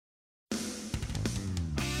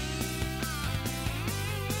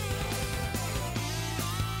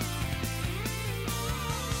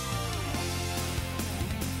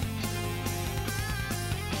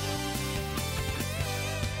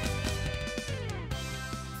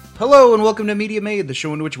Hello and welcome to Media Made, the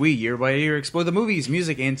show in which we, year by year, explore the movies,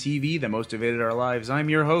 music, and TV that most invaded our lives. I'm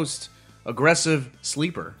your host, Aggressive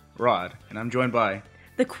Sleeper, Rod, and I'm joined by...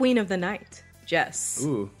 The Queen of the Night, Jess.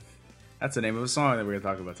 Ooh, that's the name of a song that we're going to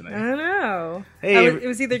talk about tonight. I don't know. Hey, it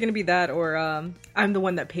was either going to be that or I'm the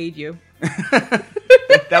one that paid you.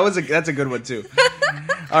 That's a good one, too.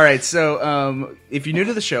 All right, so if you're new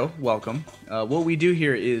to the show, welcome. What we do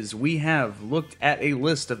here is we have looked at a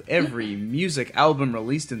list of every music album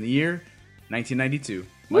released in the year 1992,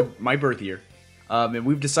 my birth year. And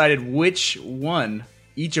we've decided which one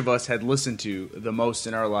each of us had listened to the most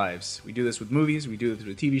in our lives. We do this with movies, we do this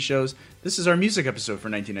with TV shows. This is our music episode for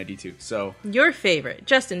 1992. So your favorite,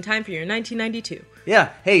 just in time for your 1992.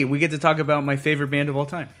 Yeah, hey, we get to talk about my favorite band of all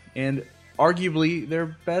time. And arguably their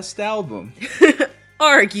best album.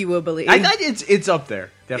 Arguably. It's up there,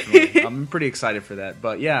 definitely. I'm pretty excited for that.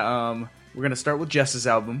 But yeah, we're going to start with Jess's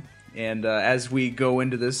album. And as we go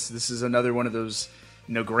into this is another one of those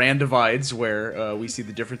grand divides where we see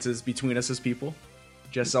the differences between us as people.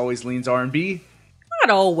 Jess always leans R&B. Not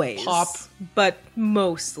always. Pop. But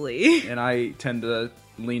mostly. And I tend to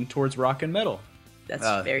lean towards rock and metal.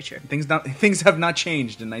 That's very true. Things have not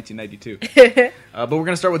changed in 1992. But we're going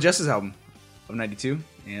to start with Jess's album of 92.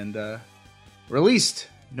 And... released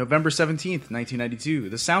November 17th, 1992,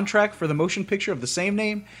 the soundtrack for the motion picture of the same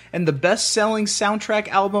name and the best-selling soundtrack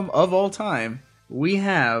album of all time, we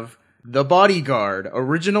have The Bodyguard,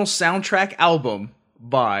 original soundtrack album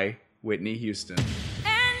by Whitney Houston.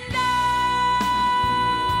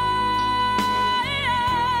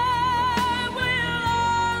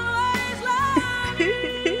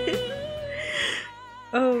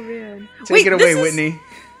 Oh, man. Take it away, Whitney.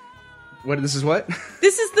 This is what?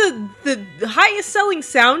 This is the highest selling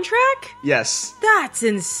soundtrack? Yes. That's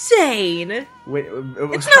insane. Wait,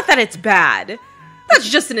 it's not that it's bad. That's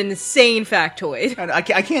just an insane factoid.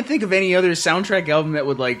 I can't think of any other soundtrack album that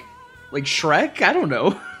would like Shrek? I don't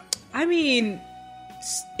know. I mean,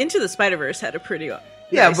 Into the Spider-Verse had a pretty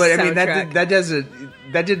nice but I mean soundtrack.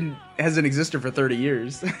 that hasn't existed for 30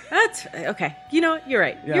 years. That's okay. You know what? You're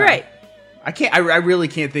right. Yeah. You're right. I really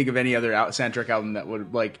can't think of any other soundtrack album that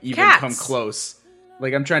would even come close.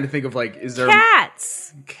 I'm trying to think of is there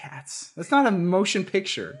Cats? That's not a motion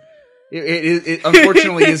picture. It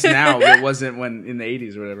unfortunately is now. It wasn't when in the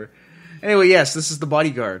 80s or whatever. Anyway, yes, this is The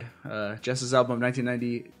Bodyguard, Jess's album of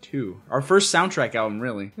 1992. Our first soundtrack album,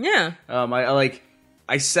 really. Yeah.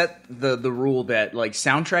 I set the rule that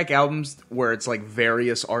soundtrack albums where it's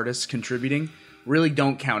various artists contributing really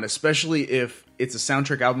don't count, especially if it's a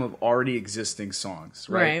soundtrack album of already existing songs,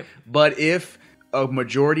 right? But if a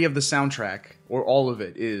majority of the soundtrack, or all of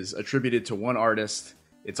it, is attributed to one artist,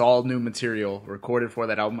 it's all new material recorded for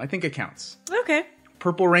that album, I think it counts. Okay.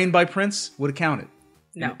 Purple Rain by Prince would have counted.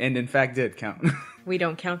 No. And in fact did count. We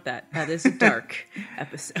don't count that. That is a dark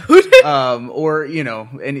episode.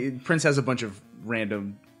 And Prince has a bunch of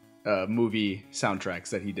random movie soundtracks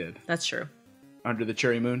that he did. That's true. Under the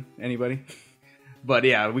Cherry Moon, anybody? But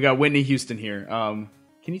yeah, we got Whitney Houston here.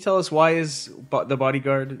 Can you tell us why is The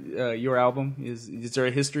Bodyguard your album? Is there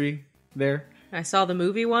a history there? I saw the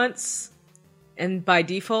movie once, and by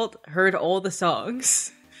default, heard all the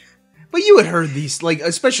songs. But you had heard these,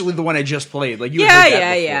 especially the one I just played. Heard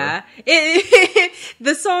that before.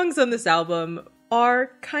 The songs on this album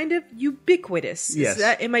are kind of ubiquitous. Yes.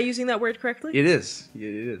 Am I using that word correctly? It is.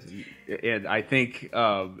 And I think,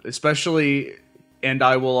 especially And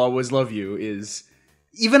I Will Always Love You is...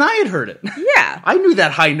 Even I had heard it. Yeah. I knew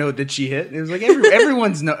that high note that she hit. It was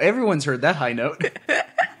everyone's heard that high note.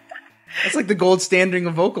 That's the gold standard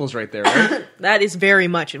of vocals right there, right? That is very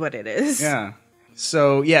much what it is. Yeah.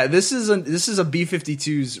 So, yeah, this is a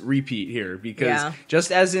B-52's repeat here, because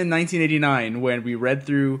just as in 1989, when we read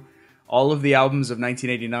through all of the albums of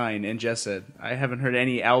 1989, and Jess said, I haven't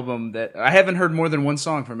heard more than one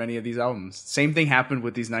song from any of these albums. Same thing happened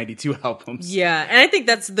with these 92 albums. Yeah, and I think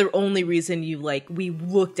that's the only reason we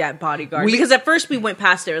looked at Bodyguard. Because at first we went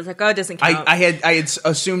past it. It was it doesn't count. I had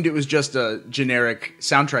assumed it was just a generic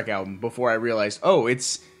soundtrack album before I realized,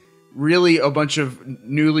 it's really a bunch of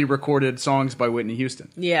newly recorded songs by Whitney Houston.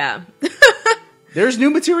 Yeah. There's new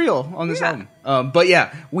material on this album. But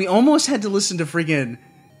yeah, we almost had to listen to friggin'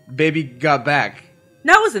 Baby Got Back.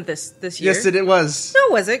 No, it wasn't this year. Yes, it was. No,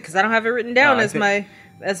 was it? Because I don't have it written down as my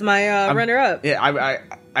runner-up. Yeah,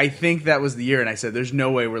 I think that was the year, and I said, there's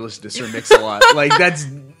no way we're listening to Sir Mix-a-Lot. That's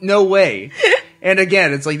no way. And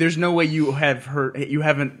again, it's there's no way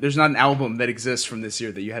there's not an album that exists from this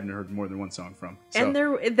year that you hadn't heard more than one song from.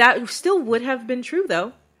 So. And that still would have been true,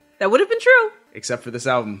 though. That would have been true. Except for this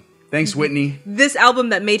album. Thanks, Whitney. This album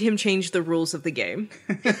that made him change the rules of the game.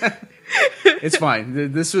 It's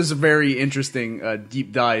fine. This was a very interesting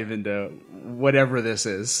deep dive into whatever this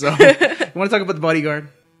is. So, you want to talk about The Bodyguard?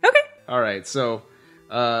 Okay. All right. So,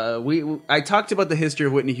 I talked about the history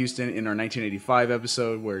of Whitney Houston in our 1985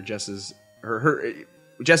 episode, where Jess's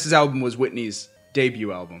album was Whitney's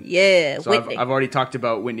debut album. Yeah, so Whitney. I've already talked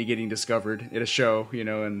about Whitney getting discovered at a show,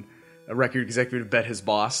 and a record executive bet his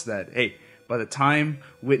boss that, hey, by the time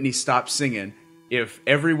Whitney stops singing, if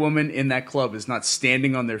every woman in that club is not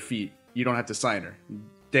standing on their feet, you don't have to sign her.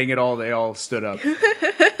 Dang it all, they all stood up.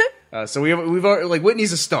 So we've already, like,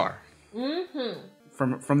 Whitney's a star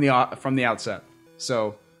from the outset.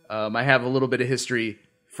 So I have a little bit of history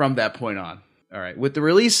from that point on. All right. With the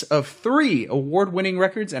release of 3 award-winning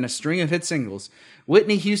records and a string of hit singles,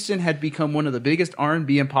 Whitney Houston had become one of the biggest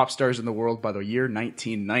R&B and pop stars in the world by the year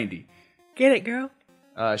 1990. Get it, girl.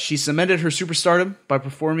 She cemented her superstardom by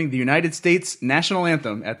performing the United States national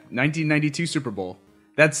anthem at 1992 Super Bowl.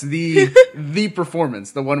 That's the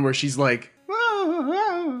performance, the one where she's like,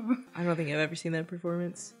 I don't think I've ever seen that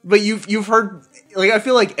performance. But you've heard, like, I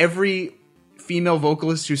feel like every female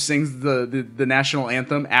vocalist who sings the national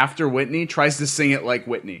anthem after Whitney tries to sing it like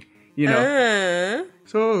Whitney,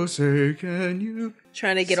 So say can you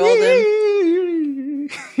trying to get all them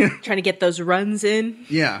trying to get those runs in.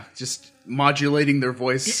 Yeah, just modulating their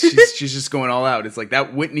voice. She's just going all out. It's like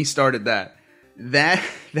that Whitney started that.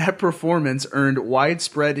 That performance earned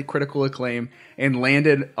widespread critical acclaim and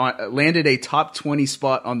landed a top 20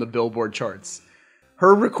 spot on the Billboard charts.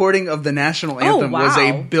 Her recording of the national anthem was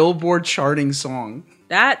a Billboard charting song.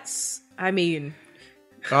 That's, I mean...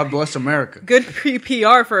 God bless America. Good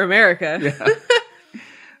PR for America. Yeah.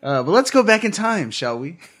 But let's go back in time, shall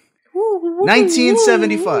we?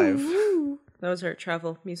 1975. That was her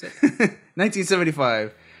travel music.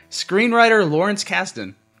 1975. Screenwriter Lawrence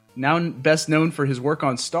Kasdan, now best known for his work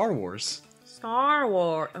on Star Wars. Star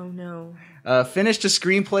Wars. Oh, no. Finished a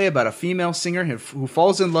screenplay about a female singer who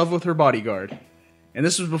falls in love with her bodyguard. And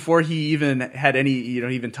this was before he even had any,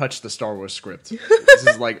 even touched the Star Wars script. This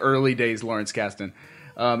is like early days Lawrence Kasdan.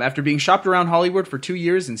 After being shopped around Hollywood for 2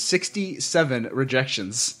 years and 67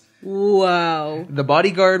 rejections. Wow. The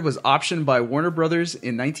Bodyguard was optioned by Warner Brothers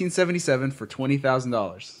in 1977 for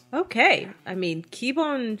 $20,000. Okay. I mean, keep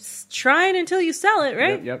on trying until you sell it,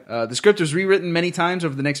 right? Yep. The script was rewritten many times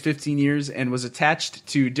over the next 15 years and was attached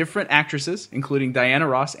to different actresses, including Diana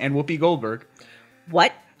Ross and Whoopi Goldberg.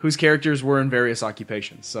 What? Whose characters were in various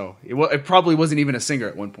occupations. So it probably wasn't even a singer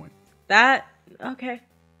at one point. Okay.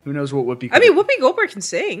 Who knows what Whoopi... I mean, Whoopi Goldberg can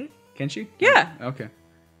sing. Can she? Yeah. Okay.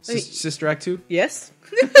 Sister Act 2? Yes.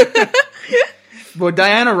 Well,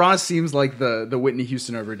 Diana Ross seems like the Whitney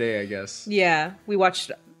Houston of her day, I guess. Yeah. We watched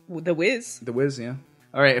The Wiz. The Wiz, yeah.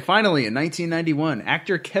 All right, finally, in 1991,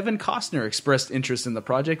 actor Kevin Costner expressed interest in the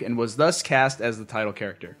project and was thus cast as the title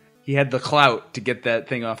character. He had the clout to get that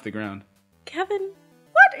thing off the ground. Kevin...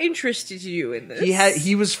 What interested you in this?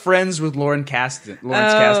 He was friends with Lawrence Kasdan.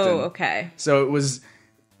 Okay. So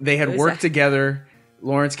they had worked together.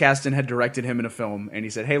 Lawrence Kasdan had directed him in a film, and he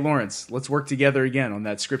said, "Hey, Lawrence, let's work together again on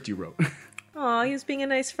that script you wrote." Aw, he was being a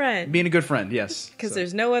nice friend. Being a good friend, yes. Because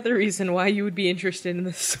there's no other reason why you would be interested in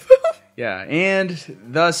this film. Yeah, and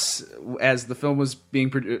thus, as the film was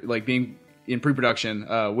being in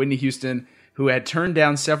pre-production, Whitney Houston, who had turned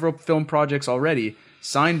down several film projects already,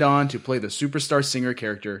 signed on to play the superstar singer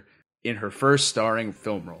character in her first starring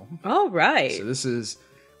film role. All right. So this is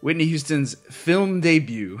Whitney Houston's film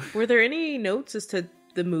debut. Were there any notes as to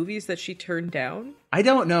the movies that she turned down? I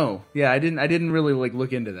don't know. Yeah, I didn't really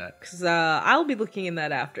look into that. Because I'll be looking in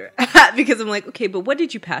that after. Because I'm like, okay, but what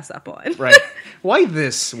did you pass up on? Right. Why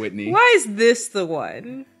this, Whitney? Why is this the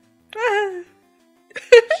one?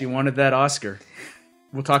 She wanted that Oscar.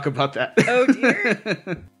 We'll talk about that. Oh,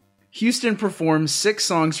 dear. Houston performed 6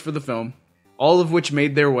 songs for the film, all of which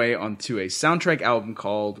made their way onto a soundtrack album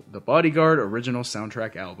called The Bodyguard Original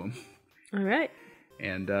Soundtrack Album. All right.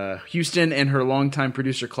 And Houston and her longtime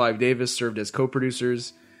producer Clive Davis served as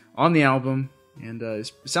co-producers on the album. And it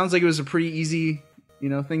sounds like it was a pretty easy,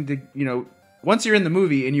 thing to, once you're in the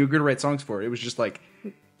movie and you agree to write songs for it, it was just like,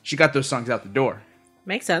 she got those songs out the door.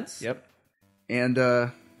 Makes sense. Yep.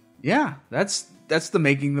 And yeah, that's the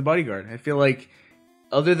making of The Bodyguard. I feel like,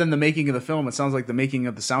 other than the making of the film, it sounds like the making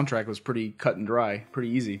of the soundtrack was pretty cut and dry, pretty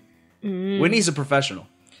easy. Whitney's a professional.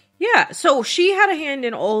 Yeah, so she had a hand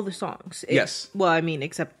in all the songs. Yes. Well, I mean,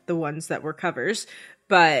 except the ones that were covers.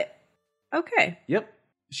 But, okay. Yep.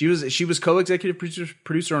 She was co-executive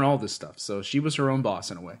producer on all this stuff, so she was her own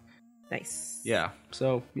boss in a way. Nice. Yeah.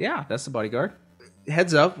 So, yeah, that's The Bodyguard.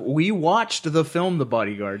 Heads up, we watched the film The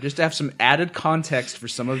Bodyguard, just to have some added context for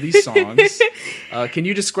some of these songs. Can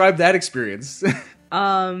you describe that experience?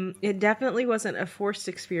 It definitely wasn't a forced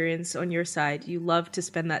experience on your side. You love to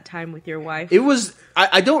spend that time with your wife. It was.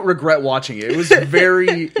 I don't regret watching it. It was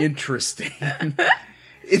very interesting.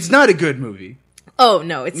 It's not a good movie. Oh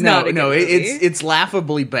no, it's not a good movie. It's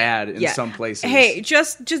laughably bad in some places. Hey,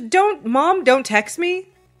 just don't text me.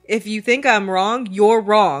 If you think I'm wrong, you're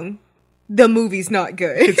wrong. The movie's not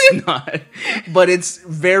good. It's not. But it's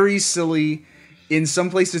very silly. In some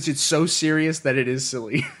places, it's so serious that it is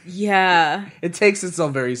silly. Yeah. It takes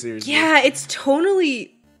itself very seriously. Yeah, it's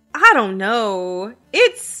tonally, I don't know.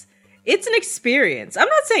 It's an experience. I'm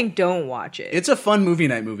not saying don't watch it. It's a fun movie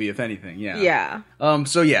night movie, if anything. Yeah. Yeah.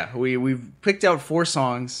 So yeah, we've picked out 4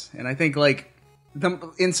 songs, and I think like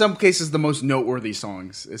in some cases the most noteworthy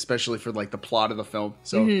songs, especially for like the plot of the film.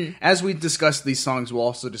 So as we discuss these songs, we'll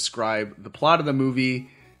also describe the plot of the movie.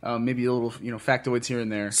 Maybe a little, factoids here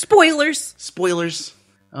and there. Spoilers.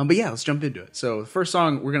 But yeah, let's jump into it. So the first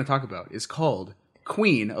song we're going to talk about is called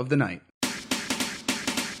Queen of the Night.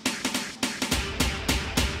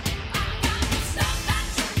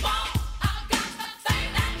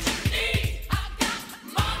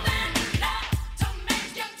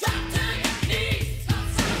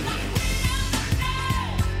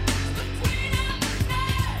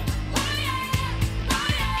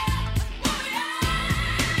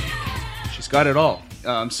 Got it all.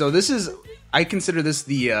 So this is, I consider this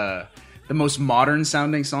the most modern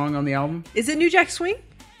sounding song on the album. Is it New Jack Swing?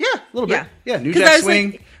 Yeah, a little bit. Yeah, New Jack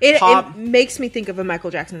Swing. Like, pop. It makes me think of a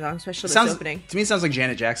Michael Jackson song, especially this opening. To me, it sounds like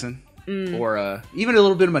Janet Jackson, or even a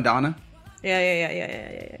little bit of Madonna.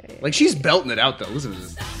 Yeah. Like she's belting it out though. Listen to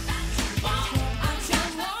this.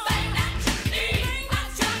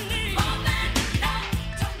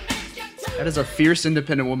 That is a fierce,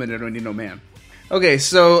 independent woman. I don't need no man. Okay,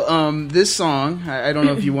 so this song, I don't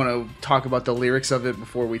know if you want to talk about the lyrics of it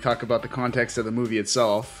before we talk about the context of the movie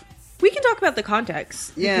itself. We can talk about the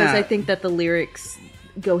context. Yeah. Because I think that the lyrics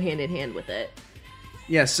go hand in hand with it.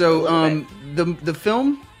 Yeah, so the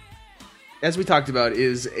film, as we talked about,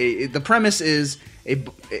 is the premise is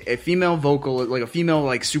a female vocal, like a female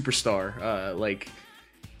like superstar, like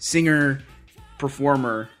singer,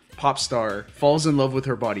 performer, pop star, falls in love with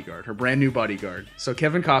her bodyguard, her brand new bodyguard. So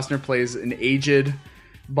Kevin Costner plays an aged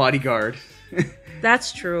bodyguard.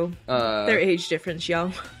 That's true. Their age difference,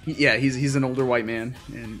 yo. Yeah, he's an older white man,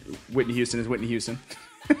 and Whitney Houston is Whitney Houston.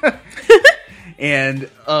 And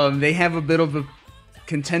they have a bit of a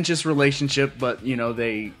contentious relationship, but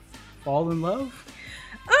they fall in love.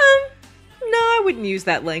 No, I wouldn't use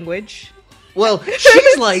that language. Well,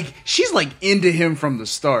 she's like into him from the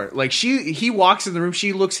start. Like he walks in the room,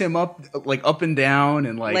 she looks him up and down,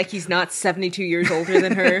 and like he's not 72 years older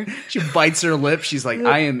than her. She bites her lip. She's like,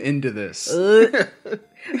 I am into this.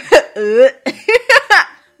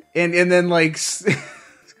 and then like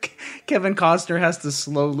Kevin Costner has to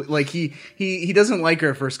slowly, like he doesn't like her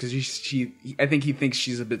at first because I think he thinks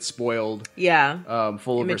she's a bit spoiled. Yeah.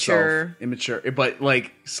 Full of herself, immature. But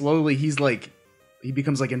like slowly he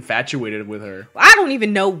becomes like infatuated with her. I don't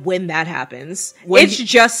even know when that happens. I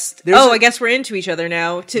guess we're into each other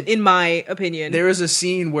now. In my opinion, there is a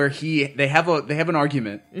scene where they have an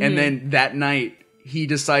argument, and then that night he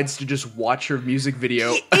decides to just watch her music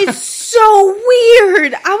video. It's so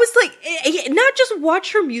weird. I was like, not just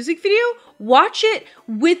watch her music video, watch it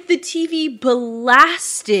with the TV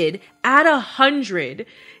blasted at 100.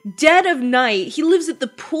 Dead of night. He lives at the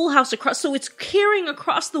pool house across, so it's carrying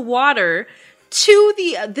across the water to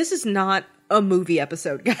the, this is not a movie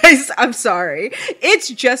episode, guys. I'm sorry. It's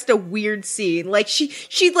just a weird scene. Like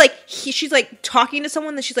she's like talking to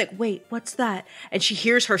someone, then she's like, wait, what's that? And she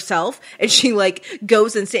hears herself, and she like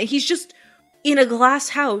goes and he's just in a glass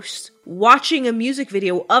house watching a music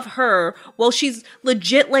video of her while she's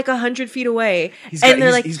legit like 100 feet away. He's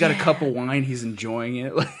got a cup of wine. He's enjoying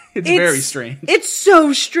it. It's very strange. It's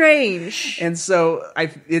so strange. And so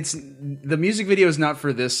the music video is not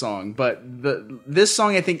for this song, but this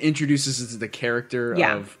song I think introduces us to the character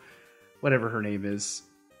of whatever her name is.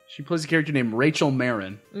 She plays a character named Rachel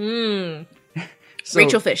Marin. So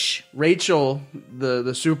Rachel Fish. Rachel, the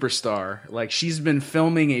superstar, like she's been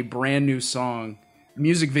filming a brand new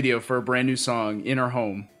music video for a brand new song in her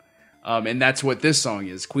home. And that's what this song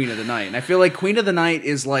is, Queen of the Night. And I feel like Queen of the Night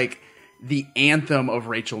is like the anthem of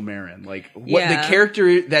Rachel Marin. Like what the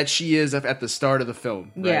character that she is at the start of the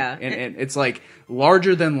film. Right? Yeah. And it's like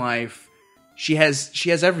larger than life. She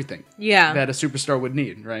has everything. Yeah. That a superstar would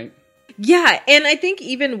need, right? Yeah, and I think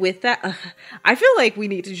even with that, I feel like we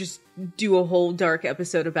need to just do a whole dark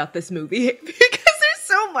episode about this movie because there's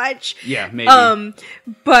so much. Yeah, maybe.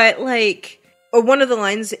 But like, one of the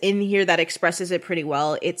lines in here that expresses it pretty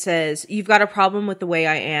well. It says, "You've got a problem with the way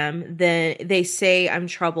I am. Then they say I'm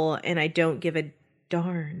trouble and I don't give a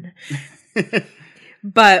darn.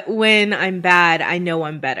 But when I'm bad, I know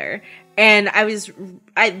I'm better." And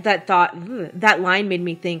that line made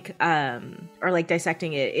me think, or like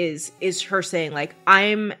dissecting it is her saying like,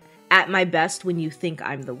 I'm at my best when you think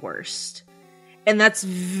I'm the worst. And that's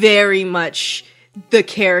very much the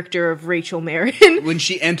character of Rachel Marin. When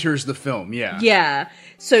she enters the film, yeah. Yeah.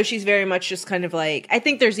 So she's very much just kind of like, I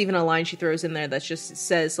think there's even a line she throws in there that just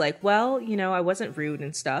says like, well, you know, I wasn't rude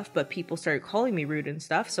and stuff, but people started calling me rude and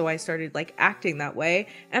stuff, so I started like acting that way,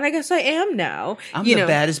 and I guess I am now. I'm the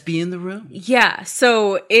baddest bee in the room. Yeah.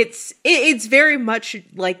 So it's very much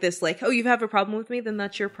like this, like, oh, you have a problem with me? Then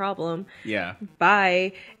that's your problem. Yeah.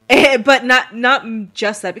 Bye. But not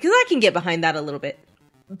just that, because I can get behind that a little bit.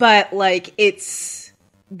 But, like, it's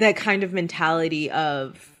that kind of mentality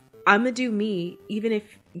of, I'm gonna do me, even if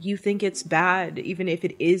you think it's bad, even if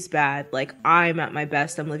it is bad. Like, I'm at my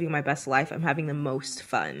best, I'm living my best life, I'm having the most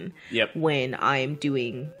fun. Yep. When I'm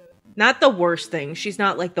doing, not the worst thing, she's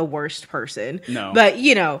not, like, the worst person. No. But,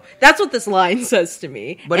 you know, that's what this line says to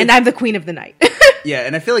me. And I'm the queen of the night. Yeah,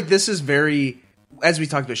 and I feel like this is very, as we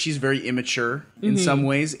talked about, she's very immature in some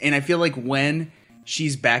ways. And I feel like when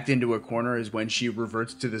she's backed into a corner is when she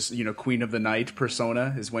reverts to this, you know, queen of the night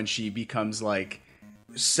persona, is when she becomes like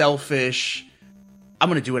selfish. I'm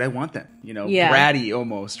going to do what I want then, you know, bratty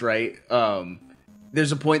almost, right?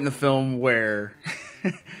 There's a point in the film where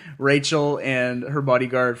Rachel and her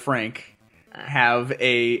bodyguard Frank have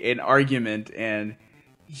an argument, and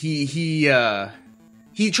he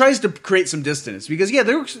tries to create some distance because, yeah,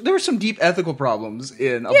 there were some deep ethical problems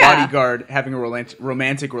in a bodyguard having a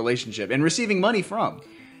romantic relationship and receiving money from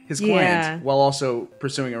his client while also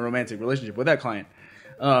pursuing a romantic relationship with that client.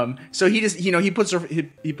 So he just, you know, he puts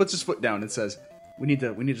his foot down and says, "We need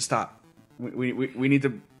to stop. We need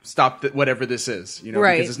to stop whatever this is, you know,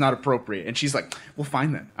 because it's not appropriate." And she's like, "Well,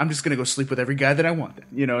 fine then. I'm just gonna go sleep with every guy that I want then,"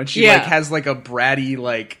 you know. And she like has like a bratty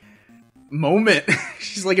like moment.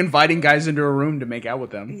 She's like inviting guys into a room to make out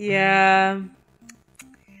with them. Yeah.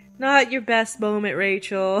 Not your best moment,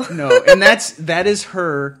 Rachel. No, and that is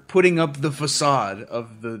her putting up the facade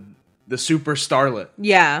of the super starlet.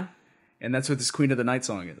 Yeah. And that's what this Queen of the Night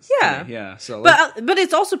song is. Yeah. Yeah. So but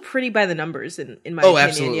it's also pretty by the numbers in my opinion.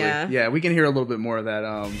 Absolutely. Yeah. Yeah, we can hear a little bit more of that.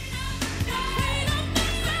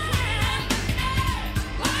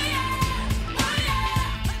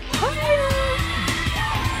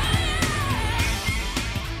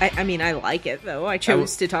 I mean, I like it, though. I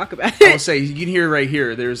chose to talk about I it. will say, you can hear right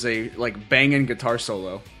here, there's a, like, banging guitar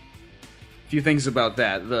solo. A few things about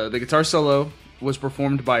that. The guitar solo was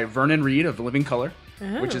performed by Vernon Reid of Living Colour,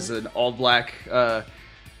 which is an all-black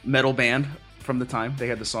metal band from the time. They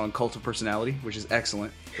had the song Cult of Personality, which is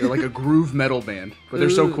excellent. They're like a groove metal band, but they're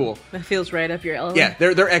so cool. That feels right up your alley. Yeah,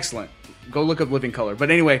 they're excellent. Go look up Living Colour. But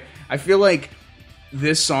anyway, I feel like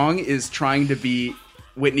this song is trying to be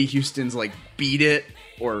Whitney Houston's, like, Beat It,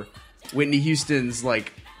 or Whitney Houston's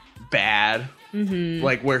like Bad,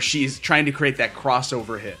 like where she's trying to create that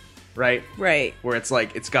crossover hit, right? Right. Where it's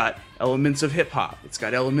like it's got elements of hip hop, it's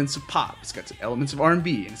got elements of pop, it's got elements of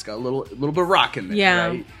R&B, and it's got a little bit of rock in there, yeah.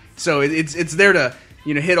 Right? So it's there to,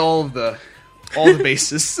 you know, hit all the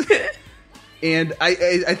bases. And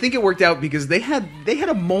I think it worked out because they had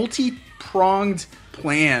a multi-pronged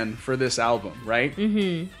plan for this album, right?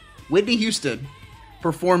 Mm-hmm. Whitney Houston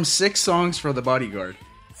performed 6 songs for The Bodyguard.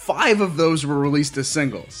 5 of those were released as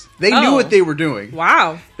singles. They knew what they were doing.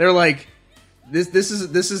 Wow. They're like, this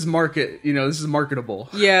is market, you know, this is marketable.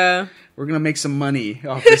 Yeah. We're gonna make some money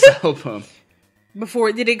off this album.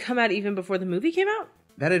 Did it come out even before the movie came out?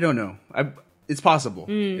 That I don't know. It's possible.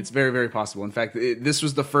 It's very, very possible. In fact, this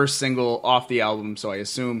was the first single off the album, so I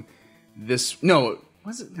assume this. No,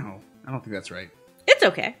 was it? No, I don't think that's right. It's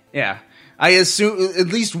okay. Yeah. I assume at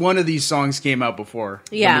least one of these songs came out before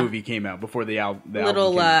the movie came out, before the album.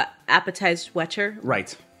 Little appetized wetcher.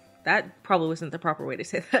 Right. That probably wasn't the proper way to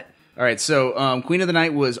say that. All right, so Queen of the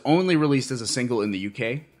Night was only released as a single in the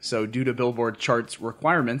UK. So due to Billboard charts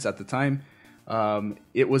requirements at the time,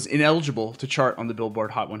 it was ineligible to chart on the Billboard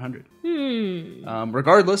Hot 100.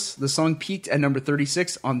 Regardless, the song peaked at number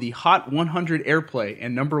 36 on the Hot 100 Airplay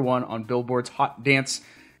and number 1 on Billboard's Hot Dance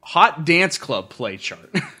Club Play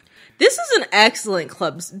chart. This is an excellent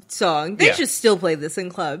club song. They should still play this in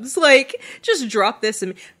clubs. Like, just drop this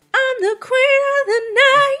and I'm the queen of the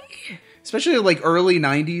night. Especially like early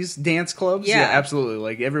 90s dance clubs. Yeah. Absolutely.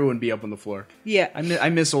 Like everyone would be up on the floor. Yeah. I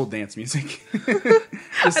miss old dance music.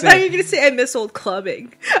 I thought you were going to say I miss old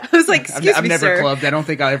clubbing. I was like, excuse me, I've never sir. clubbed. I don't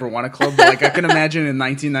think I ever want to club. But like I can imagine in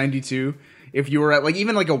 1992 if you were at like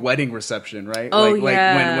even like a wedding reception, right? Oh, like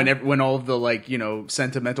yeah. when all of the like, you know,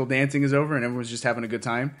 sentimental dancing is over and everyone's just having a good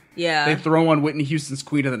time. Yeah. They throw on Whitney Houston's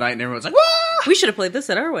Queen of the Night and everyone's like, "Wah!" We should have played this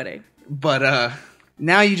at our wedding. But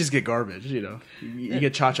now you just get garbage, you know. You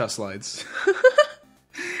get cha-cha slides.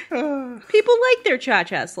 People like their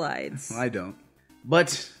cha-cha slides. I don't.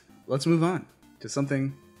 But let's move on to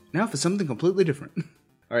something now for something completely different.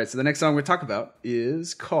 All right, so the next song we're talk about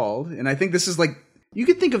is called, and I think this is like, you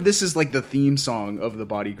could think of this as like the theme song of The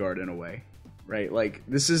Bodyguard in a way, right? Like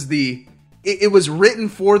this is it was written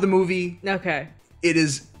for the movie. Okay. It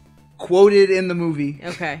is quoted in the movie.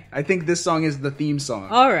 Okay. I think this song is the theme song.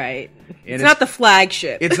 All right. And It's not the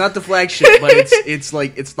flagship. It's not the flagship, but it's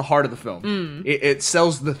like it's the heart of the film. It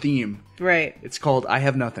sells the theme. Right. It's called I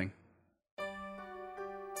Have Nothing.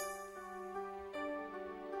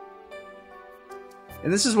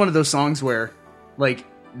 And this is one of those songs where, like,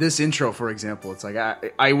 this intro, for example, it's like,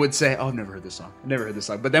 I would say, oh, I've never heard this song. I've never heard this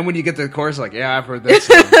song. But then when you get to the chorus, like, yeah, I've heard this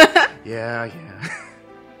song. Yeah.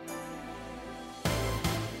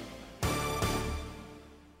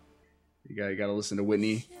 You gotta listen to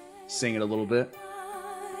Whitney sing it a little bit.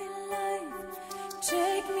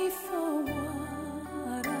 Take me for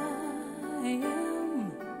what I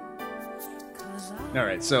am. All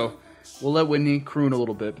right, so we'll let Whitney croon a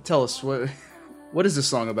little bit. But tell us, what is this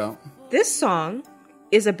song about? This song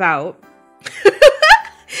is about...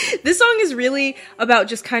 This song is really about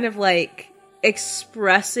just kind of like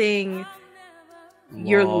expressing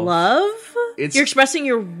your love. You're expressing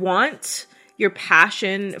your want, your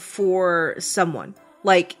passion for someone.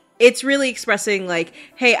 Like, it's really expressing like,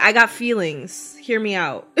 hey, I got feelings. Hear me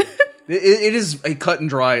out. It is a cut and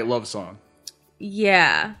dry love song.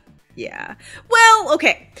 Yeah. Well,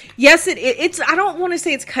 okay. Yes, it's. I don't want to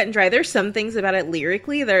say it's cut and dry. There's some things about it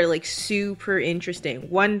lyrically that are like super interesting.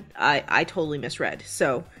 One, I totally misread.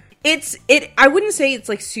 So I wouldn't say it's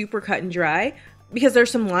like super cut and dry because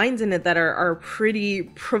there's some lines in it that are pretty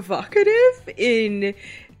provocative in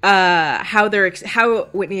how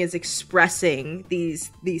Whitney is expressing these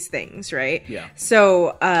things, right? Yeah.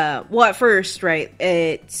 So, well, at first, right,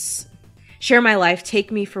 it's share my life,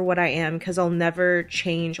 take me for what I am, because I'll never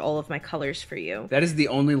change all of my colors for you. That is the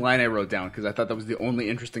only line I wrote down because I thought that was the only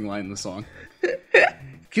interesting line in the song.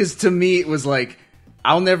 Because to me, it was like,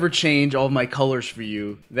 I'll never change all of my colors for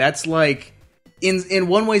you. That's like, in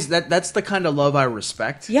one ways, that's the kind of love I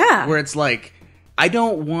respect. Yeah. Where it's like, I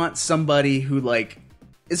don't want somebody who like,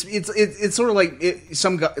 it's sort of like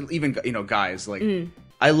some even, you know, guys like,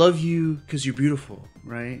 I love you because you're beautiful,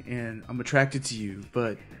 right? And I'm attracted to you,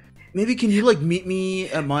 but maybe can you like meet me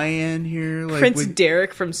at my end here, like Prince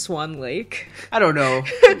Derek from Swan Lake. I don't know,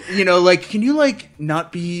 you know, like can you like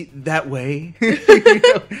not be that way? You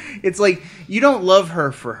know? It's like you don't love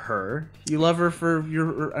her for her, you love her for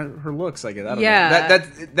her looks. I guess I don't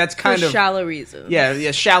know. That's kind for of shallow reasons.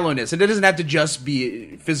 Yeah, shallowness, and it doesn't have to just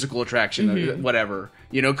be physical attraction, or whatever.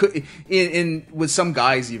 You know, in with some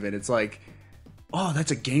guys even, it's like, oh,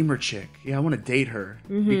 that's a gamer chick. Yeah, I want to date her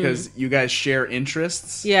because you guys share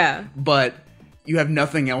interests. Yeah. But you have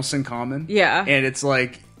nothing else in common. Yeah. And it's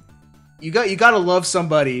like you got to love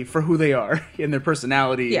somebody for who they are and their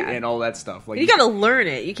personality and all that stuff. Like you got to learn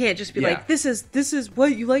it. You can't just be like, this is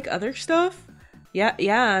what you like other stuff. Yeah,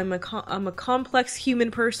 I'm a complex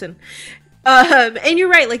human person. And you're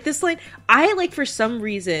right, like this line, I like for some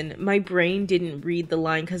reason my brain didn't read the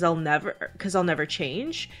line because I'll never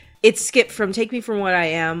change. It skipped from take me from what I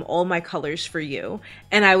am, all my colors for you.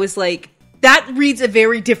 And I was like, that reads a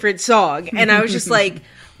very different song. And I was just like,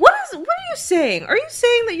 what are you saying? Are you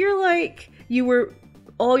saying that you're like, you were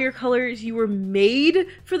all your colors, you were made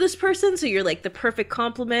for this person, so you're like the perfect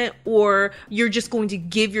complement, or you're just going to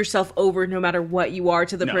give yourself over no matter what you are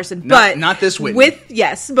to the person? But not this Whitney.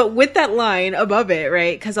 But with that line above it,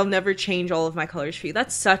 right? Because I'll never change all of my colors for you.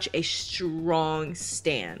 That's such a strong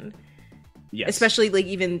stand. Yes. Especially like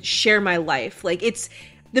even share my life. Like it's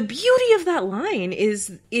the beauty of that line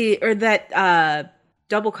or that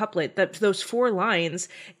double couplet, that those 4 lines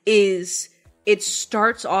is it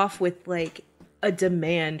starts off with like a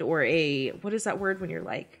demand or what is that word when you're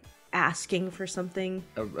like asking for something?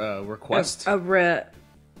 A request? A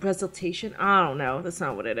recitation? I don't know. That's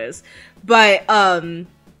not what it is. But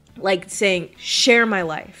like saying, share my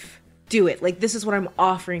life. Do it. Like this is what I'm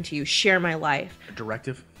offering to you. Share my life. A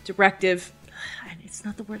directive? It's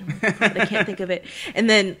not the word I'm looking for, but I can't think of it. And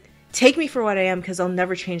then take me for what I am because I'll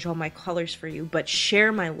never change all my colors for you, but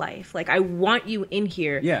share my life. Like I want you in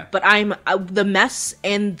here. Yeah. But I'm the mess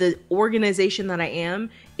and the organization that I am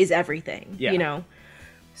is everything. Yeah. You know?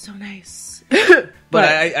 So nice. But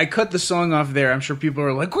I cut the song off there. I'm sure people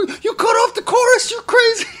are like, you cut off the chorus, you're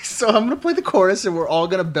crazy. So I'm gonna play the chorus, and we're all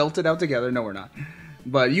gonna belt it out together. No, we're not.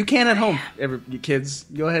 But you can at home, you kids.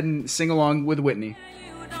 Go ahead and sing along with Whitney. You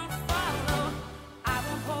don't follow. I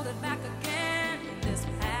won't hold it back again. This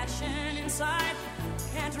passion inside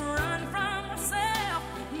can't run from myself.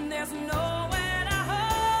 There's nowhere to hide.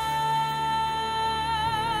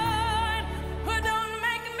 But don't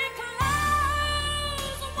make me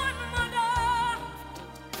close one more door.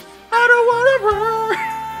 I don't wanna run.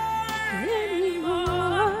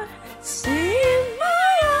 Anymore. Stay in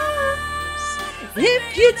my arms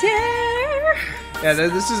if you dare. Yeah,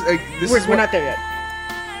 this is We're not there yet.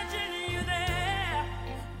 Imagine you there.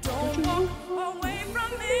 Don't walk away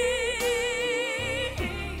from me.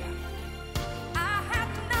 I have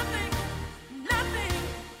nothing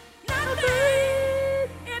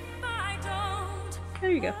if I don't.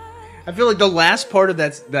 There you go. I feel like the last part of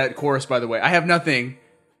that chorus, by the way, I have nothing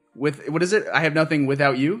with, what is it? I have nothing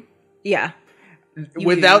without you. Yeah.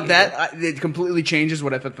 Without that, it completely changes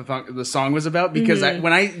what I thought the song was about, because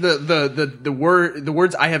when I the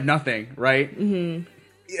words I have nothing, right? Mm-hmm.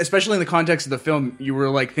 Especially in the context of the film, you were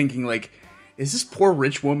like thinking like, is this poor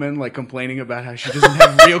rich woman like complaining about how she doesn't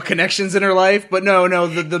have real connections in her life? But no,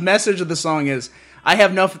 the message of the song is, I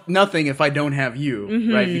have nothing if I don't have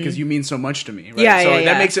you, right? Because you mean so much to me, right? Yeah, so yeah, that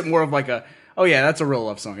yeah. makes it more of like a, oh yeah, that's a real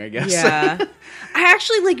love song, I guess. Yeah. I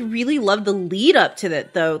actually like really love the lead up to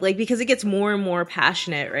that though, like because it gets more and more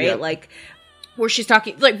passionate, right? Yep. Like where she's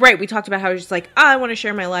talking, like, right, we talked about how she's like, I want to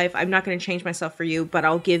share my life. I'm not going to change myself for you, but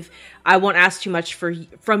I won't ask too much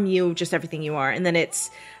from you, just everything you are. And then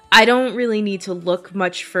I don't really need to look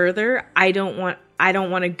much further. I don't want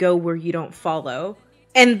to go where you don't follow.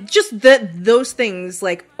 And just those things,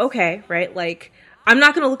 like, okay, right? Like, I'm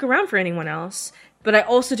not going to look around for anyone else, but I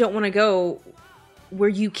also don't want to go where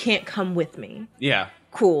you can't come with me. Yeah.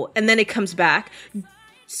 Cool. And then it comes back.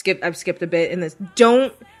 I've skipped a bit in this.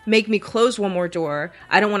 Don't make me close one more door.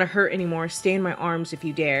 I don't want to hurt anymore. Stay in my arms if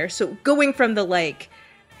you dare. So going from the like,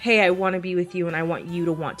 hey, I want to be with you and I want you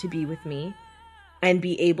to want to be with me and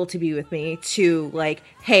be able to be with me, to like,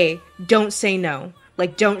 hey, don't say no.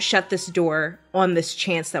 Like, don't shut this door on this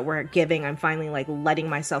chance that we're giving. I'm finally like letting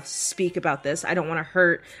myself speak about this. I don't want to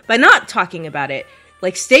hurt by not talking about it.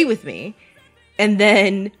 Like, stay with me. And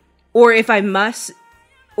then, or if I must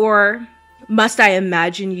I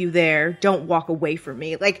imagine you there? Don't walk away from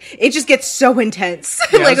me. Like, it just gets so intense.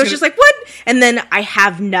 Yeah, I was just like, what? And then I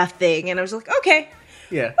have nothing. And I was like, okay.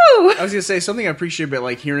 Yeah. Ooh. I was going to say something I appreciate about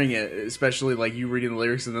like hearing it, especially like you reading the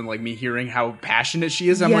lyrics and then like me hearing how passionate she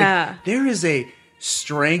is. I'm Yeah. like, there is a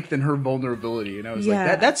strength in her vulnerability. And I was Yeah.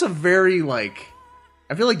 like, that's a very like,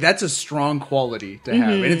 I feel like that's a strong quality to have.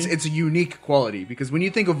 And it's a unique quality, because when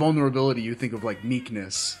you think of vulnerability, you think of like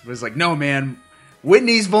meekness. But it's like, no, man,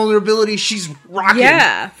 Whitney's vulnerability, she's rocking.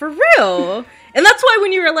 Yeah, for real. And that's why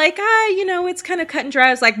when you were like, it's kind of cut and dry,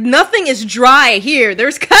 I was like, nothing is dry here.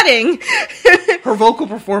 There's cutting. Her vocal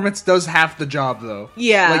performance does half the job, though.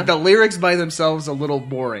 Yeah. Like, the lyrics by themselves a little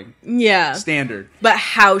boring. Yeah. Standard. But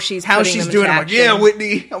how she's Doing it, I'm like, yeah,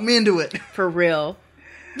 Whitney, I'm into it. For real.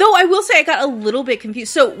 Though I will say I got a little bit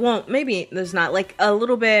confused. So, well, maybe there's not. Like, a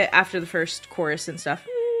little bit after the first chorus and stuff.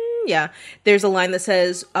 Yeah. There's a line that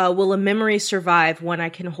says, will a memory survive one I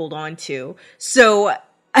can hold on to? So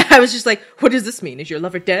I was just like, what does this mean? Is your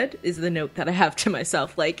lover dead? Is the note that I have to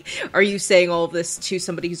myself. Like, are you saying all of this to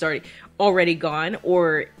somebody who's already gone?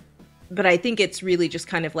 But I think it's really just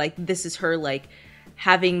kind of like, this is her, like,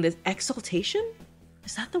 having this exaltation?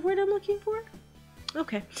 Is that the word I'm looking for?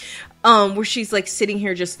 Okay. Where she's like sitting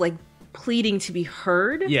here just like pleading to be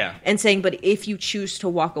heard. Yeah. And saying, but if you choose to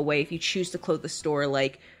walk away, if you choose to close the store,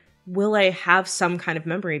 like, will I have some kind of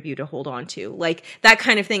memory of you to hold on to? Like, that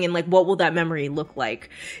kind of thing. And like, what will that memory look like?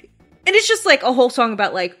 And it's just like a whole song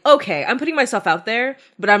about like, okay, I'm putting myself out there,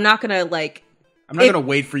 but I'm not gonna like, I'm not going to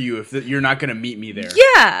wait for you if you're not going to meet me there.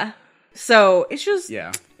 yeah. So it's just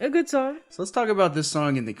a good song. So let's talk about this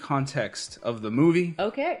song in the context of the movie.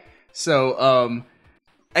 Okay. So,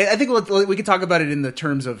 I think we can talk about it in the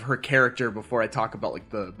terms of her character before I talk about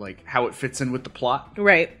like how it fits in with the plot.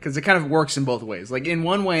 Right. Because it kind of works in both ways. Like, in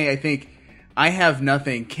one way, I think I Have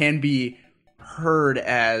Nothing can be heard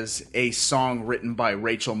as a song written by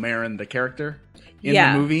Rachel Marin, the character in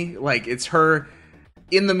the movie. Like, it's her.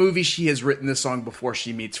 In the movie, she has written this song before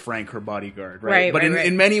she meets Frank, her bodyguard, right? But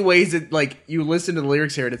in many ways, it like you listen to the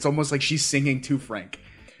lyrics here, and it's almost like she's singing to Frank.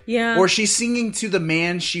 Yeah. Or she's singing to the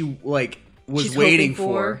man she like was She's waiting hoping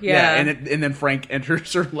for. for. Yeah. And then Frank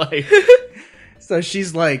enters her life. So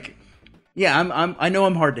she's like, yeah, I know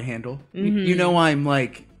I'm hard to handle. Mm-hmm. You know I'm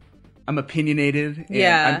opinionated. And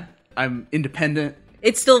Yeah. I'm independent.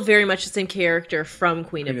 It's still very much the same character from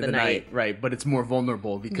Queen of the Night. Right, but it's more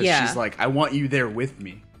vulnerable because Yeah. she's like, I want you there with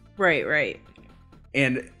me. Right.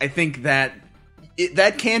 And I think that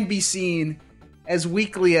that can be seen as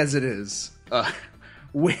weakly as it is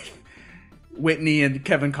with Whitney and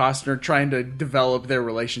Kevin Costner trying to develop their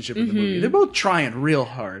relationship in the movie. They're both trying real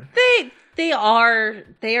hard. They are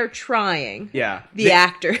trying. Yeah. The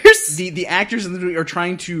actors. The actors in the movie are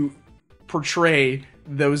trying to portray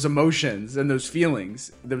those emotions and those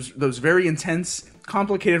feelings, those very intense,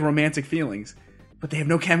 complicated romantic feelings, but they have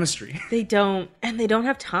no chemistry. They don't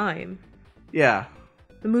have time. Yeah.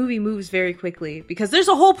 The movie moves very quickly because there's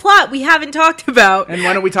a whole plot we haven't talked about. And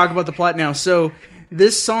why don't we talk about the plot now? So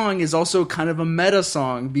this song is also kind of a meta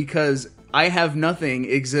song because I Have Nothing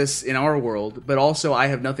exists in our world, but also I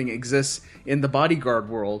Have Nothing exists in the Bodyguard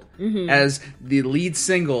world as the lead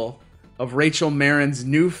single of Rachel Marin's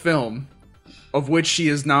new film, of which she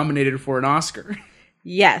is nominated for an Oscar.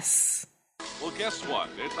 Yes. Well, guess what?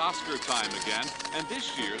 It's Oscar time again, and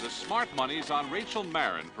this year the smart money's on Rachel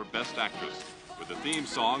Marin for Best Actress, with the theme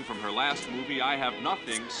song from her last movie, I Have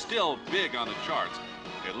Nothing, still big on the charts.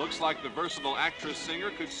 It looks like the versatile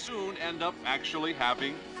actress-singer could soon end up actually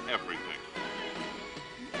having everything.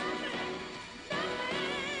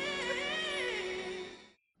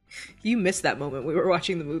 You missed that moment we were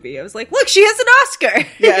watching the movie. I was like, look, she has an Oscar.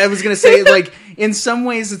 Yeah, I was going to say, like, in some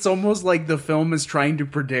ways, it's almost like the film is trying to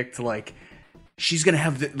predict, like, she's going to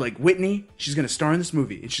have, Whitney, she's going to star in this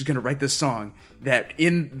movie, and she's going to write this song that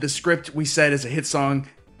in the script we said is a hit song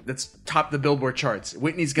that's topped the Billboard charts.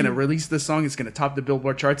 Whitney's going to release this song, it's going to top the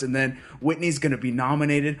Billboard charts, and then Whitney's going to be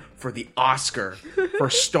nominated for the Oscar for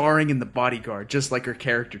starring in The Bodyguard, just like her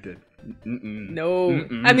character did. No.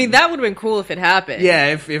 I mean, that would have been cool if it happened.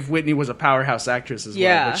 Yeah, if Whitney was a powerhouse actress as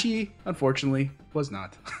Yeah. well. But she, unfortunately, was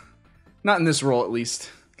not. Not in this role, at least.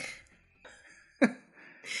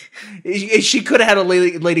 She could have had a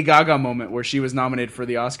Lady Gaga moment where she was nominated for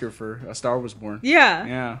the Oscar for A Star Was Born. Yeah.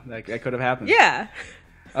 Yeah, that could have happened. Yeah.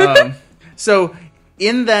 So,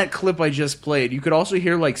 in that clip I just played, you could also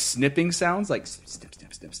hear, like, snipping sounds, like snip,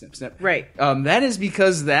 snip, snip, snip, snip. Right. That is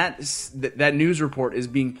because that news report is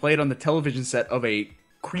being played on the television set of a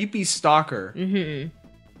creepy stalker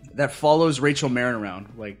that follows Rachel Marin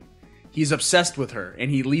around. Like, he's obsessed with her, and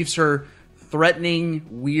he leaves her threatening,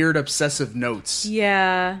 weird, obsessive notes.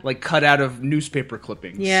 Yeah. Like, cut out of newspaper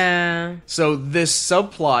clippings. Yeah. So this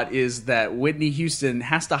subplot is that Whitney Houston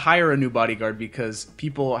has to hire a new bodyguard because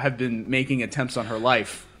people have been making attempts on her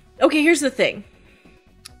life. Okay, here's the thing.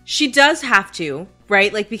 She does have to,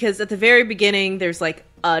 right? Like, because at the very beginning, there's, like,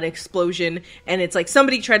 an explosion, and it's like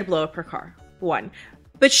somebody tried to blow up her car. One.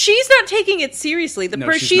 But she's not taking it seriously. She's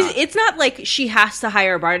not. It's not like she has to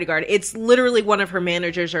hire a bodyguard. It's literally one of her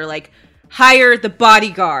managers are like, hire the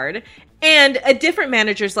bodyguard. And a different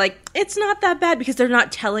manager's like, it's not that bad, because they're not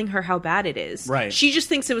telling her how bad it is. Right. She just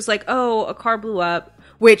thinks it was like, oh, a car blew up.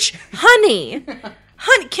 Which, honey, can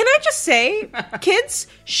I just say, kids,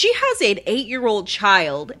 she has an 8-year-old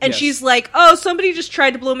child, and Yes. she's like, oh, somebody just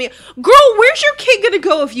tried to blow me up. Girl, where's your kid gonna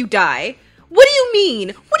go if you die? What do you mean?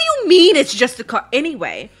 What do you mean it's just a car?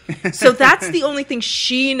 Anyway, so that's the only thing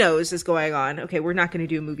she knows is going on. Okay, we're not going to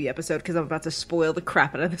do a movie episode because I'm about to spoil the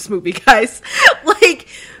crap out of this movie, guys. Like,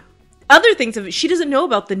 other things of it, she doesn't know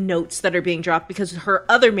about the notes that are being dropped because her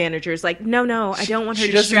other manager's like, no, I don't want her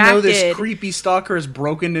She doesn't distracted. know this creepy stalker has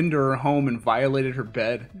broken into her home and violated her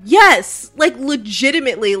bed. Yes, like,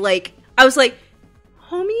 legitimately, like, I was like,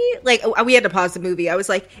 homie, like, we had to pause the movie. I was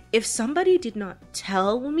like, if somebody did not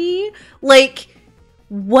tell me, like,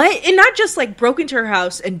 what? And not just, like, broke into her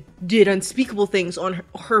house and did unspeakable things on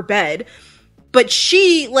her bed, but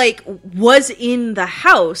she, like, was in the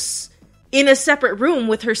house in a separate room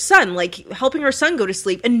with her son, like, helping her son go to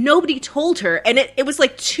sleep, and nobody told her, and it was,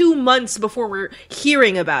 like, 2 months before we're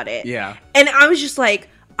hearing about it. Yeah. And I was just like,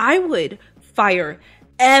 I would fire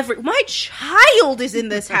my child is in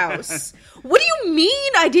this house. What do you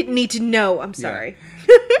mean I didn't need to know? I'm sorry.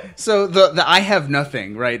 So the I Have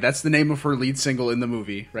Nothing, right? That's the name of her lead single in the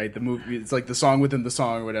movie, right? The movie, it's like the song within the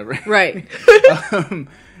song or whatever. Right.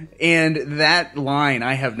 And that line,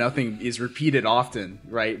 I Have Nothing, is repeated often,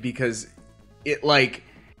 right? Because it, like,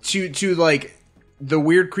 to like the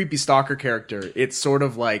weird creepy stalker character, it's sort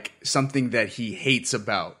of like something that he hates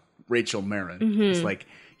about Rachel Marin. It's like,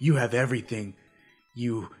 you have everything,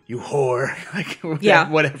 you whore, like, Yeah.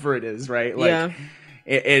 whatever it is, right? Like, Yeah.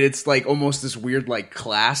 and it's like almost this weird, like,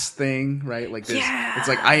 class thing, right? Like, this, Yeah. it's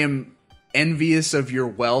like, I am envious of your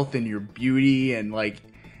wealth and your beauty, and, like,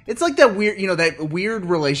 it's like that weird, that weird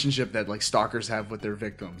relationship that, like, stalkers have with their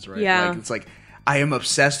victims, right? Yeah. Like, it's like, I am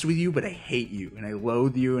obsessed with you, but I hate you, and I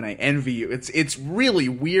loathe you, and I envy you. It's really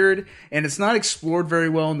weird, and it's not explored very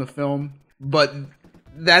well in the film, but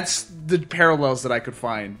that's the parallels that I could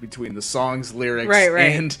find between the song's lyrics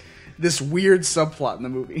Right. and this weird subplot in the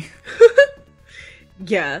movie.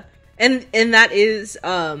 Yeah. And that is,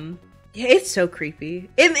 yeah, it's so creepy.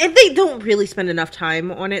 And they don't really spend enough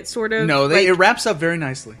time on it, sort of. No, like, it wraps up very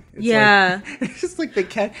nicely. It's Yeah. like, it's just like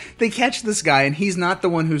they catch this guy, and he's not the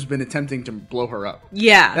one who's been attempting to blow her up.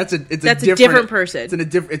 yeah. That's a different person.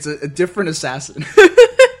 It's a different assassin.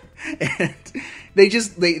 And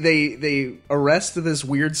they arrest this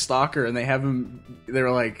weird stalker, and they have him.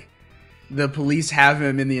 They're like, the police have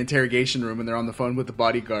him in the interrogation room, and they're on the phone with the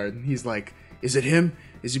bodyguard. And he's like, "Is it him?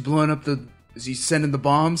 Is he blowing up the? Is he sending the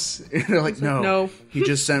bombs?" And they're like, "No, no. He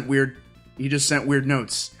just sent weird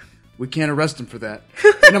notes. We can't arrest him for that."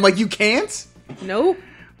 And I'm like, "You can't? Nope.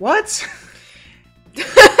 What?"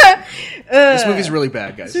 This movie's really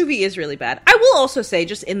bad, guys. This movie is really bad. I will also say,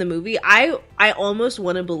 just in the movie, I almost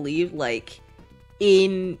want to believe, like,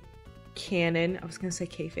 in canon, I was gonna say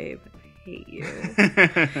kayfabe. I hate you.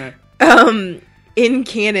 In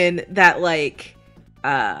canon, that like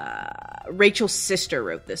Rachel's sister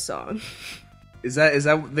wrote this song. Is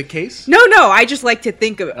that the case? No, I just like to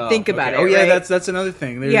think about it. Oh yeah, right? that's another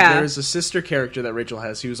thing. There's a sister character that Rachel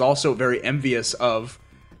has who's also very envious of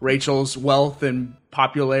Rachel's wealth and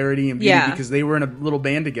popularity and beauty because they were in a little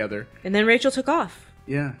band together. And then Rachel took off.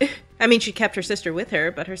 Yeah. I mean, she kept her sister with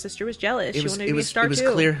her, but her sister was jealous. She wanted to be a star too. It was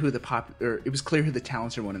clear who the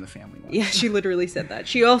talented one in the family was. Yeah, she literally said that.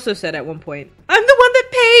 She also said at one point, "I'm the one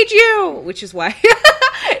that paid you," which is why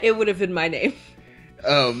it would have been my name.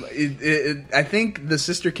 I think the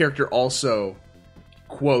sister character also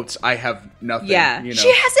quotes, "I have nothing." Yeah, you know?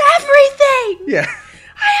 she has everything. Yeah,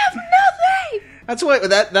 I have nothing.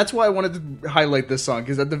 That's why I wanted to highlight this song,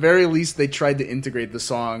 because at the very least they tried to integrate the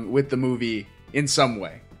song with the movie in some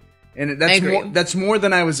way, and that's more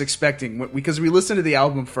than I was expecting, because we listened to the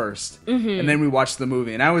album first and then we watched the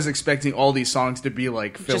movie, and I was expecting all these songs to be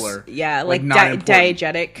like filler, like not important.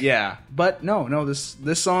 diegetic. Yeah, but no, this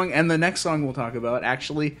song and the next song we'll talk about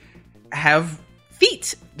actually have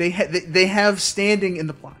feet. They have standing in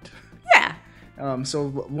the plot. Yeah. So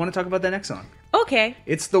want to talk about that next song? Okay.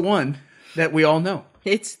 It's the one that we all know.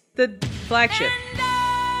 It's the flagship.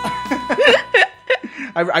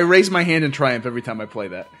 I raise my hand in triumph every time I play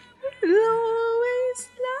that. Always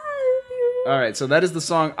love you. All right, so that is the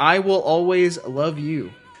song "I Will Always Love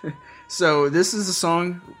You." So this is a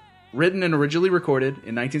song written and originally recorded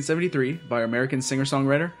in 1973 by American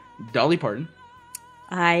singer-songwriter Dolly Parton.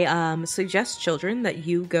 I suggest, children, that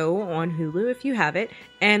you go on Hulu if you have it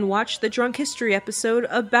and watch the Drunk History episode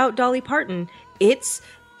about Dolly Parton. It's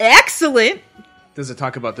excellent. Does it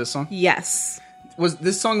talk about this song? Yes.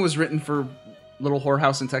 This song was written for Little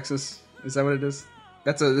Whorehouse in Texas? Is that what it is?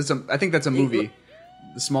 I think that's a movie.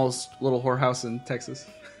 The Smallest Little Whorehouse in Texas.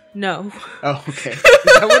 No. Oh, okay. Is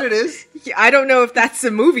that what it is? I don't know if that's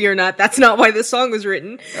a movie or not. That's not why this song was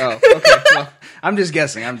written. Oh, okay. Well, I'm just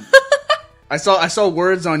guessing. I saw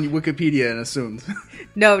words on Wikipedia and assumed.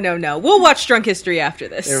 No. We'll watch Drunk History after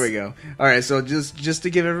this. There we go. All right, so just to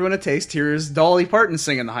give everyone a taste, here's Dolly Parton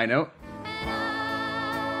singing the high note.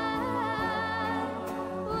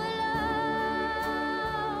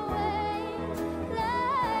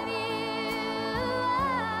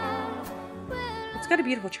 It's got a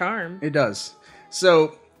beautiful charm. It does.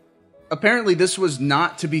 So apparently this was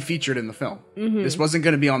not to be featured in the film. Mm-hmm. This wasn't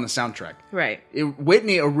going to be on the soundtrack. Right.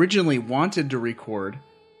 Whitney originally wanted to record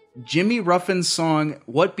Jimmy Ruffin's song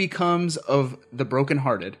 "What Becomes of the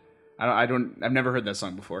Brokenhearted." I've never heard that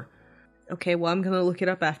song before. Okay, well, I'm gonna look it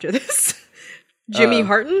up after this. Jimmy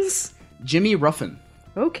Ruffin.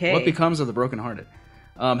 Okay. What Becomes of the Brokenhearted.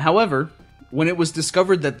 However, when it was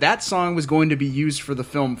discovered that song was going to be used for the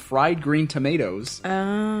film Fried Green Tomatoes,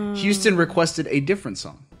 Houston requested a different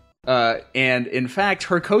song. And in fact,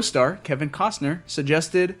 her co-star, Kevin Costner,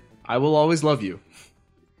 suggested "I Will Always Love You."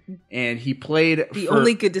 And he played the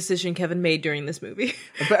only good decision Kevin made during this movie.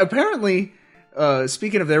 Apparently,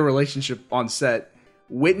 speaking of their relationship on set,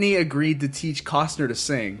 Whitney agreed to teach Costner to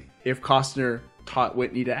sing if Costner taught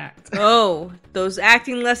Whitney to act. Oh, those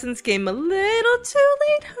acting lessons came a little too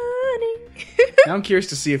late, honey. Now I'm curious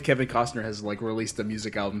to see if Kevin Costner has released a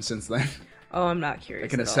music album since then. Oh, I'm not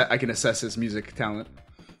curious. I can assess his music talent.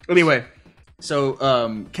 Anyway,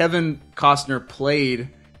 so Kevin Costner played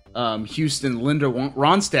Houston Linda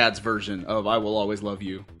Ronstadt's version of "I Will Always Love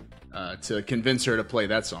You" to convince her to play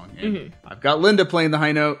that song. And I've got Linda playing the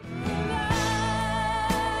high note.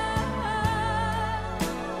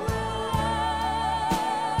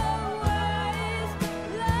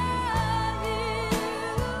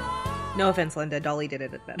 No offense, Linda. Dolly did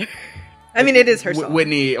it better. I mean, it is her song.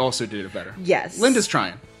 Whitney also did it better. Yes. Linda's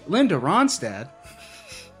trying. Linda Ronstadt.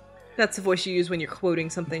 That's the voice you use when you're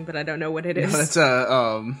quoting something, but I don't know what it is. That's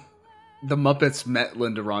the Muppets met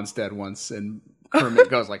Linda Ronstadt once, and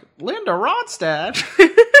Kermit goes like, Linda Ronstadt.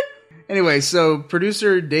 Anyway, so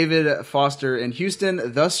producer David Foster in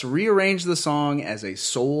Houston thus rearranged the song as a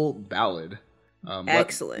soul ballad.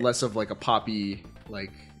 Excellent. Less of like a poppy,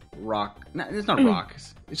 like rock. No, it's not rock.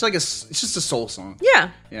 It's just a soul song.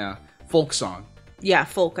 Yeah. Yeah, folk song. Yeah,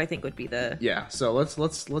 folk I think would be the... Yeah, so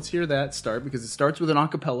let's hear that start, because it starts with an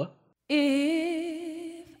acapella.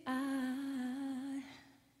 If I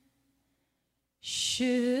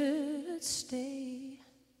should stay,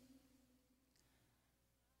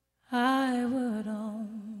 I would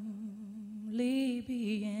only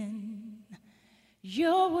be in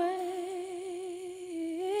your way,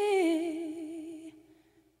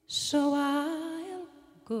 so I'll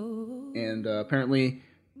go. And apparently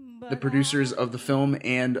the producers of the film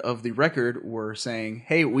and of the record were saying,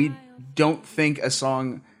 hey, we don't think a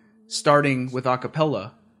song starting with a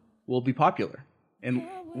cappella will be popular. And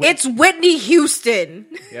It's Whitney Houston.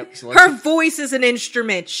 yep, so Her voice is an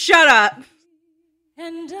instrument. Shut up.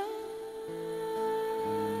 And I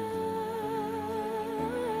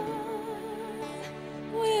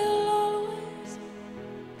will always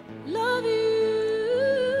love you.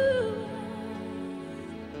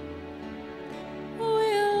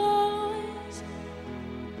 Will always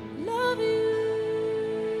love you.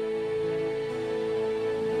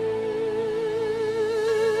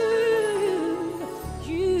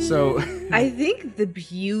 so I think the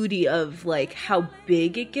beauty of like how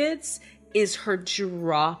big it gets is her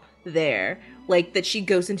drop there. Like that she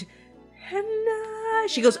goes into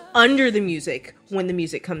she goes under the music when the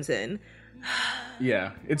music comes in.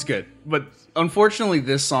 yeah, it's good. But unfortunately,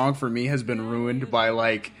 this song for me has been ruined by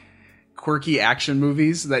like quirky action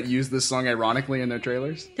movies that use this song ironically in their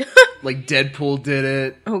trailers. Like Deadpool did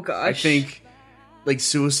it. Oh gosh. I think like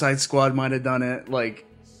Suicide Squad might have done it. Like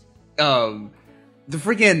the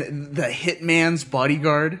Hitman's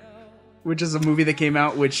Bodyguard, which is a movie that came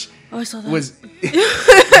out, which I saw that. was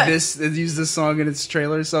this it used this song in its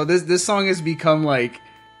trailer. So this song has become like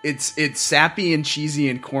it's sappy and cheesy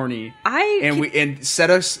and corny. And set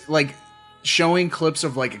us like showing clips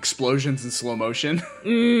of like explosions in slow motion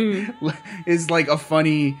is like a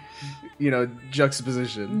funny,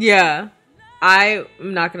 juxtaposition. Yeah. I'm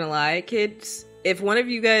not gonna lie, kids. If one of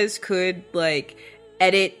you guys could like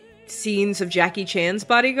edit scenes of Jackie Chan's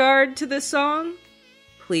Bodyguard to this song,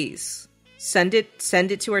 please send it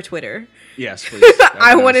to our Twitter. Yes, please.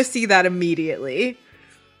 I want to see that immediately.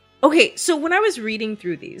 Okay, so when I was reading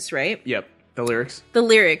through these, right? Yep, the lyrics. The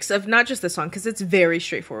lyrics of not just the song, because it's very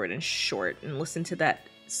straightforward and short, and listen to that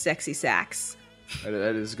sexy sax.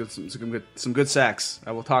 That is good. Some good sax.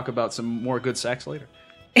 I will talk about some more good sax later.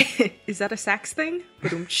 Is that a sax thing?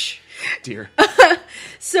 Dear.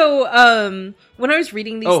 So, when I was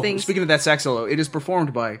reading these things... speaking of that sax solo, it is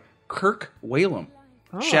performed by Kirk Whalum.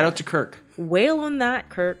 Oh. Shout out to Kirk. Wail on that,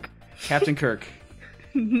 Kirk. Captain Kirk.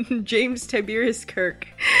 James Tiberius Kirk.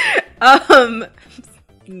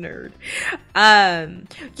 Nerd.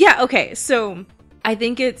 Yeah, okay, so I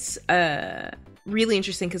think it's really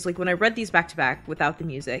interesting because like when I read these back to back without the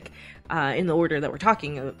music, in the order that we're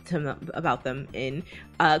talking about them in,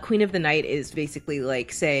 Queen of the Night is basically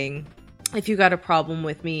like saying, if you got a problem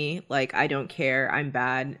with me, like, I don't care, I'm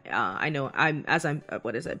bad,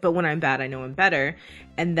 but when I'm bad, I know I'm better.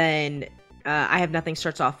 And then I Have Nothing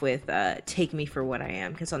starts off with, take me for what I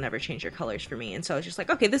am, because I'll never change your colors for me. And so I was just like,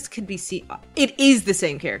 okay, this could be, it is the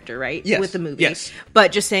same character, right? Yes. With the movie. Yes.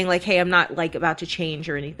 But just saying like, hey, I'm not like about to change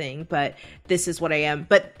or anything, but this is what I am.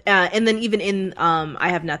 But, and then even in I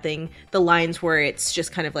Have Nothing, the lines where it's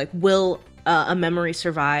just kind of like, will a memory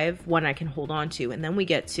survive, one I can hold on to? And then we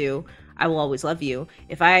get to, I will always love you.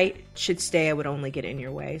 If I should stay, I would only get in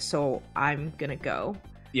your way. So I'm gonna go.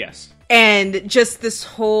 Yes. And just this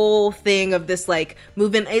whole thing of this like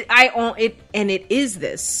movement, it is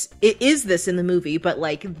this in the movie, but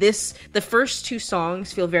like this, the first two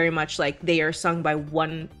songs feel very much like they are sung by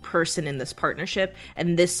one person in this partnership,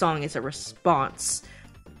 and this song is a response,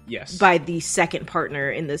 yes, by the second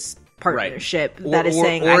partner in this partnership, right. that is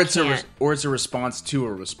saying, it's a response to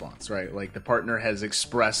a response, right? Like the partner has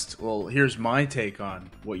expressed, well, here's my take on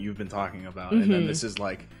what you've been talking about, and then this is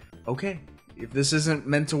like, okay, if this isn't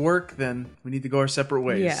meant to work, then we need to go our separate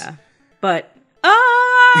ways. Yeah, but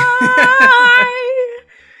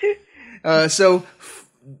so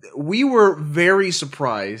we were very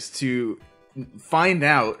surprised to find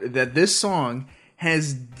out that this song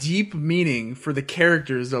has deep meaning for the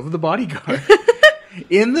characters of the Bodyguard.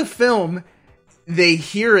 In the film, they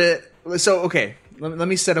hear it. So, okay, let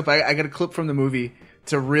me set up. I got a clip from the movie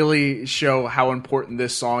to really show how important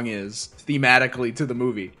this song is thematically to the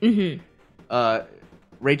movie. Mm-hmm.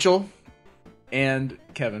 Rachel and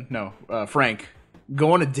Frank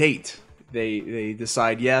go on a date. They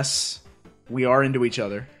decide, yes, we are into each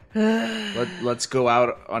other. Let's go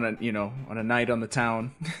out on a night on the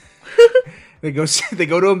town. They go to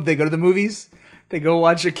the movies. They go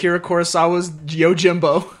watch Akira Kurosawa's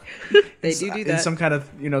Yojimbo. They do that in some kind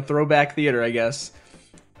of throwback theater, I guess.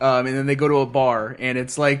 And then they go to a bar, and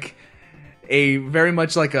it's like very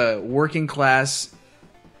much like a working class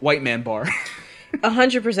white man bar.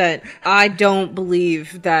 100%. I don't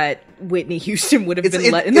believe that Whitney Houston would have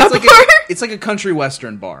been let in that that bar. bar. It's like a country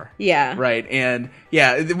western bar. Yeah. Right. And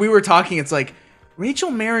yeah, we were talking. It's like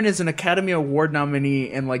Rachel Marin is an Academy Award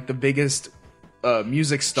nominee and like the biggest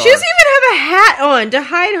music star. She doesn't even have a hat on to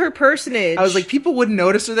hide her personage. I was like, people wouldn't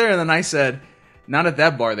notice her there, and then I said, not at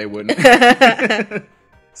that bar they wouldn't.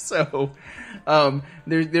 So,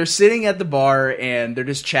 they're sitting at the bar and they're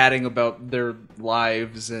just chatting about their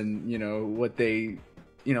lives and what they,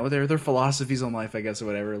 their philosophies on life, I guess, or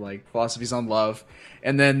whatever, like philosophies on love.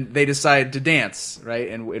 And then they decide to dance, right?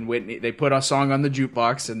 And Whitney, they put a song on the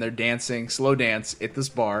jukebox and they're dancing, slow dance at this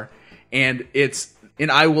bar, and it's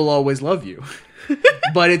I Will Always Love You.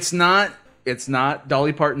 But it's not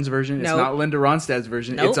Dolly Parton's version. It's Nope. not Linda Ronstadt's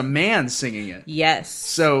version. Nope. It's a man singing it. Yes.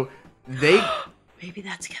 So they Maybe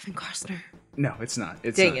that's Kevin Costner. No, it's not.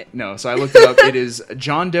 It's Dang not. it. No, so I looked it up. It is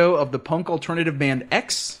John Doe of the punk alternative band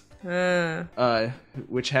X,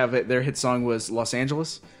 which their hit song was Los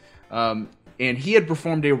Angeles. And he had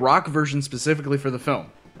performed a rock version specifically for the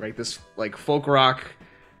film, right? This like folk rock,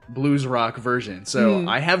 blues rock version. So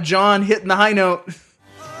I have John hitting the high note.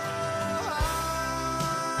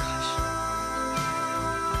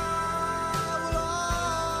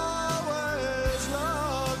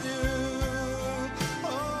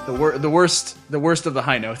 The worst of the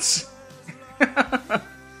high notes.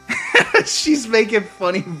 She's making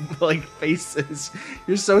funny like faces.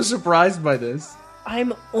 You're so surprised by this.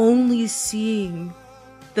 I'm only seeing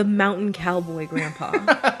the mountain cowboy grandpa.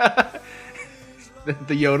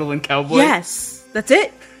 The yodeling cowboy. Yes, that's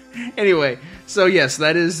it. Anyway, so yes,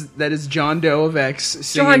 that is John Doe of X.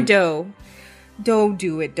 Singing. John Doe. Don't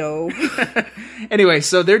do it, Doe. Anyway,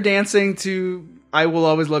 so they're dancing to I Will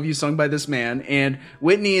Always Love You sung by this man, and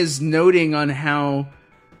Whitney is noting on how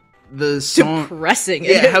the song Depressing.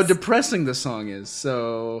 it is. how depressing the song is.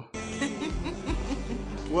 So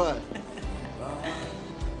What?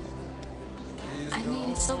 I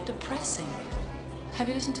mean, it's so depressing. Have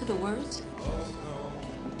you listened to the words?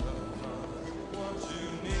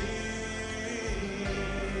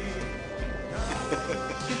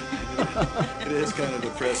 It is kind of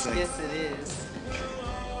depressing. Yes, it is.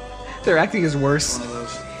 their acting is worse. One of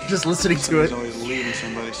those. Just listening to Somebody's it. always leading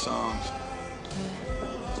somebody's songs.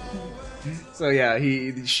 So yeah,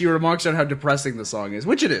 she remarks on how depressing the song is,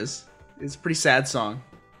 which it is. It's a pretty sad song.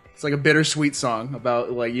 It's like a bittersweet song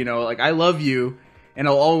about like I love you and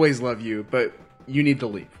I'll always love you, but you need to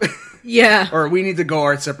leave. Yeah. Or we need to go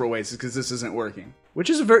our separate ways because this isn't working. Which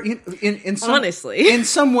is a very in some, Honestly. in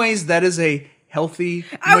some ways that is a healthy,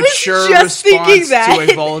 I was mature just thinking response that.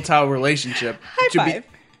 to a volatile relationship. High five.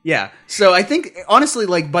 Yeah. So I think honestly,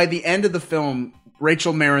 like by the end of the film,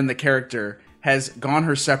 Rachel Marin, the character, has gone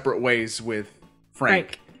her separate ways with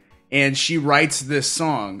Frank. And she writes this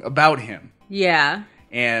song about him. Yeah.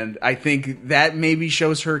 And I think that maybe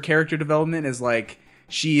shows her character development as like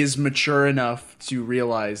she is mature enough to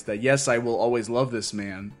realize that yes, I will always love this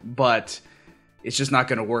man, but it's just not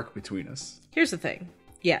going to work between us. Here's the thing.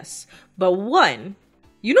 Yes. But one,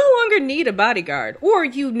 you no longer need a bodyguard. Or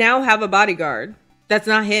you now have a bodyguard. That's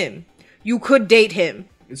not him. You could date him.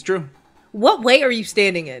 It's true. What way are you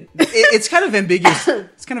standing in? It's kind of ambiguous.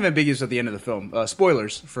 It's kind of ambiguous at the end of the film.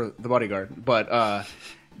 Spoilers for The Bodyguard, but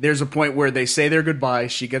there's a point where they say their goodbye.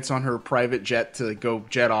 She gets on her private jet to go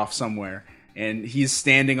jet off somewhere, and he's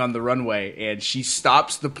standing on the runway, and she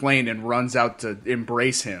stops the plane and runs out to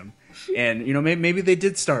embrace him. And maybe they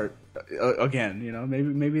did start again.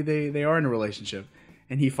 Maybe they are in a relationship,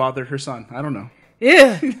 and he fathered her son. I don't know.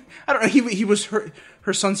 Yeah. I don't know. He was her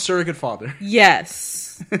son's surrogate father.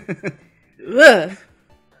 Yes. Ugh.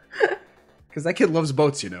 Because that kid loves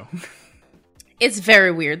boats, It's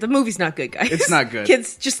very weird. The movie's not good, guys. It's not good.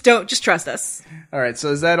 Kids, just trust us. All right,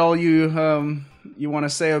 so is that all you want to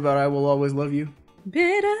say about I Will Always Love You?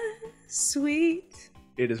 Bittersweet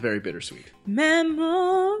It is very bittersweet.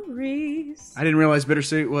 memories. I didn't realize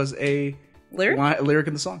bittersweet was a Lyric? lyric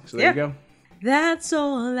in the song, so there Yeah. you go. That's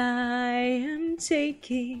all I am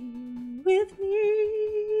taking with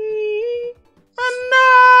me.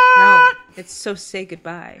 No. It's So Say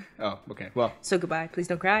Goodbye. Oh, okay. Well, So goodbye. Please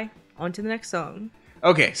don't cry. On to the next song.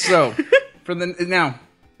 okay. So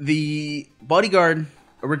the Bodyguard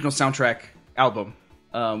original soundtrack album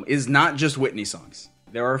is not just Whitney songs.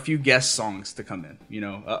 There are a few guest songs to come in. You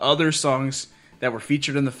know, other songs that were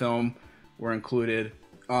featured in the film were included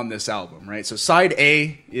on this album, right? So side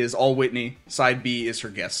A is all Whitney. Side B is her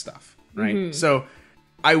guest stuff, right? So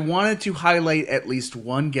I wanted to highlight at least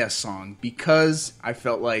one guest song because I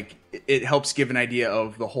felt like it helps give an idea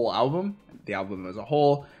of the whole album, the album as a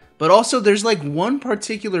whole. But also there's like one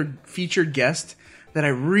particular featured guest that I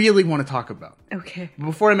really want to talk about. Okay.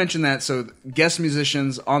 Before I mention that, so guest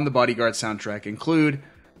musicians on the Bodyguard soundtrack include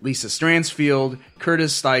Lisa Stansfield,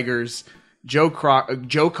 Curtis Stigers, Joe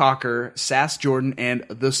Cocker, Sass Jordan, and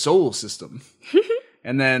The Soul System.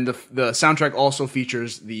 And then the soundtrack also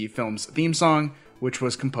features the film's theme song, which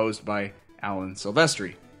was composed by Alan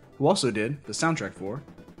Silvestri, who also did the soundtrack for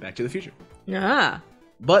Back to the Future. Ah.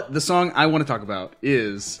 But the song I want to talk about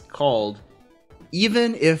is called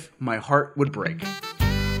Even If My Heart Would Break.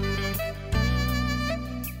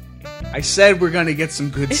 I said we're going to get some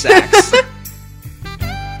good sax.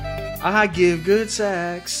 I give good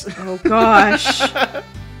sax. Oh, gosh.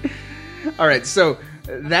 All right, so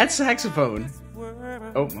that saxophone.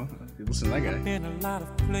 Oh, well, listen to that guy. Been a lot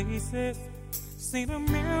of places, seen a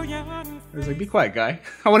million. I was like, be quiet, guy.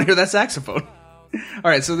 I want to hear that saxophone.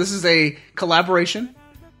 All right, so this is a collaboration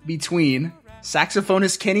between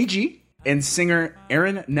saxophonist Kenny G and singer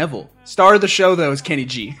Aaron Neville. Star of the show, though, is Kenny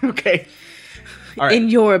G. Okay. All right. In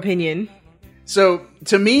your opinion. So,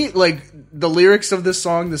 to me, like, the lyrics of this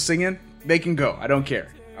song, the singing, they can go. I don't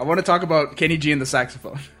care. I want to talk about Kenny G and the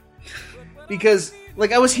saxophone. Because,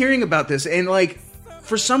 like, I was hearing about this, and, like,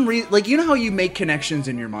 for some reason, like, you know how you make connections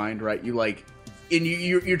in your mind, right? You, like, and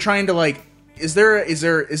you're trying to, like, is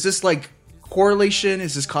this, like, correlation?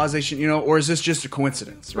 Is this causation, you know? Or is this just a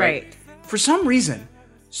coincidence, right? Right. For some reason,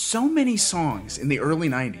 so many songs in the early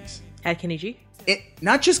 90s, At Kenny G?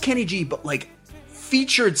 not just Kenny G, but, like,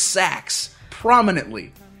 featured sax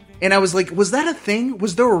prominently. And I was like, was that a thing?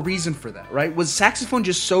 Was there a reason for that, right? Was saxophone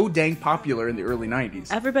just so dang popular in the early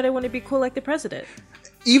 90s? Everybody want to be cool like the president.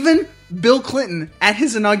 Even Bill Clinton, at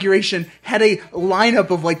his inauguration, had a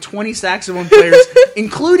lineup of like 20 saxophone players,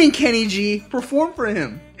 including Kenny G, perform for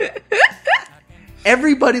him.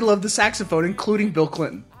 Everybody loved the saxophone, including Bill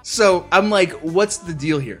Clinton. So I'm like, what's the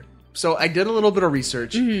deal here? So I did a little bit of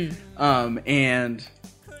research, and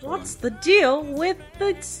What's the deal with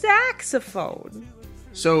the saxophone?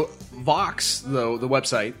 so Vox, though, the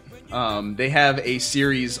website, they have a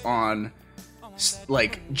series on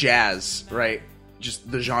like jazz, right?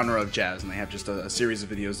 Just the genre of jazz, and they have just a series of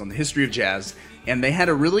videos on the history of jazz, and they had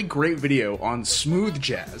a really great video on smooth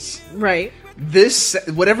jazz. Right. This,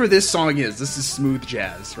 whatever this song is, this is smooth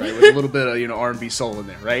jazz, right? With a little bit of, you know, R&B soul in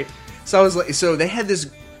there, right? So I was like, so they had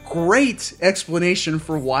this great explanation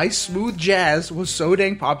for why smooth jazz was so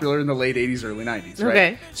dang popular in the late 80s, early 90s, right?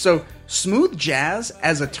 Okay. So smooth jazz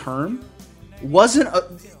as a term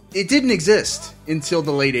it didn't exist until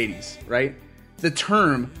the late 80s, right? The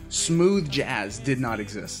term smooth jazz did not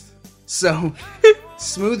exist. So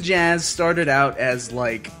smooth jazz started out as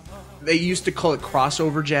like, they used to call it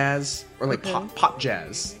crossover jazz or like pop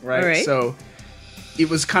jazz, right? All right. So it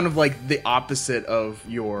was kind of like the opposite of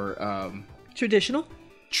your traditional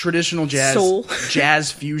jazz, Soul.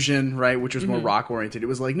 jazz fusion, right? Which was more rock oriented. It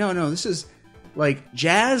was like, no, this is like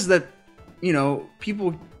jazz that, you know,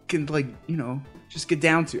 people can like, you know, just get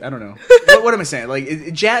down to. I don't know. what am I saying?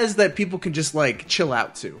 Like jazz that people can just like chill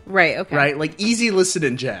out to. Right, okay. Right? Like easy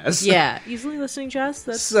listening jazz. Yeah, easily listening jazz.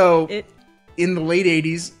 That's So it. in the late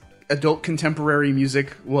 80s, adult contemporary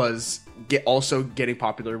music was also getting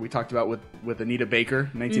popular. We talked about with Anita Baker,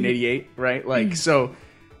 1988, right? Like, so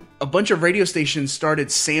a bunch of radio stations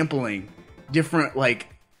started sampling different, like,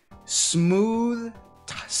 smooth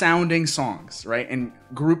sounding songs, right? And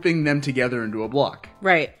grouping them together into a block.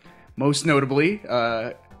 Right. Most notably,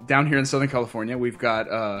 down here in Southern California, we've got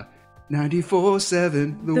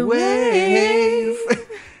 94.7 The Wave.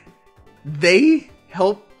 They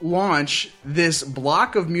helped launch this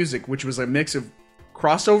block of music, which was a mix of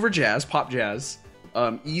crossover jazz, pop jazz,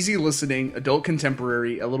 easy listening, adult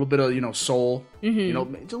contemporary, a little bit of, you know, soul, you know,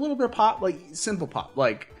 a little bit of pop, like simple pop,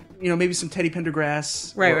 like, you know, maybe some Teddy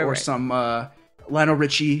Pendergrass, or some Lionel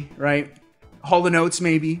Richie, right? Hall & Oates,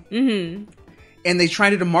 maybe. And they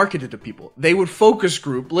tried to market it to people. They would focus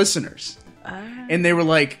group listeners. And they were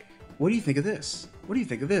like, what do you think of this? What do you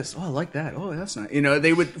think of this? Oh, I like that. Oh, that's nice. You know,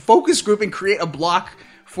 they would focus group and create a block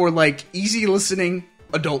for, like, easy listening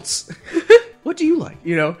adults. What do you like?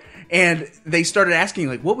 You know? And they started asking,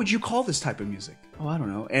 like, what would you call this type of music? Oh, I don't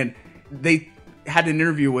know. And they had an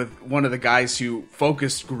interview with one of the guys who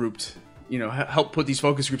focus grouped, helped put these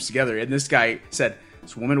focus groups together. And this guy said,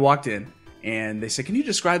 this woman walked in and they said, can you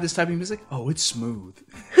describe this type of music? Oh, it's smooth.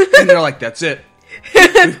 And they're like, that's it.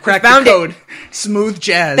 We've cracked the code. Smooth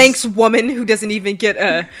jazz. Thanks, woman who doesn't even get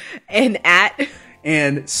an at.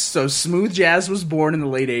 And so smooth jazz was born in the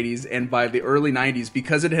late 80s, and by the early 90s,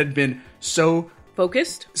 because it had been so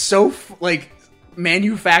focused, like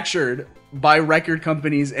manufactured by record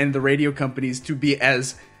companies and the radio companies to be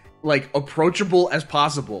as like approachable as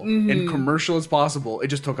possible and commercial as possible, it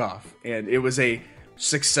just took off. And it was a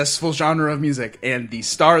successful genre of music, and the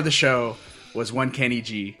star of the show was one Kenny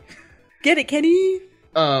G. Get it, Kenny?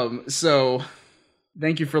 So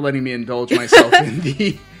thank you for letting me indulge myself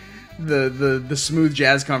in the smooth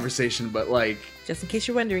jazz conversation, but like, just in case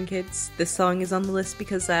you're wondering, kids, this song is on the list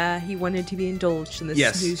because he wanted to be indulged in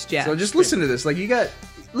this smooth jazz. So just listen to this. Like,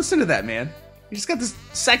 listen to that, man. You just got this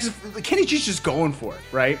saxophone. Kenny G's just going for it,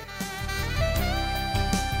 right?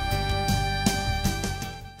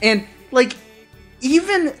 And like,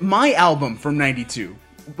 even my album from '92,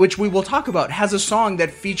 which we will talk about, has a song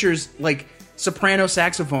that features like soprano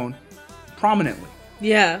saxophone prominently.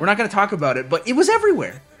 Yeah, we're not going to talk about it, but it was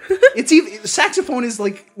everywhere. It's even saxophone is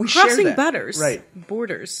like we crossing share that. right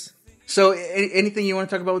borders. So anything you want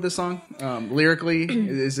to talk about with this song? Lyrically,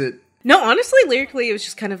 is it? No, honestly, lyrically, it was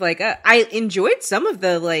just kind of like I enjoyed some of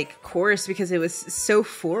the like chorus because it was so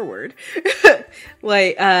forward.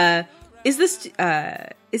 Like, is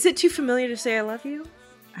it too familiar to say I love you?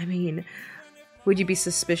 I mean, would you be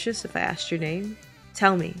suspicious if I asked your name?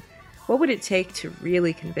 Tell me, what would it take to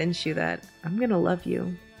really convince you that I'm gonna love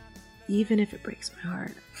you, even if it breaks my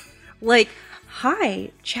heart? Like, hi,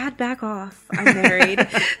 Chad, back off. I'm married. But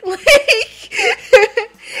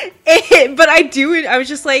I was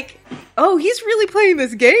just like, oh, he's really playing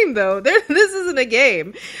this game, though. This isn't a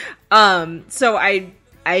game. So I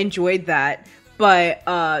enjoyed that. But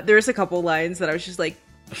there's a couple lines that I was just like,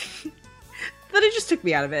 that it just took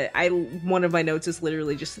me out of it. One of my notes is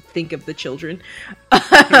literally just think of the children.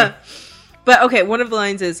 But okay, one of the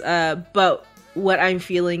lines is, but what I'm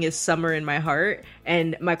feeling is summer in my heart.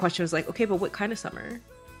 And my question was like, okay, but what kind of summer?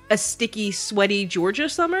 A sticky, sweaty Georgia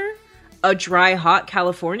summer? A dry, hot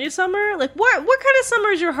California summer? Like, what kind of summer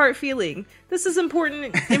is your heart feeling? This is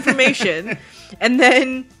important information. And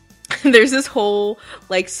then there's this whole,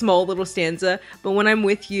 like, small little stanza. But when I'm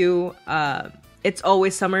with you, it's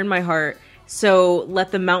always summer in my heart. So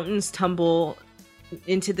let the mountains tumble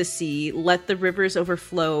into the sea, let the rivers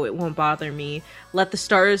overflow, it won't bother me, let the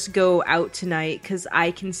stars go out tonight because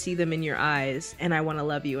I can see them in your eyes and I want to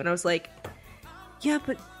love you. And I was like, yeah,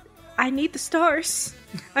 but I need the stars,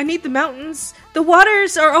 I need the mountains, the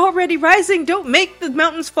waters are already rising, don't make the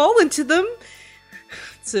mountains fall into them.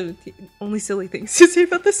 So only silly things to say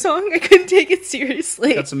about the song. I couldn't take it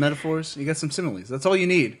seriously. You got some metaphors, you got some similes, that's all you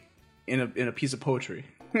need in a piece of poetry.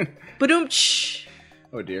 Ba-dum-tsh.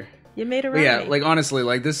 Oh dear. You made it right. But yeah, like honestly,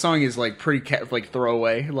 like this song is like pretty like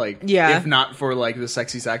throwaway, like if not for like the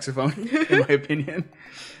sexy saxophone, in my opinion.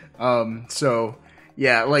 So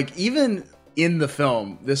yeah, like even in the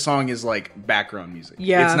film, this song is like background music.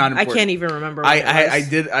 Yeah, it's not important. I can't even remember. What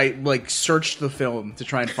I like searched the film to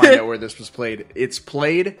try and find out where this was played. It's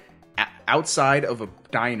played outside of a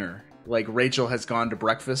diner. Like Rachel has gone to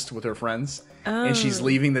breakfast with her friends, and she's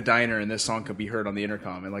leaving the diner, and this song could be heard on the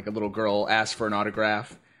intercom. And like a little girl asks for an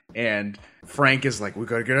autograph. And Frank is like, we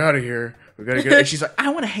gotta get out of here. We gotta get. And she's like, I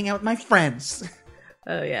want to hang out with my friends.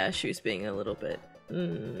 Oh yeah, she was being a little bit.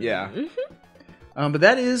 Yeah. Mm-hmm. But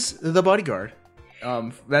that is The Bodyguard.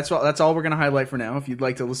 That's all we're gonna highlight for now. If you'd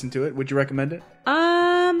like to listen to it, would you recommend it?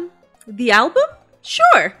 The album?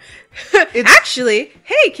 Sure. Actually,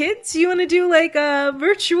 hey kids, you want to do like a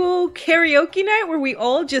virtual karaoke night where we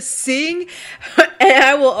all just sing and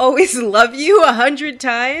I will always love you 100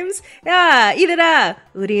 times? Yeah, 이들아,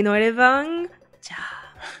 우리 노래방.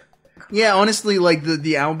 Yeah, honestly, like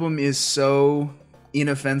the album is so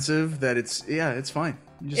inoffensive that it's fine.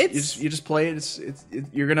 You just play it.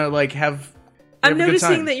 You're gonna like have. I'm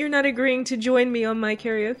noticing that you're not agreeing to join me on my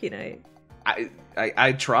karaoke night.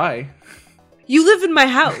 I try. You live in my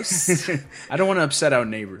house. I don't want to upset our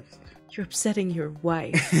neighbors. You're upsetting your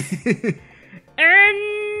wife.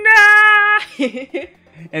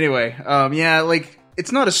 Anyway, yeah, like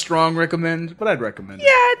it's not a strong recommend, but I'd recommend it.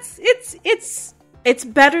 Yeah, it's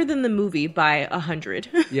better than the movie by 100.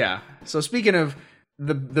 Yeah. So speaking of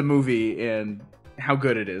the movie and how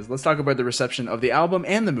good it is, let's talk about the reception of the album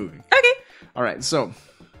and the movie. Okay. All right. So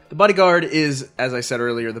The Bodyguard is, as I said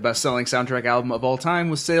earlier, the best-selling soundtrack album of all time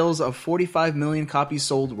with sales of 45 million copies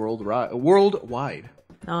sold worldwide.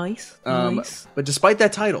 Nice. But despite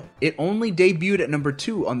that title, it only debuted at number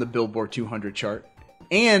 2 on the Billboard 200 chart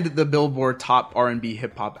and the Billboard Top R&B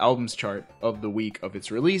Hip Hop Albums chart of the week of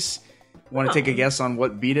its release. Want to take a guess on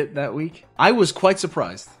what beat it that week? I was quite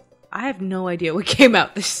surprised. I have no idea what came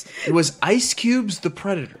out this. It was Ice Cube's The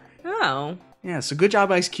Predator. Oh, Yeah, so good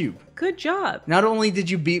job, Ice Cube. good job. Not only did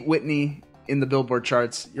you beat Whitney in the Billboard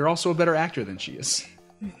charts, you're also a better actor than she is.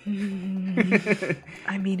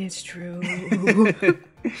 I mean, it's true.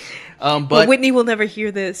 But But Whitney will never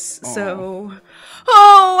hear this, so...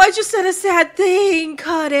 Oh, I just said a sad thing.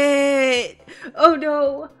 Cut it. Oh,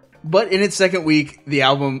 no. But in its second week, the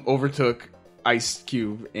album overtook Ice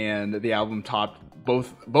Cube, and the album topped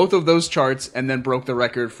both of those charts, and then broke the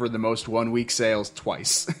record for the most one-week sales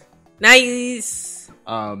twice. Nice.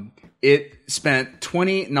 It spent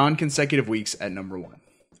 20 non-consecutive weeks at number 1.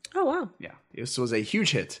 Oh, wow. Yeah, this was a huge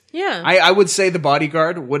hit. Yeah. I would say The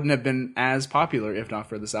Bodyguard wouldn't have been as popular if not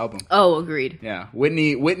for this album. Oh, agreed. Yeah,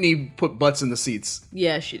 Whitney put butts in the seats.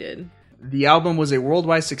 Yeah, she did. The album was a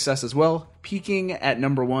worldwide success as well, peaking at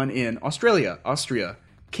number 1 in Australia, Austria,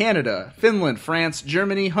 Canada, Finland, France,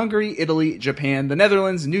 Germany, Hungary, Italy, Japan, the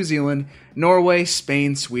Netherlands, New Zealand, Norway,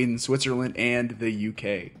 Spain, Sweden, Switzerland, and the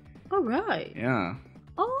UK. All right. Yeah.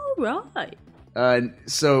 All right.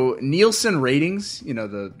 So Nielsen ratings,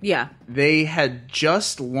 Yeah. they had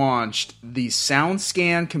just launched the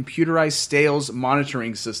SoundScan computerized sales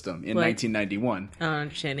monitoring system in What? 1991. I don't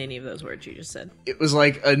understand any of those words you just said. It was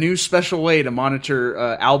like a new special way to monitor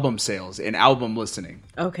album sales and album listening.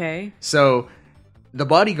 Okay. So The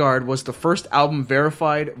Bodyguard was the first album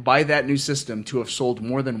verified by that new system to have sold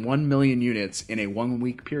more than 1 million units in a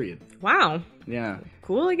 1-week period. Wow. Yeah.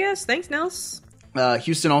 Cool, I guess. Thanks, Nels.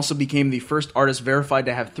 Houston also became the first artist verified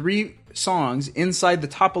to have 3 songs inside the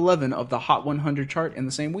top 11 of the Hot 100 chart in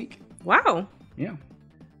the same week. Wow. Yeah.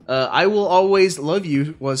 I Will Always Love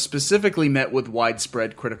You was specifically met with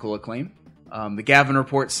widespread critical acclaim. The Gavin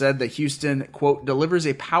Report said that Houston, quote, delivers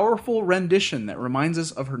a powerful rendition that reminds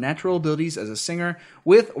us of her natural abilities as a singer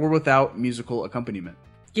with or without musical accompaniment.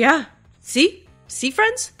 Yeah. See? See,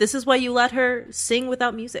 friends? This is why you let her sing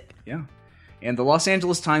without music. Yeah. And the Los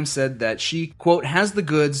Angeles Times said that she, quote, has the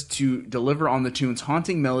goods to deliver on the tune's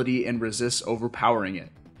haunting melody and resists overpowering it.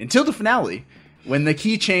 Until the finale, when the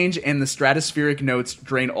key change and the stratospheric notes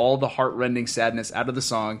drain all the heart-rending sadness out of the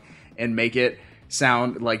song and make it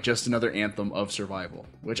sound like just another anthem of survival.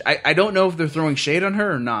 Which I don't know if they're throwing shade on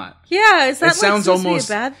her or not. Yeah, is that It sounds supposed almost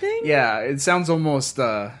to be a bad thing? Yeah, it sounds almost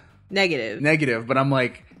Negative. but I'm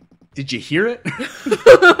like, did you hear it?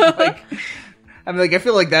 I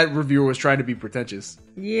feel like that reviewer was trying to be pretentious.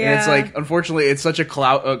 Yeah. And it's like, unfortunately, it's such a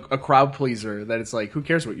crowd pleaser that it's like, who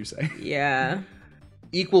cares what you say? Yeah.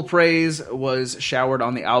 Equal praise was showered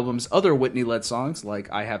on the album's other Whitney-led songs,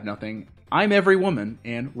 like I Have Nothing, I'm Every Woman,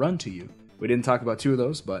 and Run to You. We didn't talk about 2 of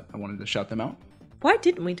those, but I wanted to shout them out. Why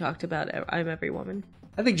didn't we talk about I'm Every Woman?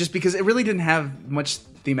 I think just because it really didn't have much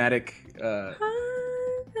thematic...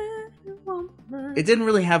 It didn't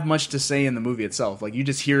really have much to say in the movie itself. Like, you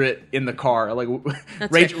just hear it in the car. Like,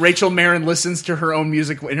 right. Rachel Marin listens to her own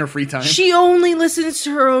music in her free time. She only listens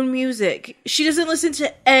to her own music. She doesn't listen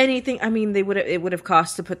to anything. I mean, it would have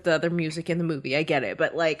cost to put the other music in the movie. I get it.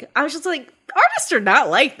 But, like, I was just like, artists are not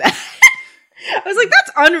like that. I was like,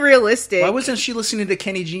 that's unrealistic. Why wasn't she listening to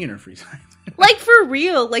Kenny G in her free time? Like, for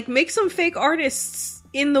real. Like, make some fake artists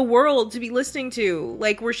in the world to be listening to.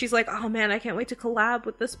 Like, where she's like, oh, man, I can't wait to collab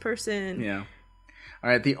with this person. Yeah. All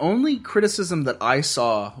right, the only criticism that I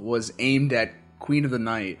saw was aimed at Queen of the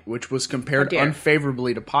Night, which was compared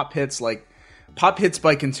unfavorably to pop hits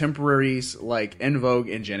by contemporaries like En Vogue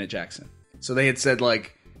and Janet Jackson. So they had said,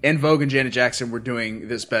 like, En Vogue and Janet Jackson were doing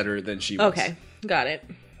this better than she was. Okay, got it.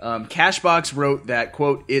 Cashbox wrote that,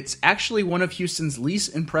 quote, it's actually one of Houston's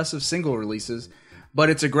least impressive single releases, but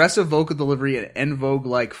its aggressive vocal delivery and En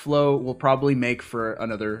Vogue-like flow will probably make for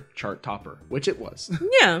another chart topper, which it was.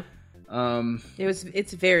 Yeah.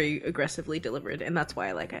 It's very aggressively delivered, and that's why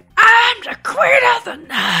I like it. I'm the queen of the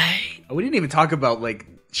night. We didn't even talk about, like,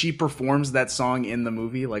 she performs that song in the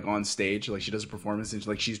movie, like, on stage. Like, she does a performance,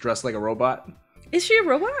 and she's dressed like a robot. Is she a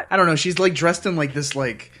robot? I don't know. She's, like, dressed in, like, this,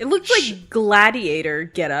 like... It looked like Gladiator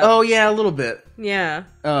getup. Oh, yeah, a little bit. Yeah.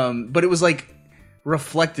 But it was, like,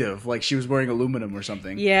 reflective. Like, she was wearing aluminum or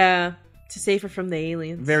something. Yeah. To save her from the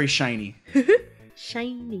aliens. Very shiny.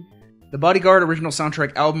 Shiny. The Bodyguard original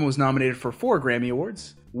soundtrack album was nominated for 4 Grammy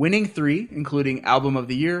Awards, winning 3, including Album of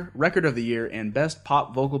the Year, Record of the Year, and Best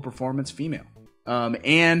Pop Vocal Performance Female.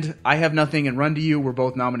 And I Have Nothing and Run to You were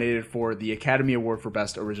both nominated for the Academy Award for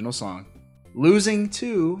Best Original Song. Losing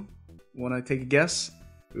to, want to take a guess?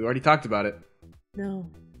 We already talked about it. No.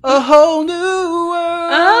 A Whole New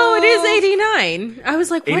World. Oh, it is 89. I was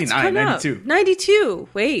like, what's 89, coming 92. up? 92.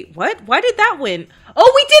 Wait, what? Why did that win?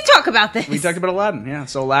 Oh, we did talk about this. We talked about Aladdin, yeah.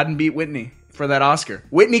 So Aladdin beat Whitney for that Oscar.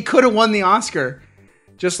 Whitney could have won the Oscar,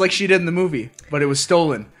 just like she did in the movie, but it was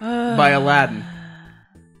stolen by Aladdin.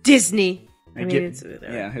 Disney. I I mean, get- it's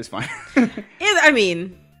Yeah, it's fine. I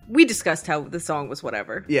mean, we discussed how the song was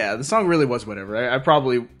whatever. Yeah, the song really was whatever. I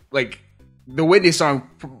probably, like, the Whitney song,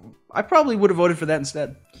 I probably would have voted for that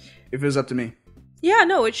instead, if it was up to me. Yeah,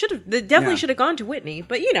 no, it should have. It definitely Yeah. should have gone to Whitney.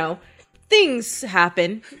 But you know, things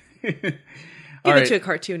happen. Give All it right. to a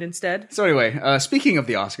cartoon instead. So anyway, speaking of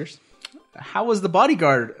the Oscars, how was The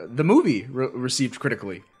Bodyguard, the movie, received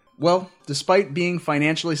critically? Well, despite being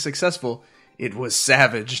financially successful, it was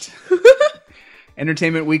savaged.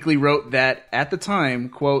 Entertainment Weekly wrote that, at the time,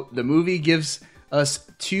 quote, the movie gives us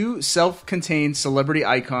two self-contained celebrity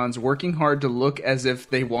icons working hard to look as if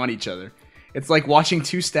they want each other. It's like watching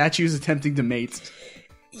two statues attempting to mate.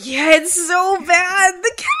 Yeah, it's so bad.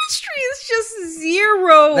 The chemistry is just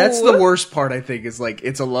zero. That's the worst part, I think, is like,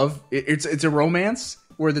 it's a love, it's a romance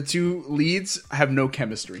where the two leads have no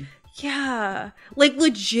chemistry. Yeah, like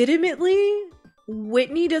legitimately,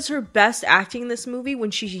 Whitney does her best acting in this movie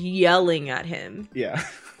when she's yelling at him. Yeah.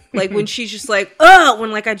 Like when she's just like, ugh,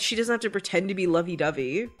 when like she doesn't have to pretend to be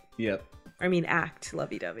lovey-dovey. Yep. I mean, act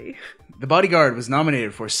lovey-dovey. The Bodyguard was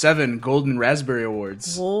nominated for 7 Golden Raspberry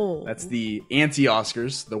Awards. Whoa. That's the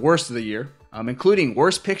anti-Oscars, the worst of the year, including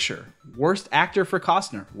Worst Picture, Worst Actor for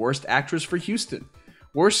Costner, Worst Actress for Houston,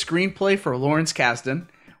 Worst Screenplay for Lawrence Kasdan,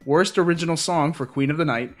 Worst Original Song for Queen of the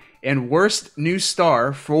Night, and Worst New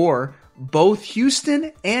Star for both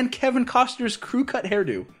Houston and Kevin Costner's crew cut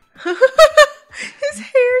hairdo. His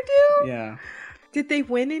hairdo? Yeah. Did they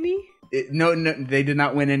win any? No, they did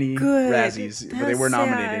not win any Good. Razzies, but they That's were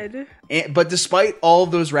nominated. sad. But despite all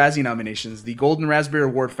of those Razzie nominations, the Golden Raspberry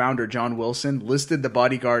Award founder John Wilson listed The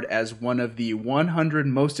Bodyguard as one of the 100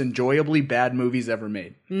 most enjoyably bad movies ever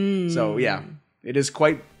made. So yeah, it is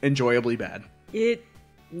quite enjoyably bad.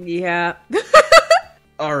 Yeah.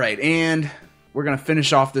 All right, and we're going to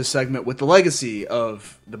finish off this segment with the legacy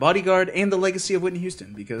of The Bodyguard and the legacy of Whitney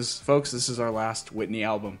Houston, because, folks, this is our last Whitney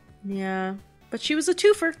album. Yeah. But she was a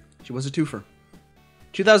twofer. She was a twofer.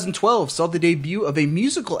 2012 saw the debut of a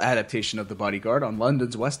musical adaptation of The Bodyguard on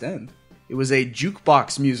London's West End. It was a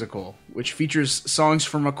jukebox musical, which features songs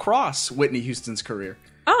from across Whitney Houston's career.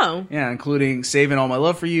 Oh. Yeah, including Saving All My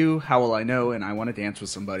Love for You, How Will I Know, and I Want to Dance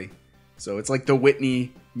with Somebody. So it's like the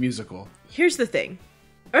Whitney musical. Here's the thing.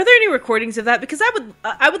 Are there any recordings of that? Because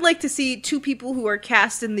I would like to see two people who are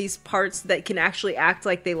cast in these parts that can actually act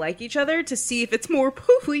like they like each other to see if it's more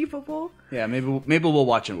believable. Yeah, maybe we'll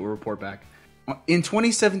watch it. We'll report back. In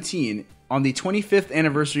 2017, on the 25th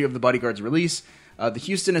anniversary of The Bodyguard's release, the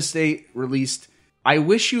Houston estate released I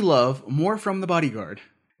Wish You Love, More from The Bodyguard,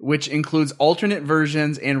 which includes alternate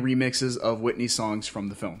versions and remixes of Whitney's songs from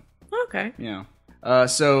the film. Okay. Yeah.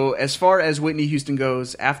 So as far as Whitney Houston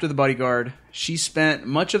goes, after The Bodyguard, she spent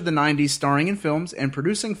much of the 90s starring in films and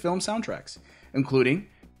producing film soundtracks, including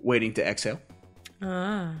Waiting to Exhale,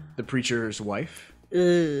 The Preacher's Wife,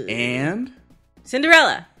 and...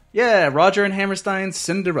 Cinderella. Yeah, Roger and Hammerstein's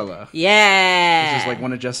Cinderella. Yeah. Which is like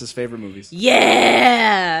one of Jess's favorite movies.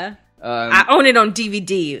 Yeah. I own it on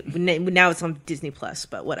DVD. Now it's on Disney Plus,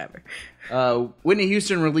 but whatever. Whitney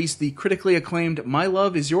Houston released the critically acclaimed My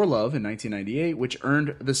Love Is Your Love in 1998, which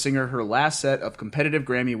earned the singer her last set of competitive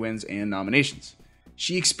Grammy wins and nominations.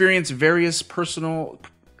 She experienced various personal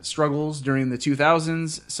struggles during the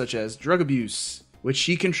 2000s, such as drug abuse, which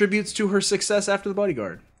she contributes to her success after The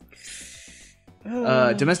Bodyguard.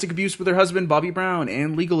 Domestic abuse with her husband, Bobby Brown,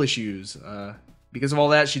 and legal issues. Because of all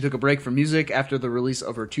that, she took a break from music after the release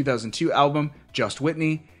of her 2002 album, Just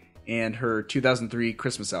Whitney, and her 2003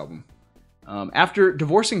 Christmas album. After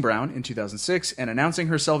divorcing Brown in 2006 and announcing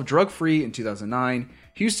herself drug-free in 2009,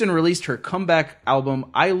 Houston released her comeback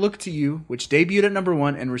album, I Look to You, which debuted at number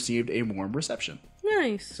 1 and received a warm reception.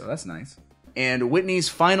 Nice. So that's nice. And Whitney's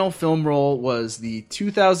final film role was the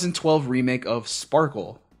 2012 remake of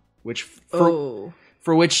Sparkle, which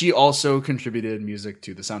for which she also contributed music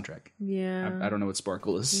to the soundtrack. Yeah. I don't know what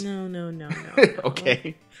Sparkle is. No.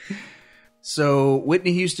 Okay. So,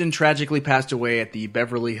 Whitney Houston tragically passed away at the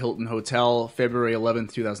Beverly Hilton Hotel February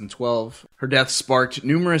 11th, 2012. Her death sparked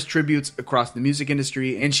numerous tributes across the music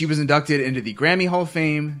industry, and she was inducted into the Grammy Hall of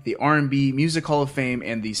Fame, the R&B Music Hall of Fame,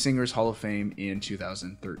 and the Singers Hall of Fame in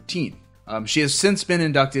 2013. She has since been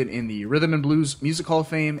inducted in the Rhythm and Blues Music Hall of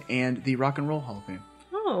Fame and the Rock and Roll Hall of Fame.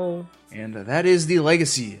 Oh, And that is the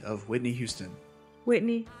legacy of Whitney Houston.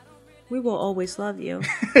 Whitney, we will always love you.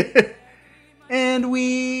 And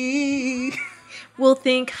we... We'll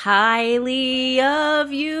think highly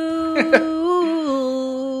of you.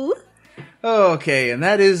 Okay, and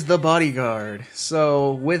that is The Bodyguard.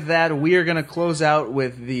 So with that, we are going to close out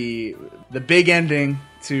with the big ending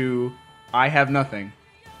to I Have Nothing.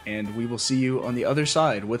 And we will see you on the other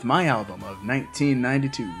side with my album of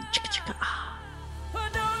 1992. Chicka chicka ah.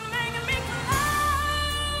 But don't make me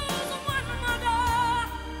close one more door.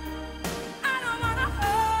 I don't wanna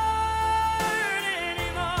hurt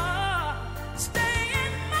anymore. Stay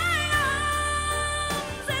in my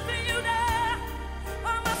arms if you dare.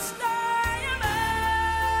 Or must I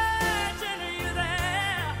imagine you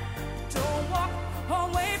there? Don't walk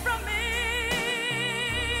away from me.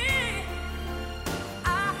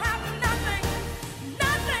 I have nothing,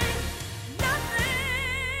 nothing, nothing.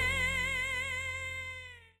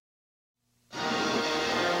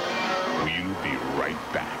 We'll be right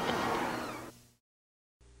back.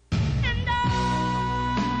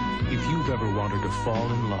 If you've ever wanted to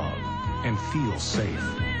fall in love and feel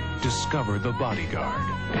safe, discover The Bodyguard.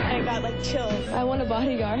 I got like chills. I want a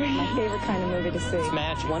bodyguard. My favorite kind of movie to see.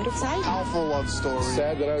 Match. Wonderful. Powerful love story.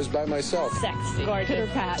 Sad that I was by myself. Sexy. Gorgeous. Pitter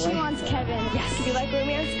pat. She wants Kevin. Yes. If you like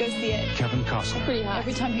romance, go see it. Kevin Costner. Pretty hot.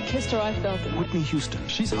 Every time he kissed her, I felt it. Whitney Houston.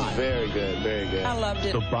 She's hot. Very good, very good. I loved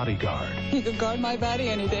it. The Bodyguard. You could guard my body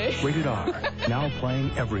any day. Rated R. Now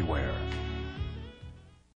playing everywhere.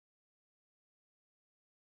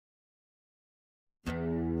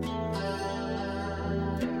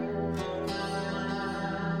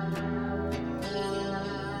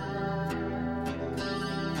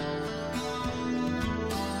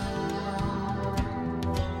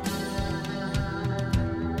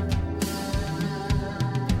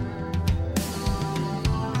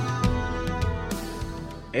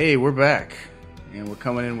 Hey, we're back. And we're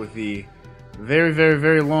coming in with the very, very,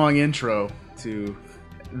 very long intro to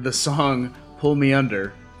the song Pull Me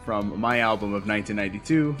Under from my album of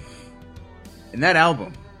 1992. And that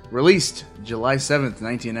album, released July 7th,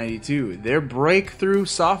 1992, their breakthrough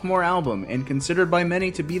sophomore album and considered by many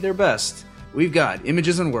to be their best. We've got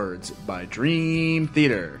Images and Words by Dream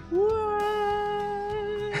Theater.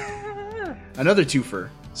 Another twofer.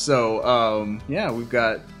 So, yeah, we've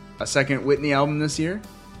got a second Whitney album this year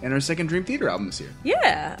and our second Dream Theater album this year.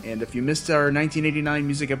 Yeah. And if you missed our 1989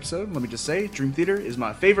 music episode, let me just say, Dream Theater is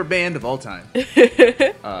my favorite band of all time.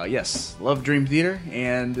 Yes, love Dream Theater,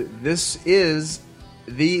 and this is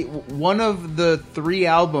the one of the three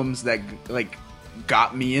albums that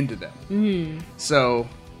got me into them. So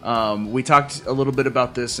we talked a little bit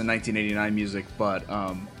about this in 1989 music, but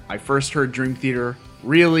I first heard Dream Theater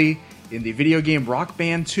really in the video game Rock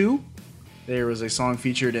Band 2. There was a song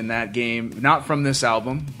featured in that game, not from this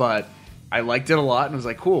album, but I liked it a lot and was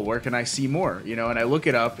like, cool, where can I see more? You know, and I look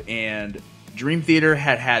it up, and Dream Theater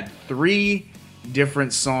had 3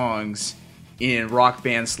 different songs in Rock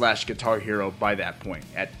Band / Guitar Hero by that point.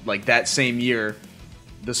 At like that same year,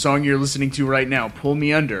 the song you're listening to right now, Pull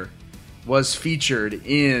Me Under, was featured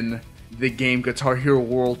in the game Guitar Hero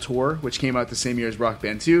World Tour, which came out the same year as Rock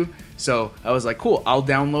Band 2. So I was like, cool, I'll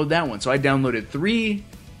download that one. So I downloaded 3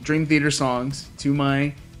 Dream Theater songs to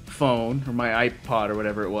my phone or my iPod or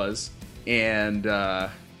whatever it was, and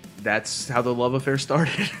that's how the love affair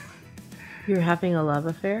started. You're having a love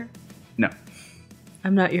affair? No.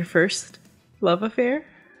 I'm not your first love affair?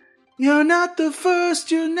 You're not the first,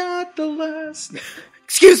 you're not the last.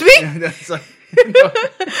 Excuse me? That's like,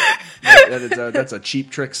 that's a Cheap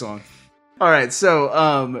Trick song. All right,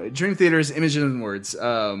 so Dream Theater's Images and Words.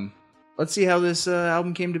 Let's see how this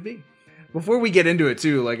album came to be. Before we get into it,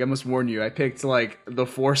 too, like I must warn you, I picked like the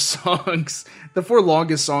 4 songs, the 4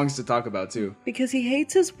 longest songs to talk about, too. Because he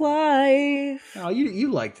hates his wife. Oh, you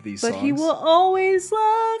liked these But songs. he will always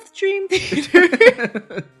love Dream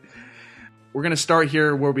Theater. We're going to start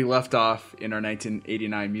here where we left off in our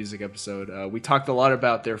 1989 music episode. We talked a lot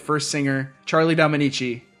about their first singer, Charlie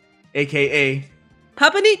Dominici, a.k.a.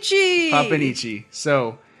 Papanichi!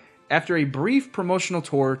 So, after a brief promotional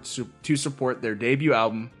tour to support their debut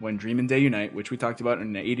album, When Dream and Day Unite, which we talked about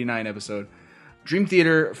in the 89 episode, Dream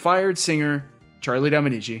Theater fired singer Charlie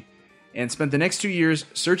Dominici and spent the next 2 years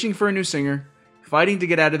searching for a new singer, fighting to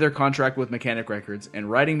get out of their contract with Mechanic Records, and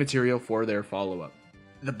writing material for their follow-up.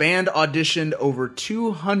 The band auditioned over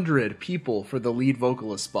 200 people for the lead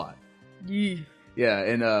vocalist spot. Yeah,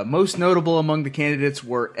 and most notable among the candidates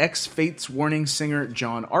were ex-Fates Warning singer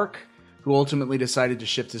John Ark, who ultimately decided to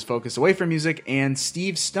shift his focus away from music, and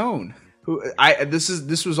Steve Stone,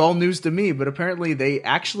 This was all news to me, but apparently they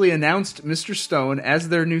actually announced Mr. Stone as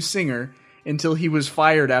their new singer until he was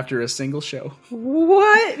fired after a single show.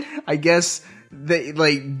 What? I guess they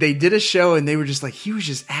did a show and they were just like, he was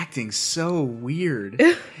just acting so weird.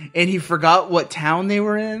 And he forgot what town they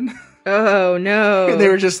were in. Oh no. And they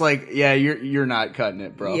were just like, yeah, you're not cutting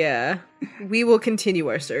it, bro. Yeah. We will continue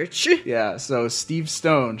our search. Yeah, so Steve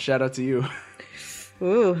Stone, shout out to you.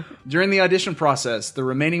 Ooh. During the audition process, the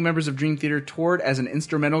remaining members of Dream Theater toured as an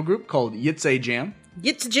instrumental group called Yitze Jam.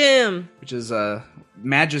 Yitze Jam! Which is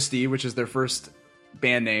Majesty, which is their first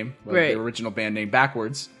band name, like right. their original band name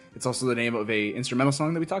backwards. It's also the name of a instrumental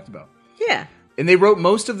song that we talked about. Yeah. And they wrote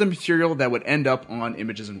most of the material that would end up on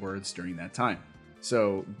Images and Words during that time.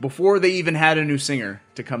 So before they even had a new singer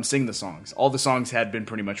to come sing the songs, all the songs had been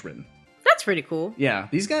pretty much written. That's pretty cool. Yeah,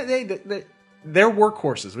 these guys, they're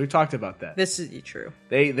workhorses. We've talked about that. This is true.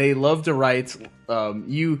 They love to write.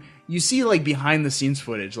 You see like behind the scenes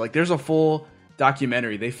footage. Like there's a full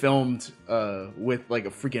documentary they filmed with like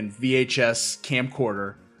a freaking VHS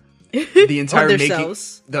camcorder. The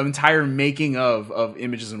entire making of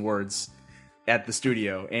Images and Words at the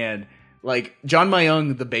studio. And like John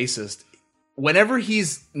Mayung, the bassist, whenever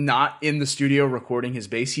he's not in the studio recording his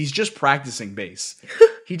bass, he's just practicing bass.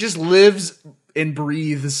 He just lives and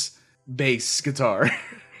breathes bass guitar.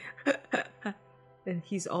 And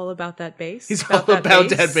he's all about that bass. He's all about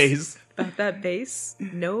that bass. About that bass.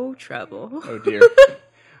 No trouble. Oh dear.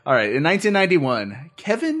 All right. In 1991,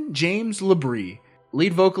 Kevin James Labrie,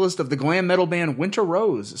 lead vocalist of the glam metal band Winter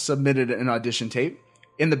Rose, submitted an audition tape.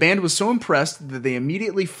 And the band was so impressed that they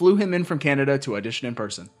immediately flew him in from Canada to audition in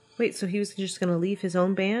person. Wait, so he was just going to leave his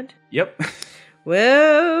own band? Yep.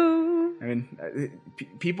 Whoa. I mean,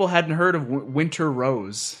 people hadn't heard of Winter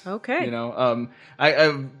Rose. Okay. You know,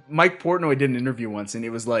 Mike Portnoy did an interview once, and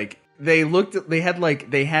it was like they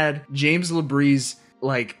had James Labrie's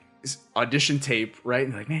like audition tape, right?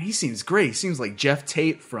 And like, man, he seems great. He seems like Jeff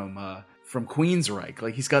Tate from Queensryche.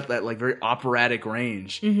 Like he's got that like very operatic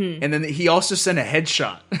range. Mm-hmm. And then he also sent a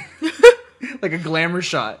headshot. Like a glamour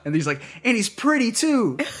shot, and he's like, and he's pretty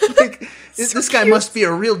too. Like, this guy must be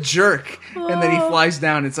a real jerk. And then he flies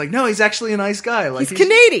down. It's like, no, he's actually a nice guy. Like he's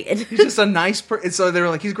Canadian. He's just a nice person. So they were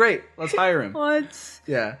like, he's great. Let's hire him. What?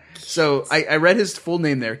 Yeah. So I read his full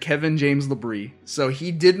name there, Kevin James Labrie. So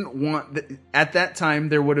he didn't want at that time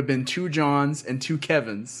there would have been 2 Johns and 2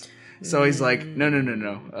 Kevins. So he's like, no.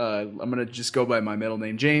 I'm gonna just go by my middle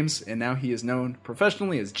name, James, and now he is known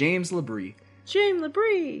professionally as James Labrie. James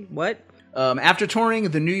Labrie. What? After touring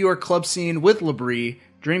the New York club scene with Labrie,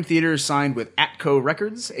 Dream Theater signed with Atco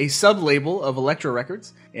Records, a sub-label of Elektra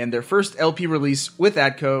Records, and their first LP release with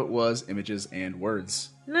Atco was Images and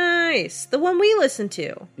Words. Nice. The one we listened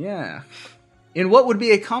to. Yeah. In what would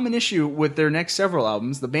be a common issue with their next several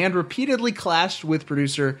albums, the band repeatedly clashed with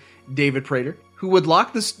producer David Prater, who would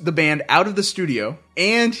lock the band out of the studio,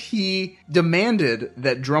 and he demanded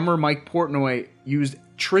that drummer Mike Portnoy used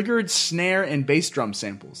triggered snare and bass drum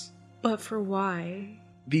samples. But for why?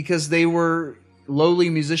 Because they were lowly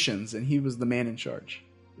musicians, and he was the man in charge.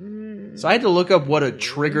 So I had to look up what a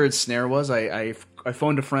triggered snare was. I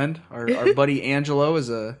phoned a friend. Our buddy Angelo is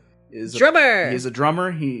a drummer. He's a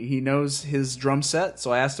drummer. He knows his drum set.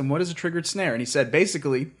 So I asked him, what is a triggered snare? And he said,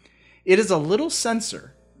 basically, it is a little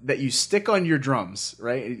sensor that you stick on your drums,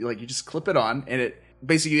 right? Like you just clip it on, and it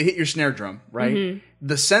basically you hit your snare drum, right? Mm-hmm.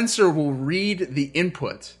 The sensor will read the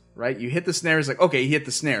input, right? You hit the snare. It's like, okay, you hit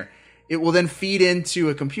the snare. It will then feed into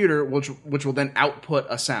a computer, which will then output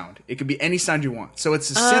a sound. It could be any sound you want. So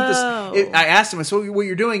it's a synthesis. I asked him, so what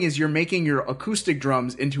you're doing is you're making your acoustic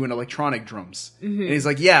drums into an electronic drums. Mm-hmm. And he's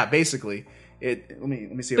like, yeah, basically. Let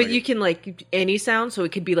me see. But you can like any sound, so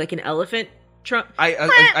it could be like an elephant drum.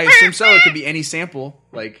 I assume so. It could be any sample.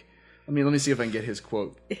 Like, let me see if I can get his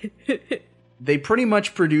quote. They pretty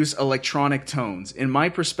much produce electronic tones. In my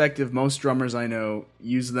perspective, most drummers I know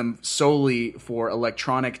use them solely for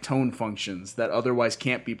electronic tone functions that otherwise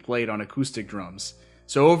can't be played on acoustic drums.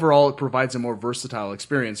 So overall, it provides a more versatile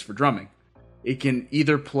experience for drumming. It can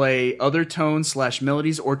either play other tones /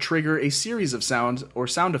 melodies or trigger a series of sounds or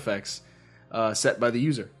sound effects set by the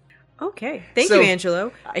user. Okay. Thank you,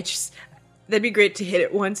 Angelo. That'd be great to hit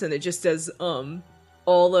it once and it just does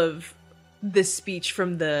all of the speech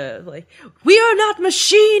from the, like, we are not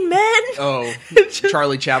machine men. Oh,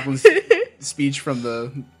 Charlie Chaplin's speech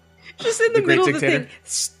from just in the middle of the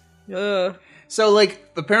thing. So, like,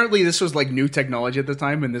 apparently this was, like, new technology at the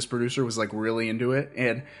time, and this producer was, like, really into it.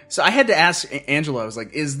 And so I had to ask Angela, I was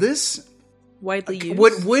like, is this widely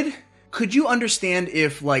used? Could you understand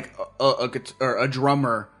if, like, a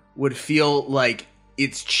drummer would feel like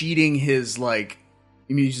it's cheating his, like,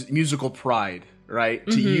 musical pride, right?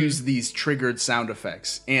 To use these triggered sound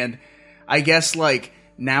effects. And I guess like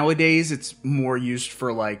nowadays it's more used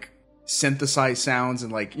for like synthesized sounds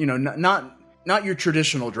and like, you know, not your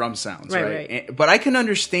traditional drum sounds, right? But I can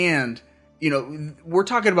understand, you know, we're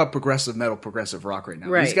talking about progressive metal, progressive rock right now.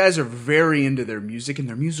 Right. These guys are very into their music and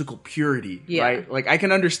their musical purity, right? Like I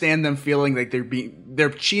can understand them feeling like they're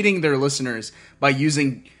cheating their listeners by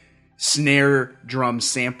using snare drum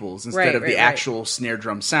samples instead of the actual snare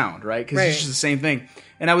drum sound, right? Because it's just the same thing.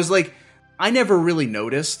 And I was like, I never really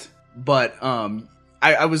noticed, but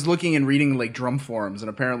I was looking and reading like drum forums, and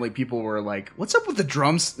apparently people were like, "What's up with the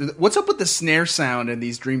drums? What's up with the snare sound in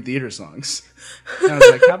these Dream Theater songs?" And I was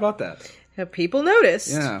like, "How about that?" Have people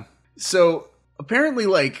noticed? Yeah. So apparently,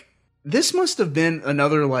 like this must have been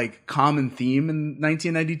another like common theme in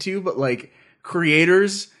 1992, but like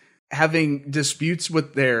creators having disputes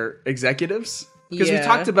with their executives, because we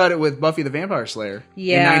talked about it with Buffy the Vampire Slayer.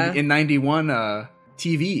 Yeah. In 91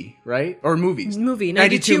 TV, right? Or movies.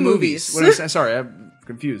 92 movies. Sorry, I'm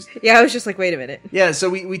confused. Yeah, I was just like, wait a minute. Yeah, so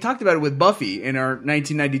we talked about it with Buffy in our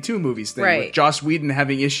 1992 movies thing. Right. With Joss Whedon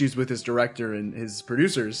having issues with his director and his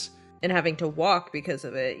producers. And having to walk because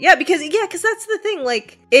of it. Yeah, because that's the thing.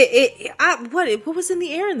 Like, what was in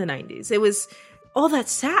the air in the 90s? It was all that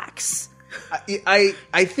sax.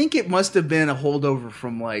 I think it must have been a holdover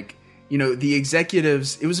from like, you know, the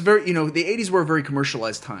executives. It was very, you know, the 80s were a very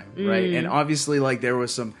commercialized time, right? And obviously like there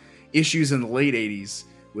was some issues in the late 80s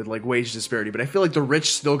with like wage disparity, but I feel like the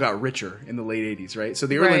rich still got richer in the late 80s, right? So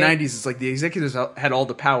the early 90s, it's like the executives had all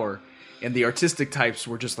the power and the artistic types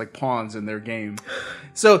were just like pawns in their game.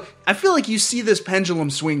 So I feel like you see this pendulum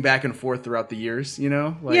swing back and forth throughout the years, you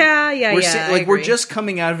know? Like, we're just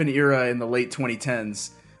coming out of an era in the late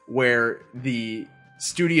 2010s where the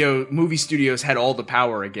movie studios had all the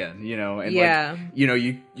power again, you know? And like, you know,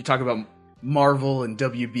 you talk about Marvel and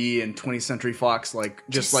WB and 20th Century Fox, like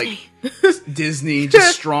just Disney. Like Disney,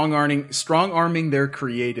 just strong arming their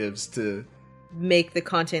creatives to make the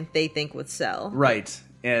content they think would sell. Right.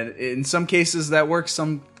 And in some cases that works,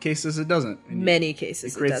 some cases it doesn't. And many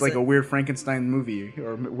cases it creates doesn't. like a weird Frankenstein movie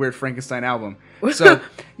or a weird Frankenstein album. So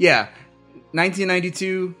yeah,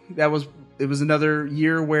 1992, it was another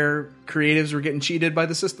year where creatives were getting cheated by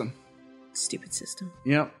the system. Stupid system.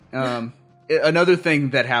 Yep. Another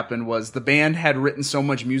thing that happened was the band had written so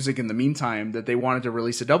much music in the meantime that they wanted to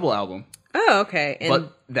release a double album. Oh, okay.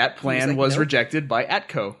 But that plan was rejected by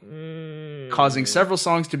Atco, causing several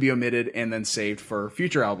songs to be omitted and then saved for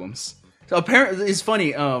future albums. So apparently, it's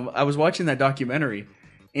funny. I was watching that documentary,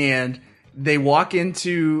 and they walk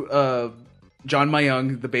into John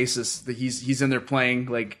Mayung, the bassist. He's in there playing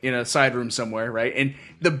like in a side room somewhere, right? And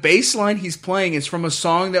the bass line he's playing is from a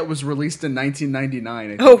song that was released in 1999. I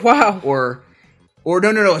think. Oh wow! Or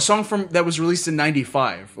no, a song that was released in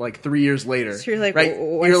 95, like 3 years later. So you're like, right?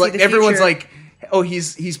 You're like, everyone's like, oh,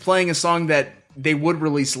 he's playing a song that they would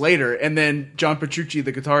release later, and then John Petrucci,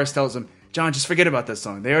 the guitarist, tells him, John, just forget about that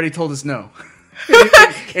song. They already told us no.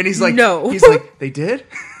 And he's like, no. He's like, they did?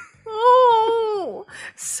 Oh,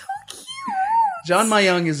 so cute. John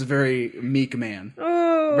Mayung is a very meek man,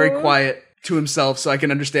 very quiet to himself, so I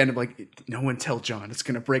can understand him. Like, no one tell John; it's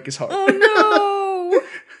gonna break his heart. Oh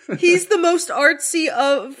no. He's the most artsy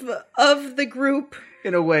of the group.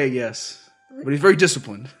 In a way, yes. But he's very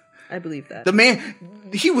disciplined. I believe that. The man,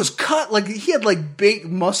 he was cut, like, he had, like,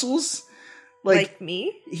 big muscles. Like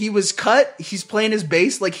me? He was cut, he's playing his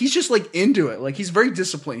bass, like, he's just, like, into it. Like, he's very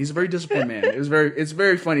disciplined. He's a very disciplined man. It's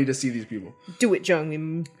very funny to see these people. Do it,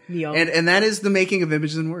 Jung Myung. And that is the making of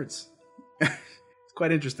Images and Words. It's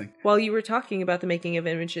quite interesting. While you were talking about the making of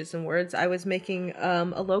Images and Words, I was making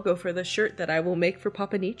a logo for the shirt that I will make for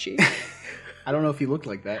Papa Nietzsche. I don't know if he looked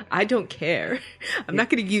like that. I don't care. I'm not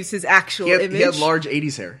going to use his actual image. He had large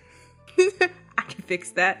 80s hair. I can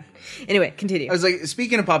fix that. Anyway, continue. I was like,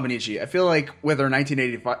 speaking of Papa Nietzsche, I feel like with our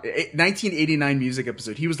 1989 music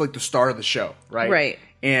episode, he was like the star of the show, right? Right.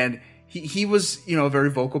 And he was, you know, a very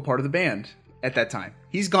vocal part of the band at that time.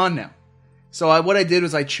 He's gone now. So what I did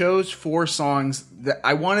was I chose 4 songs that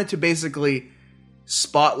I wanted to basically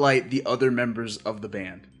spotlight the other members of the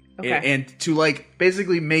band. Okay. And to like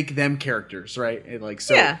basically make them characters, right? And like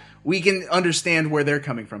so we can understand where they're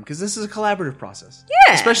coming from because this is a collaborative process.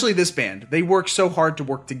 Yeah. Especially this band. They work so hard to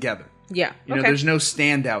work together. Yeah. You know, there's no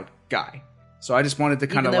standout guy. So I just wanted to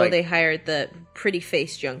kind of like... Even though they hired the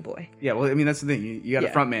pretty-faced young boy. Yeah, well, I mean, that's the thing. You got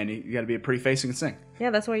a front man. You got to be a pretty face who can sing.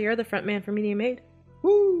 Yeah, that's why you're the front man for Medium Maid.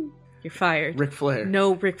 Woo! You're fired. Ric Flair.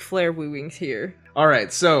 No Ric Flair wooings here. All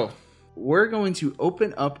right, so we're going to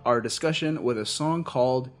open up our discussion with a song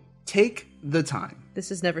called Take the Time. This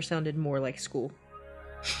has never sounded more like school.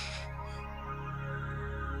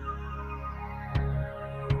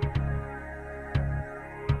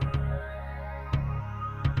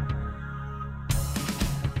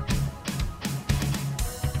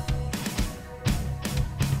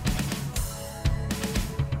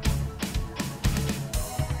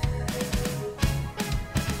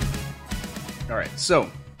 right, so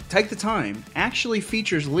Take the Time actually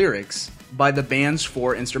features lyrics by the band's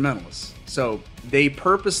 4 instrumentalists. So they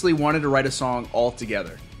purposely wanted to write a song all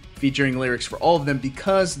together, featuring lyrics for all of them,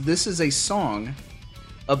 because this is a song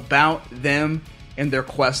about them and their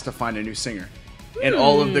quest to find a new singer. And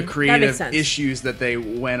all of the creative issues that they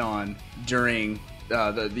went on during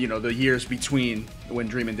the years between When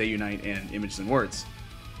Dream and Day Unite and Images and Words.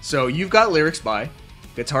 So you've got lyrics by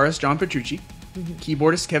guitarist John Petrucci,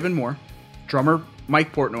 keyboardist Kevin Moore, drummer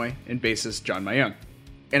Mike Portnoy, and bassist John Mayung.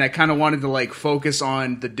 And I kind of wanted to like focus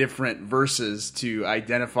on the different verses to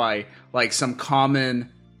identify like some common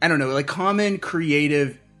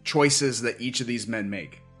creative choices that each of these men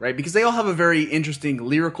make, right? Because they all have a very interesting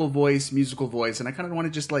lyrical voice, musical voice, and I kind of want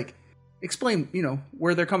to just like explain,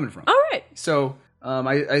 where they're coming from. All right. So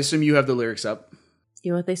I assume you have the lyrics up.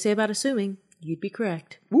 You know what they say about assuming? You'd be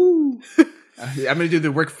correct. Woo! I'm going to do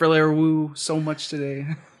the Ric Flair woo so much today.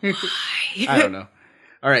 Why? I don't know.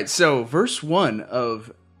 All right, so verse 1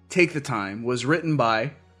 of Take the Time was written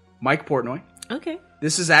by Mike Portnoy. Okay.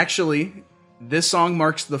 This song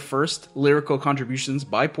marks the first lyrical contributions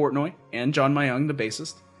by Portnoy and John Mayung, the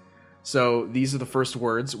bassist. So these are the first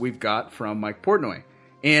words we've got from Mike Portnoy.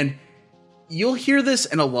 And you'll hear this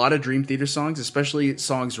in a lot of Dream Theater songs, especially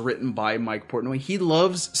songs written by Mike Portnoy. He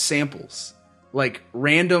loves samples, like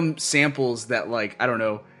random samples that, like, I don't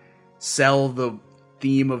know, sell the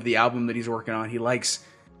theme of the album that he's working on. He likes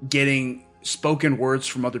getting spoken words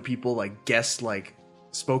from other people, like guest, like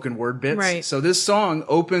spoken word bits. Right. So this song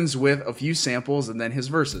opens with a few samples and then his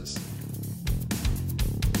verses.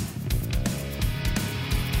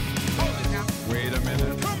 Wait a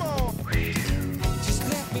minute. Come on. Just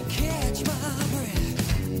let me catch my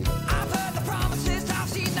breath. I've heard the promises, I've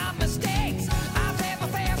seen the mistakes. I've had my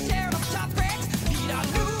fair share of shipwrecks. Need a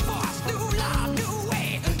new voice, new law, new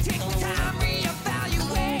way. Take the time,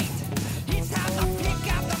 reevaluate. It's time to pick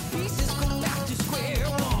out the pieces, go back to square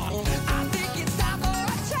one. I think it's time for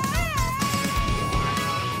a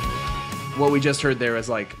change. What we just heard there is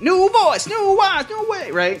like new voice, new wise, new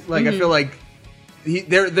way, right? Like I feel like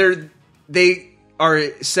they are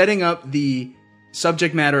setting up the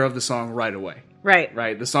subject matter of the song right away. Right.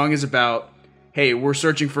 Right. The song is about, hey, we're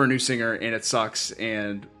searching for a new singer and it sucks,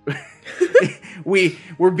 and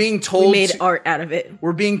we're being told We made art out of it.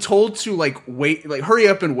 We're being told to like wait, like hurry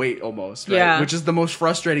up and wait almost, right? Yeah. Which is the most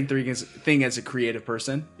frustrating thing as a creative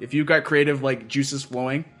person. If you've got creative like juices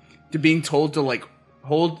flowing, to being told to like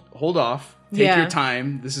hold off, take your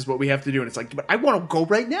time. This is what we have to do, and it's like, but I want to go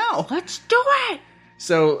right now. Let's do it.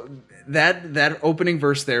 So that opening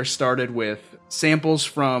verse there started with samples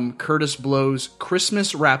from Curtis Blow's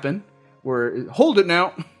Christmas Rappin', where Hold It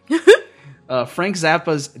Now, Frank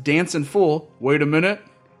Zappa's Dancin' Fool, Wait a Minute,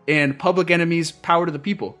 and Public Enemy's Power to the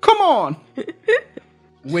People, Come On!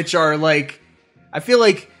 Which are like, I feel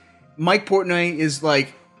like Mike Portnoy is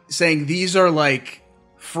like saying these are like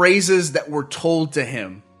phrases that were told to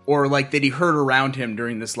him, or like that he heard around him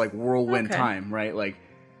during this like whirlwind time, right? Like,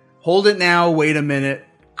 hold it now, wait a minute,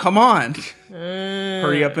 come on,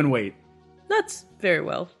 hurry up and wait. That's very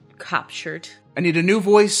well captured. I need a new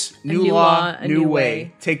voice, new law, new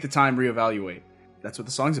way. Take the time, reevaluate. That's what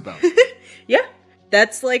the song's about. Yeah,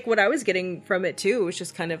 that's like what I was getting from it too. It was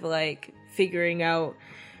just kind of like figuring out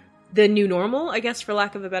the new normal, I guess, for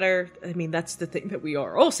lack of a better, I mean, that's the thing that we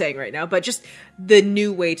are all saying right now, but just the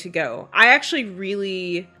new way to go. I actually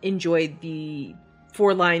really enjoyed the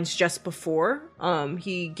 4 lines just before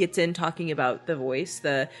he gets in talking about the voice,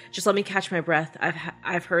 just let me catch my breath.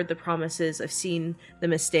 I've heard the promises, I've seen the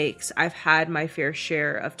mistakes, I've had my fair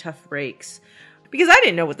share of tough breaks. Because I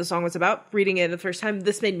didn't know what the song was about reading it the first time.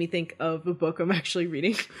 This made me think of a book I'm actually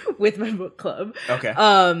reading with my book club. Okay.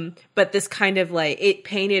 But this kind of like, it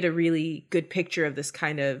painted a really good picture of this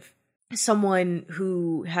kind of someone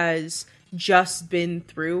who has just been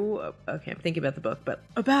through, okay, I'm thinking about the book, but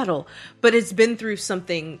a battle, but it's been through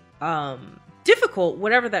something difficult,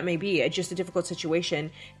 whatever that may be, just a difficult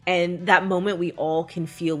situation, and that moment we all can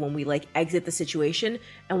feel when we like exit the situation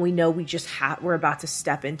and we know we just we're about to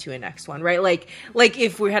step into a next one, right? Like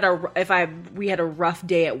if we had a rough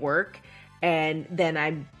day at work and then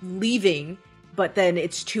I'm leaving, but then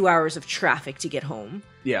it's 2 hours of traffic to get home.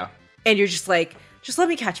 Yeah. And you're just like, just let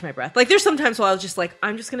me catch my breath. Like, there's sometimes while I was just like,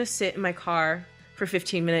 I'm just going to sit in my car for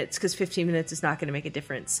 15 minutes because 15 minutes is not going to make a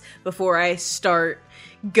difference before I start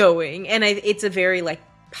going. And it's a very, like,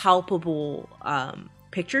 palpable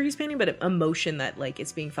picture he's painting, but emotion that, like,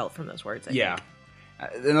 is being felt from those words, I think.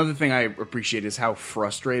 Another thing I appreciate is how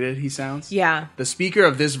frustrated he sounds. Yeah. The speaker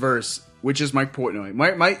of this verse, which is Mike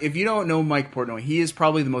Portnoy. If you don't know Mike Portnoy, he is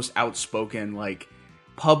probably the most outspoken, like,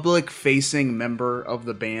 public-facing member of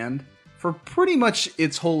the band for pretty much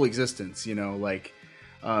its whole existence. You know, like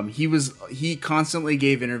he constantly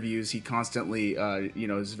gave interviews. He constantly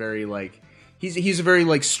is very like he's a very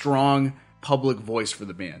like strong public voice for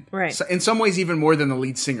the band. Right. So in some ways, even more than the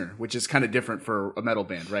lead singer, which is kind of different for a metal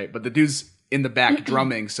band, right? But the dude's in the back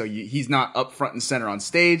drumming, so he's not up front and center on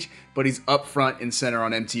stage, but he's up front and center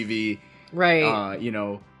on MTV, right?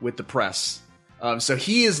 With the press. So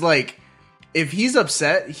he is like, if he's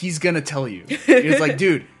upset, he's gonna tell you. He's like,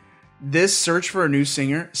 dude, this search for a new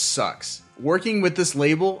singer sucks. Working with this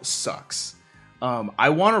label sucks. I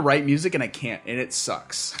want to write music and I can't, and it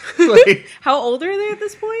sucks. Like, how old are they at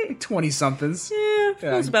this point? 20-somethings. Yeah,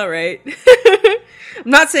 feels about right. I'm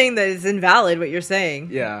not saying that it's invalid what you're saying.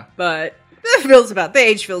 Yeah, but the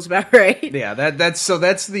age feels about right. Yeah,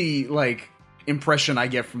 that's the like impression I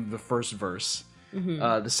get from the first verse.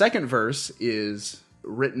 Mm-hmm. The second verse is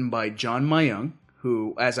written by John Myung,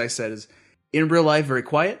 who, as I said, is in real life very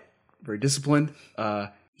quiet, very disciplined.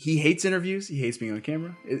 He hates interviews. He hates being on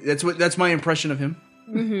camera. That's my impression of him.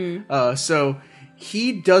 Mm-hmm. So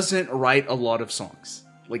he doesn't write a lot of songs,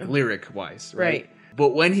 like lyric wise, right?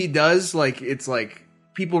 But when he does, like, it's like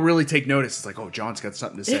people really take notice. It's like, oh, John's got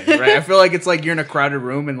something to say, right? I feel like it's like you're in a crowded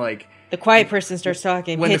room and like the quiet person starts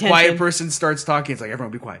talking. When the quiet person starts talking, it's like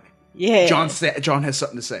everyone be quiet. Yeah, John has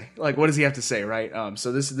something to say. Like, what does he have to say, right?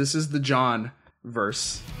 So this is the John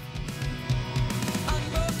verse.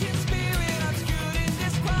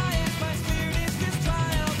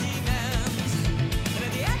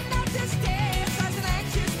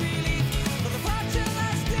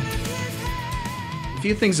 A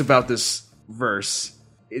few things about this verse.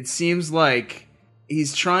 It seems like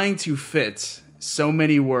he's trying to fit so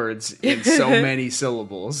many words in so many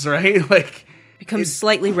syllables, right? Like, becomes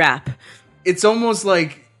slightly rap. It's almost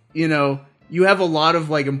like, you have a lot of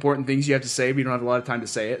like important things you have to say, but you don't have a lot of time to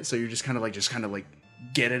say it, so you're just kind of like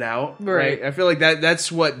get it out, right? I feel like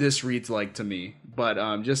that's what this reads like to me.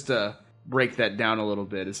 But just to break that down a little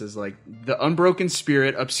bit, it says like, the unbroken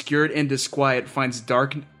spirit, obscured and disquiet,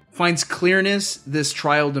 finds clearness this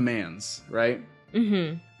trial demands, right?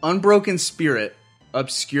 Mm-hmm. Unbroken spirit,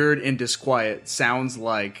 obscured and disquiet sounds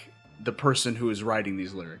like the person who is writing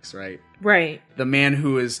these lyrics, right? Right. The man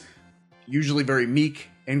who is usually very meek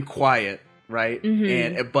and quiet, right?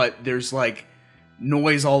 Mm-hmm. But there's like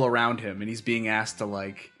noise all around him, and he's being asked to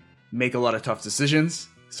like make a lot of tough decisions.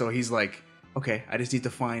 So he's like, okay, I just need to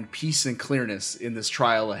find peace and clearness in this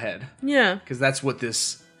trial ahead. Yeah. Because that's what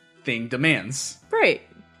this thing demands. Right.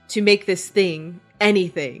 To make this thing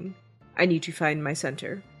anything, I need to find my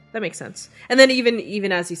center. That makes sense. And then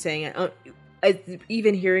even as he's saying it,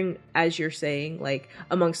 even hearing as you're saying, like,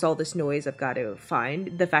 amongst all this noise, I've got to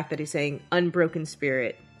find the fact that he's saying unbroken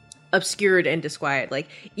spirit, obscured and disquiet. Like,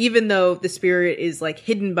 even though the spirit is like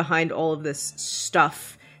hidden behind all of this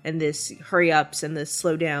stuff and this hurry ups and this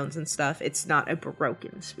slow downs and stuff, it's not a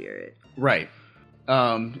broken spirit. Right.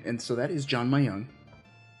 And so that is John Myung.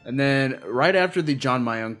 And then right after the John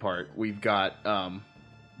Myung part, we've got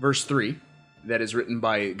verse 3 that is written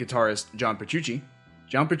by guitarist John Petrucci.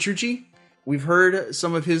 John Petrucci, we've heard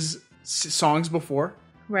some of his songs before.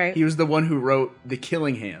 Right. He was the one who wrote The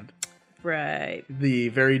Killing Hand. Right. The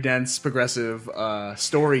very dense, progressive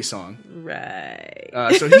story song. Right.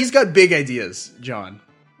 So he's got big ideas, John.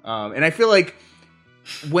 And I feel like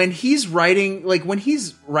when he's writing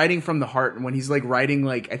from the heart, and when he's like writing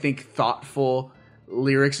like, I think, thoughtful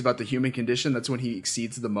lyrics about the human condition, that's when he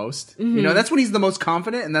exceeds the most. Mm-hmm. That's when he's the most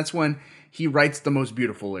confident, and that's when he writes the most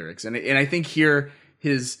beautiful lyrics. And I think here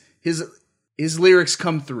his lyrics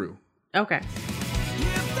come through. Okay.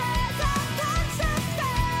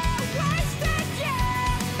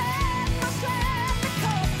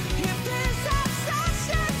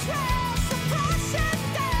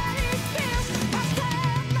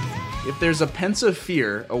 If there's a pensive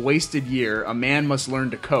fear, a wasted year, a man must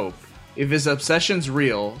learn to cope. If his obsession's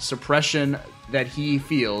real, suppression that he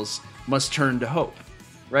feels must turn to hope.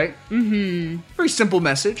 Right? Mm-hmm. Very simple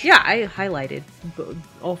message. Yeah, I highlighted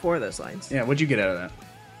all 4 of those lines. Yeah, what'd you get out of that?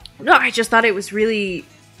 No, I just thought it was really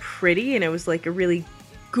pretty, and it was like a really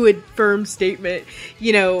good, firm statement.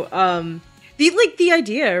 The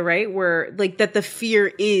idea, right, where like that the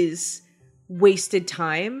fear is wasted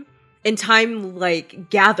time. And time, like,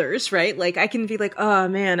 gathers, right? Like, I can be like, oh,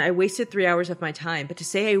 man, I wasted 3 hours of my time. But to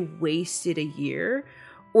say I wasted a year,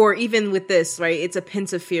 or even with this, right, it's a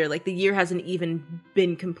pensive fear. Like, the year hasn't even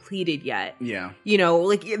been completed yet. Yeah.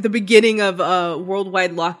 Like, at the beginning of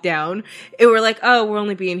worldwide lockdown, we're like, oh, we're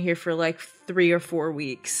only being here for, like, 3 or 4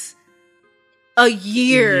 weeks. A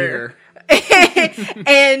year.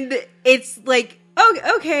 And it's like,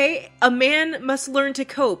 oh, okay, a man must learn to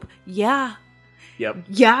cope. Yeah. Yep.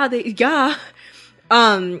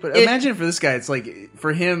 But imagine for this guy, it's like,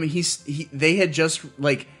 for him, they had just,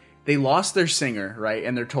 like, they lost their singer, right?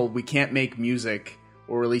 And they're told, we can't make music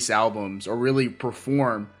or release albums or really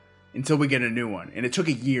perform until we get a new one. And it took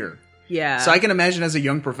a year. Yeah. So I can imagine as a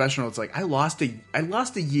young professional, it's like, I lost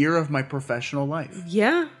a year of my professional life.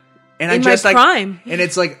 Yeah. And in my prime. And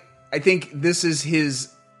it's like, I think this is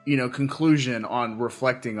his, conclusion on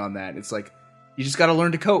reflecting on that. It's like, you just got to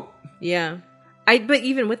learn to cope. Yeah. But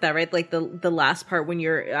even with that, right? Like the last part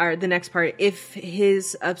the next part, if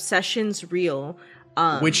his obsession's real,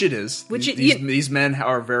 which it is. These men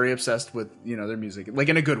are very obsessed with, their music, like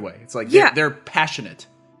in a good way. It's like, they're passionate.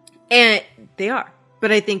 And they are.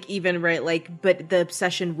 But I think even, right, like, but the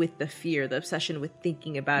obsession with the fear, the obsession with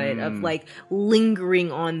thinking about it, of like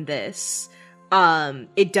lingering on this,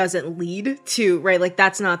 it doesn't lead to, right, like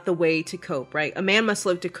that's not the way to cope, right? A man must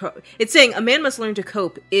learn to cope. It's saying a man must learn to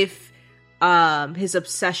cope if his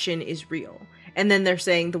obsession is real. And then they're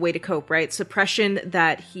saying the way to cope, right? Suppression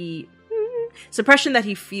that he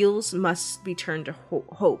feels must be turned to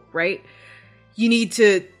hope, right? You need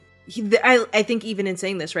to, I think even in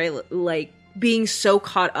saying this, right, like, being so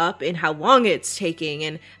caught up in how long it's taking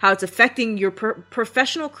and how it's affecting your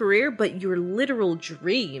professional career, but your literal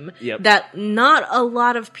dream that not a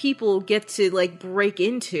lot of people get to like break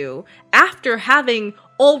into after having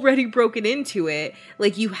already broken into it.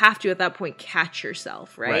 Like you have to at that point catch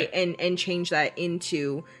yourself, right? And change that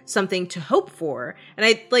into something to hope for. And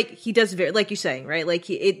I like he does very, like you're saying, right? Like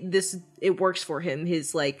it works for him.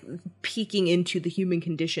 His like peeking into the human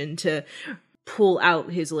condition to pull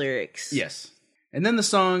out his lyrics. Yes. And then the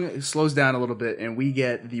song slows down a little bit and we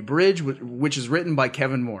get the bridge, which is written by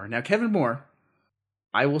Kevin Moore. Now, Kevin Moore,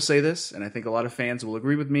 I will say this, and I think a lot of fans will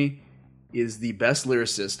agree with me, is the best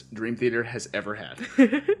lyricist Dream Theater has ever had.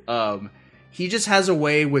 He just has a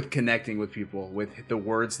way with connecting with people with the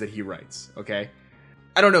words that he writes, okay?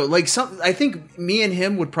 I don't know, like I think me and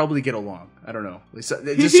him would probably get along. I don't know.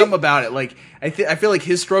 Just something about it. Like I feel like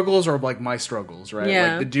his struggles are like my struggles, right?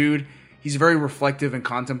 Yeah. Like the dude, he's very reflective and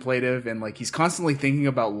contemplative, and like he's constantly thinking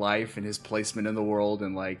about life and his placement in the world,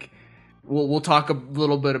 and like we'll talk a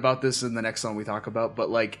little bit about this in the next song we talk about,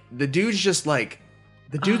 but like the dude's just like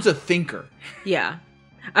a thinker. Yeah.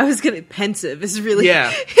 I was gonna pensive is really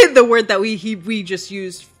the word that we just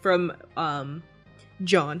used from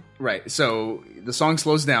John. Right. So the song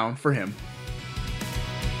slows down for him.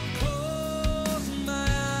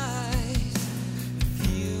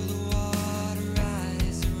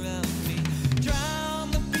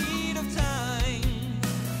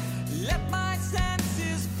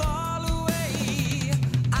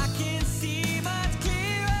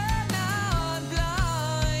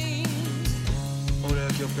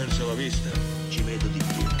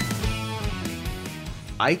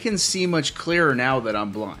 I can see much clearer now that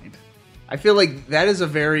I'm blind. I feel like that is a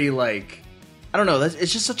very, like, I don't know,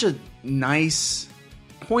 it's just such a nice,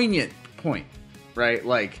 poignant point, right?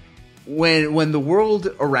 Like, when the world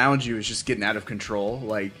around you is just getting out of control,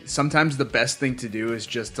 like, sometimes the best thing to do is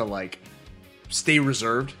just to, like, stay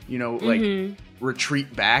reserved, like,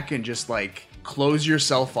 retreat back and just, like, close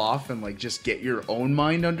yourself off and, like, just get your own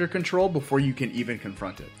mind under control before you can even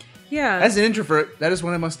confront it. Yeah. As an introvert, that is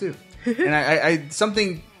what I must do. And I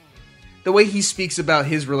the way he speaks about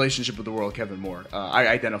his relationship with the world, Kevin Moore, I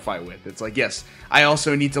identify with. It's like, yes, I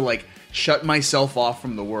also need to like shut myself off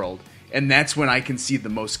from the world, and that's when I can see the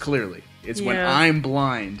most clearly. It's when I'm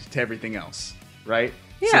blind to everything else, right?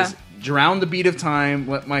 Yeah. It says, drown the beat of time,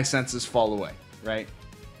 let my senses fall away, right?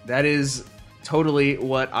 That is totally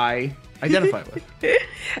what I identify with.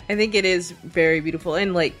 I think it is very beautiful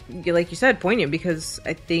and like you said, poignant, because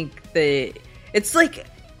I think that it's like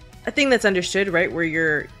a thing that's understood, right?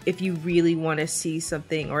 Where if you really want to see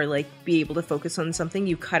something or like be able to focus on something,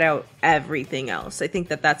 you cut out everything else. I think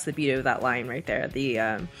that's the beauty of that line right there.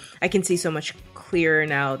 I can see so much clearer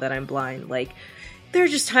now that I'm blind. Like there are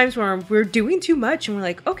just times where we're doing too much and we're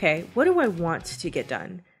like, okay, what do I want to get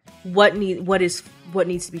done? What needs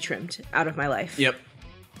to be trimmed out of my life? Yep.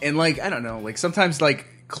 And like, I don't know, like sometimes like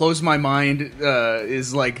close my mind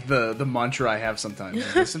is like the mantra I have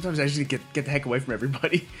sometimes. Like, sometimes I just get the heck away from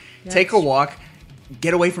everybody. Yes. Take a walk,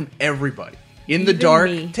 get away from everybody. In the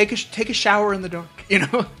dark, take a shower in the dark,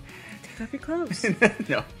 Take off your clothes.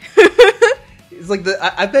 No. It's like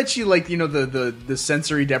I bet you like, the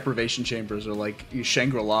sensory deprivation chambers are like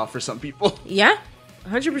Shangri-La for some people. Yeah.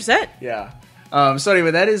 100%. Yeah. So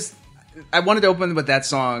anyway, I wanted to open with that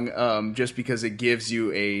song just because it gives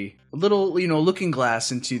you a little, looking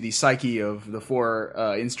glass into the psyche of the four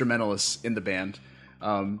instrumentalists in the band.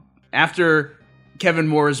 After Kevin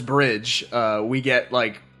Moore's bridge, we get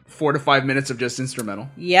like 4 to 5 minutes of just instrumental.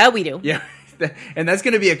 Yeah, we do. Yeah, and that's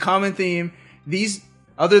going to be a common theme. These,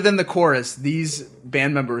 other than the chorus, these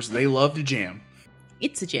band members, they love to jam.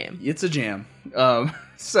 It's a jam. It's a jam.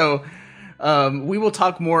 So we will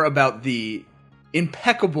talk more about the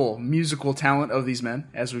impeccable musical talent of these men,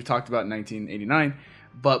 as we've talked about in 1989.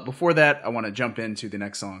 But before that, I want to jump into the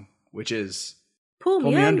next song, which is Pull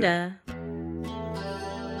Me Under.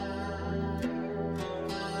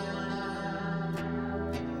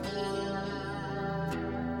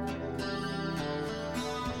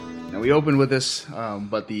 Now, we opened with this,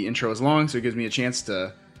 but the intro is long, so it gives me a chance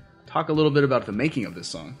to talk a little bit about the making of this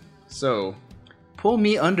song. So, Pull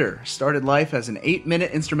Me Under started life as an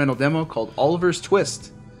 8-minute instrumental demo called Oliver's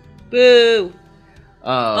Twist. Boo!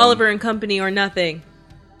 Oliver and Company or nothing.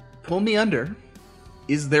 Pull Me Under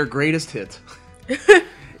is their greatest hit.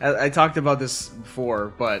 I talked about this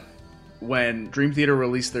before, but when Dream Theater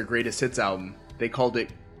released their greatest hits album, they called it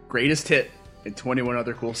Greatest Hit and 21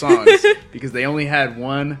 Other Cool Songs because they only had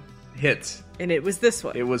one hit. And it was this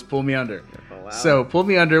one. It was Pull Me Under. Oh, wow. So Pull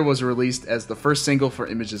Me Under was released as the first single for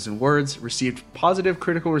Images and Words, received positive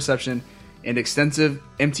critical reception and extensive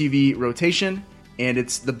MTV rotation, and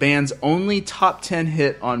it's the band's only top 10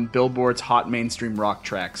 hit on Billboard's Hot Mainstream Rock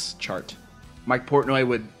Tracks chart. Mike Portnoy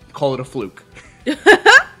would call it a fluke.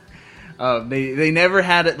 They never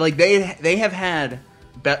had it. Like they have had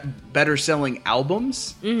better selling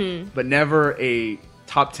albums, but never a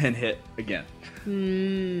top 10 hit again.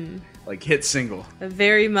 Like hit single.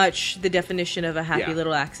 Very much the definition of a happy Yeah.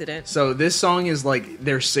 little accident. So this song is like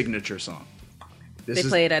their signature song. They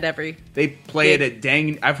play it at every... They play it at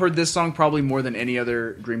dang... I've heard this song probably more than any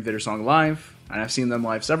other Dream Theater song live, and I've seen them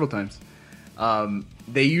live several times.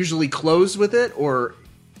 They usually close with it, or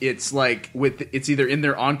it's like it's either in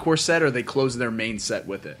their encore set or they close their main set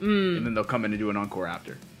with it, and then they'll come in and do an encore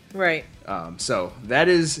after. Right. So that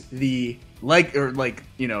is the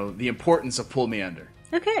the importance of Pull Me Under.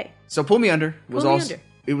 Okay. So Pull Me Under was Pull Me also Under.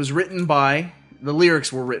 It was written by the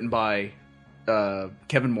lyrics were written by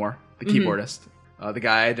Kevin Moore, the keyboardist, the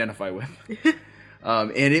guy I identify with,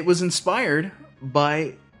 and it was inspired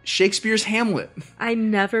by Shakespeare's Hamlet. I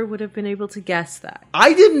never would have been able to guess that.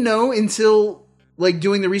 I didn't know until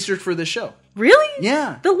doing the research for this show. Really?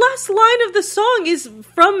 Yeah. The last line of the song is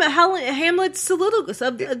from Hamlet's soliloquy.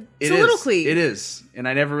 It is, and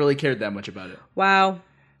I never really cared that much about it. Wow.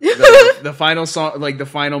 The final song, the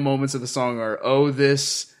final moments of the song are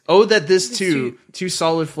that this too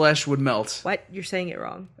solid flesh would melt. What? You're saying it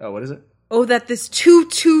wrong. Oh, what is it? Oh, that this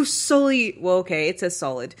too sully. Well, okay, it says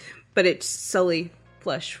solid, but it's sullied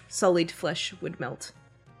flesh would melt.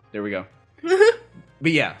 There we go.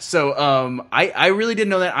 But yeah, so I really didn't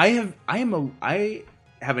know that. I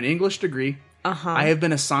have an English degree. I have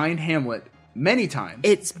been assigned Hamlet many times.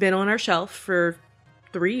 It's been on our shelf for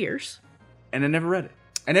 3 years, and I never read it.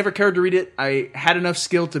 I never cared to read it. I had enough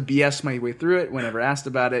skill to BS my way through it whenever asked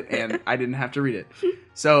about it, and I didn't have to read it.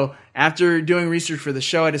 So after doing research for the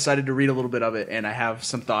show, I decided to read a little bit of it, and I have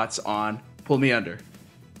some thoughts on Pull Me Under.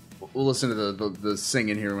 We'll listen to the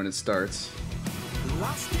singing here when it starts.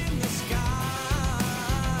 Lost in the sky,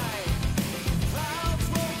 clouds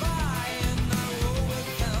roll by and I roll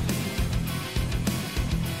with them.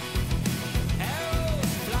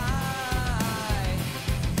 Arrows fly,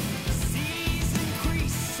 seas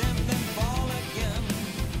increase and then fall again.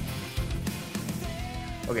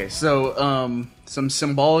 Okay, so some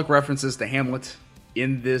symbolic references to Hamlet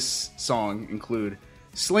in this song include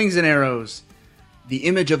slings and arrows, the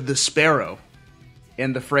image of the sparrow,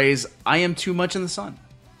 and the phrase, I am too much in the sun.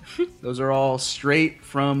 Those are all straight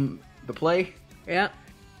from the play. Yeah.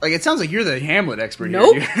 Like, it sounds like you're the Hamlet expert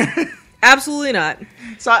Nope. here. Absolutely not.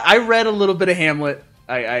 So I read a little bit of Hamlet.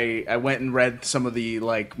 I went and read some of the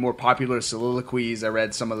more popular soliloquies. I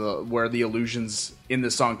read some of where the allusions in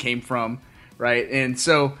the song came from, right? And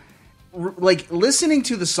so, listening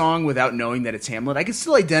to the song without knowing that it's Hamlet, I can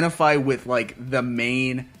still identify with the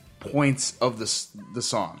main points of the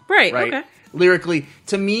song. Right. Okay. Lyrically,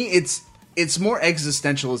 to me, it's more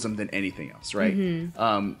existentialism than anything else, right?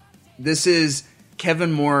 Mm-hmm. This is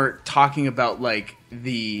Kevin Moore talking about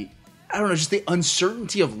just the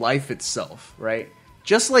uncertainty of life itself, right?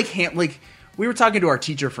 Just like we were talking to our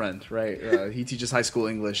teacher friend, right? He teaches high school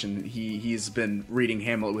English, and he's been reading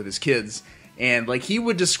Hamlet with his kids, and he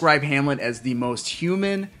would describe Hamlet as the most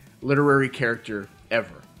human literary character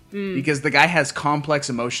ever, because the guy has complex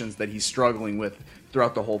emotions that he's struggling with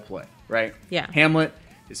throughout the whole play, right? Yeah. Hamlet,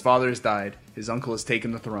 his father has died, his uncle has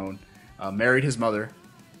taken the throne, married his mother,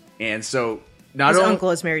 and so his uncle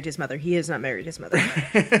has married his mother. He has not married his mother.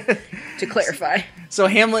 To clarify. So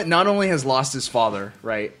Hamlet not only has lost his father,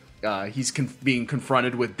 right, he's being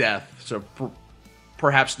confronted with death, so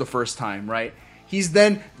perhaps the first time, right? He's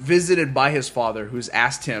then visited by his father, who's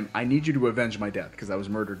asked him, I need you to avenge my death, because I was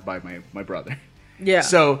murdered by my brother. Yeah.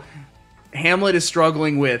 So Hamlet is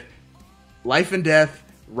struggling with life and death,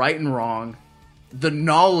 right and wrong, the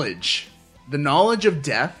knowledge of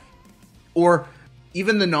death, or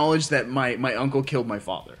even the knowledge that my uncle killed my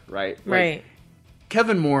father, right? Right.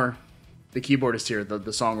 Kevin Moore, the keyboardist here, the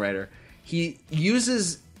songwriter, he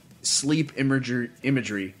uses sleep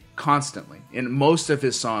imagery constantly. In most of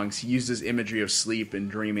his songs, he uses imagery of sleep and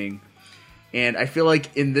dreaming. And I feel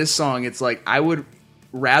like in this song, it's like, I would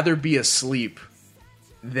rather be asleep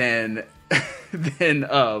than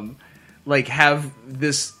like have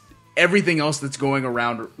this everything else that's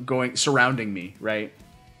surrounding me, right?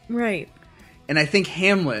 Right. And I think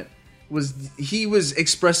Hamlet was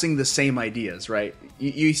expressing the same ideas, right?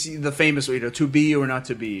 You see the famous, to be or not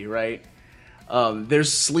to be, right?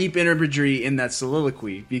 There's sleep imagery in that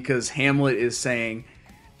soliloquy because Hamlet is saying,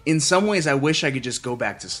 in some ways, I wish I could just go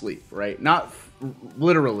back to sleep, right? Not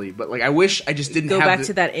literally, but like I wish I just didn't go back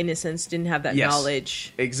to that innocence, didn't have that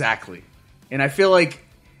knowledge. Exactly. And I feel like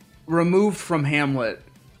removed from Hamlet,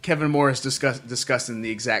 Kevin Moore is discussing the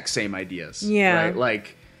exact same ideas. Yeah. Right?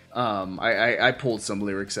 Like, I pulled some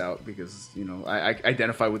lyrics out because, I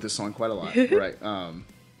identify with this song quite a lot, right?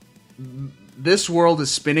 This world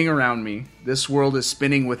is spinning around me. This world is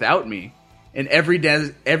spinning without me. And every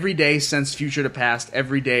day since future to past,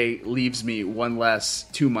 every day leaves me one less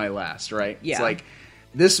to my last, right? Yeah. It's like,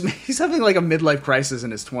 he's having like a midlife crisis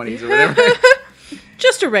in his 20s or whatever.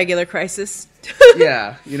 Just a regular crisis.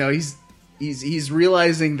 Yeah. He's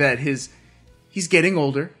realizing that he's getting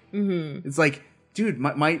older. Mm-hmm. It's like, dude,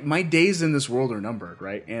 my days in this world are numbered,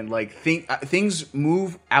 right? And like things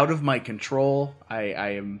move out of my control.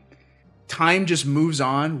 Time just moves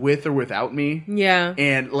on with or without me. Yeah.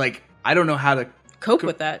 And like, I don't know how to cope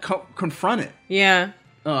with that. Confront it. Yeah.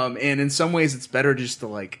 And in some ways it's better just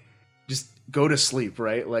to just go to sleep,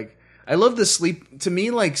 right? Like, I love the sleep, to me,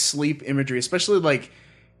 like sleep imagery, especially like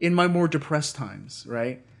in my more depressed times,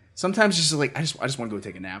 right? Sometimes just like, I just want to go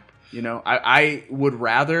take a nap. I would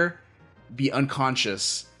rather be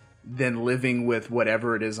unconscious than living with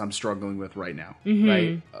whatever it is I'm struggling with right now,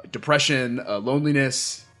 right? Depression,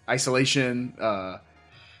 loneliness, isolation,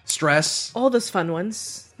 stress. All those fun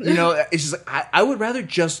ones. It's just like, I would rather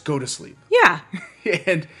just go to sleep. Yeah.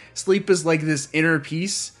 And sleep is like this inner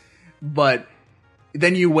peace, but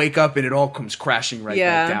then you wake up and it all comes crashing back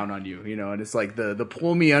down on you, and it's like the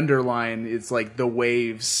pull me under line, it's like the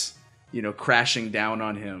waves, crashing down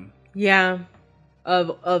on him. Yeah.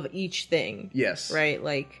 Of each thing. Yes. Right?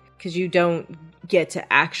 Like, because you don't get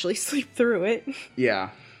to actually sleep through it. Yeah.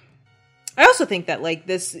 I also think that like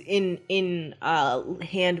this in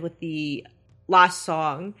hand with the last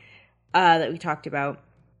song that we talked about,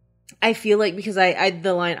 I feel like, because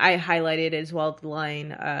the line I highlighted as well, the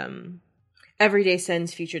line every day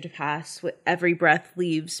sends future to past, with every breath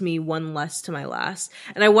leaves me one less to my last.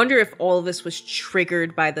 And I wonder if all of this was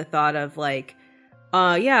triggered by the thought of like,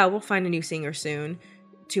 yeah, we'll find a new singer soon.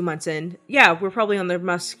 2 months in. Yeah, we're probably on the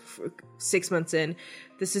Musk 6 months in.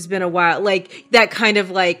 This has been a while. Like, that kind of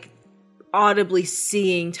like audibly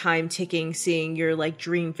seeing time ticking, seeing your like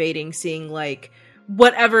dream fading, seeing like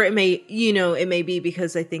whatever it may, it may be,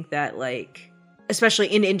 because I think that like, especially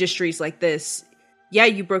in industries like this, yeah,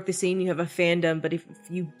 you broke the scene, you have a fandom, but if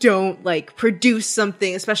you don't like produce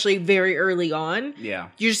something, especially very early on, yeah,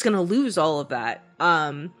 you're just gonna lose all of that.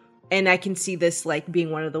 And I can see this like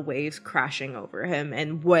being one of the waves crashing over him,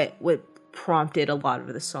 and what prompted a lot of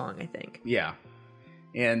the song, I think. Yeah.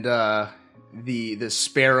 And the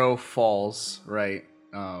sparrow falls, right,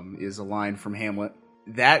 is a line from Hamlet.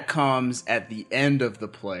 That comes at the end of the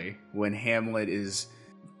play when Hamlet is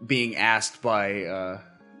being asked by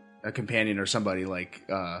a companion or somebody like...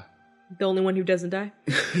 the only one who doesn't die?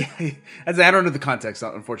 Yeah, I don't know the context,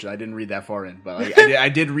 unfortunately. I didn't read that far in. But like, I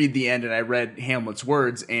did read the end, and I read Hamlet's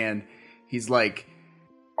words, and he's like,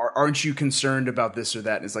 aren't you concerned about this or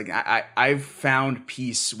that? And it's like, I've found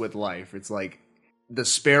peace with life. It's like, the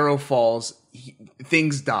sparrow falls,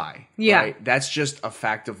 things die. Yeah. Right? That's just a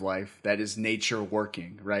fact of life. That is nature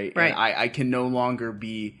working, right? Right. And I can no longer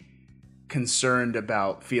be concerned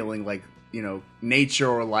about feeling like, nature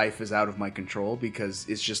or life is out of my control, because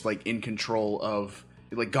it's just like in control of,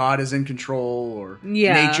 like, God is in control, or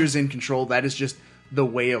nature's in control. That is just the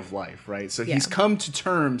way of life, right? So he's come to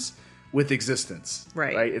terms with existence,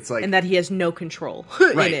 right? It's like, and that he has no control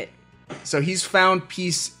in it. So he's found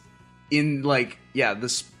peace in like,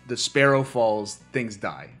 the sparrow falls, things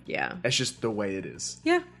die. Yeah. That's just the way it is.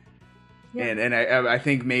 Yeah. Yeah. And I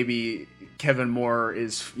think maybe Kevin Moore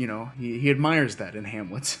is, he admires that in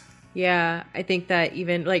Hamlet. Yeah, I think that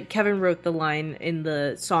even, like, Kevin wrote the line in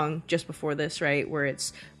the song just before this, right, where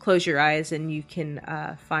it's close your eyes and you can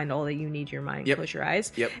find all that you need your mind. Yep. Close your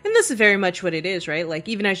eyes. Yep. And this is very much what it is, right? Like,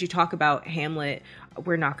 even as you talk about Hamlet,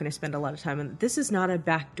 we're not going to spend a lot of time on this. Is not a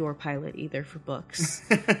backdoor pilot either for books.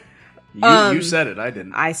 You said it, I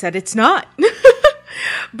didn't. I said it's not.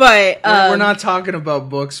 But we're not talking about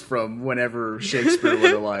books from whenever Shakespeare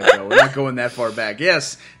was alive, though. We're not going that far back.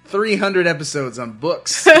 Yes, 300 episodes on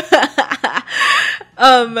books.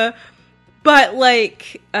 But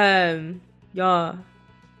like, yeah.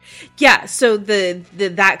 So the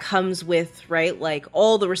that comes with, right, like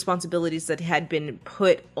all the responsibilities that had been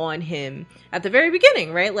put on him at the very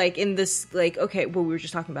beginning, right? Like in this, like, okay, well, we were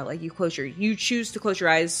just talking about, like, you choose to close your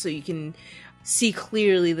eyes so you can see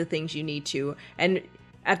clearly the things you need to. And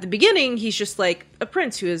at the beginning, he's just like a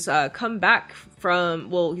prince who has come back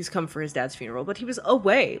from, well, he's come for his dad's funeral, but he was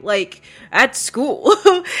away, like, at school.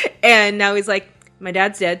 And now he's like, my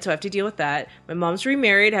dad's dead, so I have to deal with that. My mom's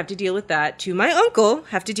remarried, I have to deal with that. To my uncle,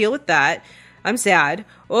 have to deal with that. I'm sad.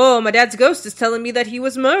 Oh, my dad's ghost is telling me that he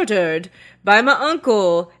was murdered by my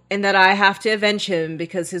uncle and that I have to avenge him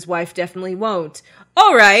because his wife definitely won't.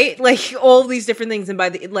 All right, like all these different things, and by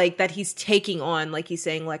the, like, that he's taking on, like, he's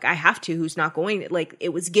saying, like, I have to, who's not going, like,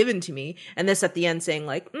 it was given to me. And this at the end saying,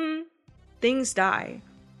 like, things die.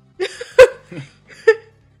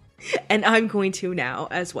 And I'm going to now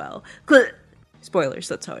as well. Spoilers,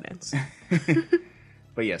 that's how it ends.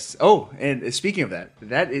 But yes. Oh, and speaking of that,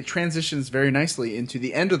 it transitions very nicely into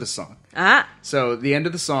the end of the song. So the end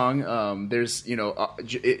of the song, there's,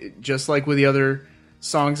 just like with the other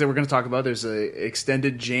songs that we're going to talk about, there's a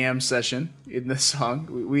extended jam session in this song.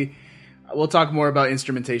 We'll talk more about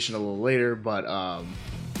instrumentation a little later, but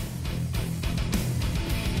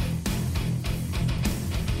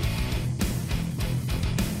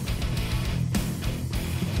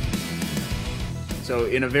so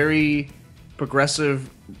in a very progressive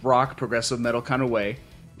rock, progressive metal kind of way,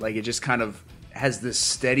 like, it just kind of has this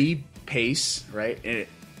steady pace, right? And it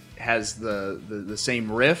has the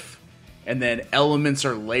same riff, and then elements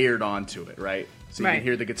are layered onto it, right? So you can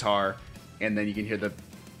hear the guitar, and then you can hear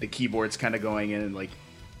the keyboards kind of going in and, like,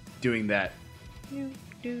 doing that,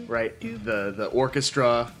 right? The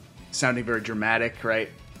orchestra sounding very dramatic, right?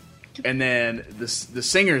 And then the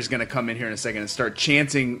singer is going to come in here in a second and start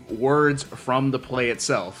chanting words from the play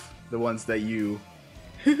itself, the ones that you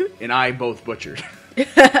and I both butchered.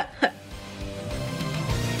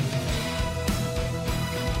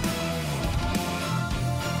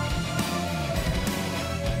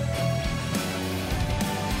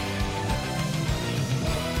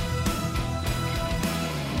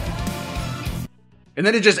 And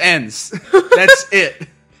then it just ends. That's it.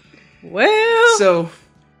 Well, so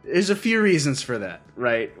there's a few reasons for that,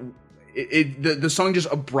 right? The song just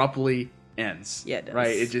abruptly ends. Yeah, it does.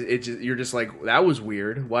 Right? It just you're just like, that was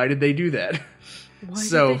weird. Why did they do that? Why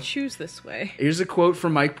did they choose this way? Here's a quote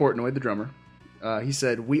from Mike Portnoy, the drummer. He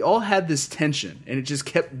said, "We all had this tension, and it just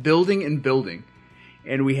kept building and building,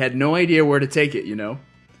 and we had no idea where to take it,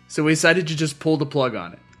 So we decided to just pull the plug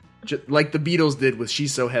on it, like the Beatles did with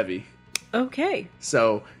She's So Heavy." Okay.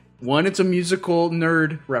 So, one, it's a musical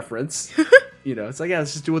nerd reference. It's like, yeah,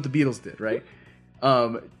 let's just do what the Beatles did, right?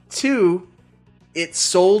 Two, it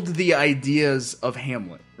sold the ideas of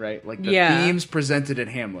Hamlet, right? Like the themes presented in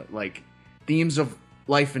Hamlet, like themes of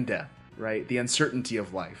life and death, right? The uncertainty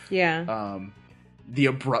of life. Yeah. The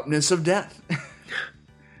abruptness of death.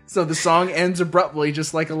 So the song ends abruptly,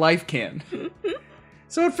 just like a life can.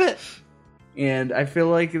 So it fit. And I feel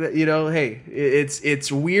like that, hey,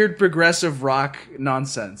 it's weird progressive rock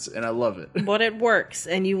nonsense, and I love it. But it works,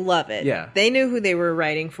 and you love it. Yeah. They knew who they were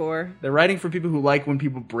writing for. They're writing for people who like when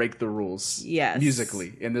people break the rules. Yes.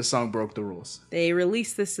 Musically, and this song broke the rules. They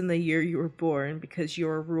released this in the year you were born because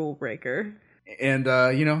you're a rule breaker. And,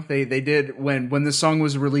 they did, when this song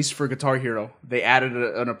was released for Guitar Hero, they added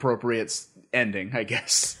an appropriate ending, I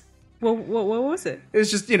guess. Well, what was it? It was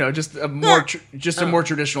just, just a more a more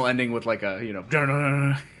traditional ending with like a, I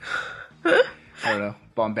don't know,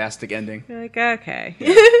 bombastic ending. You're like, okay.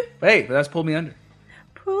 Yeah. But hey, that's Pull Me Under.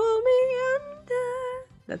 Pull me under.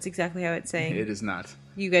 That's exactly how it's saying. It is not.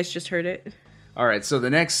 You guys just heard it. All right, so the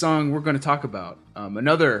next song we're going to talk about,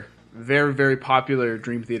 another very, very popular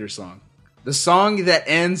Dream Theater song. The song that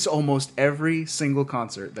ends almost every single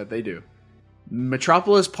concert that they do.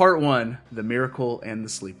 Metropolis Part 1, The Miracle and the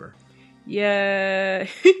Sleeper. Yeah.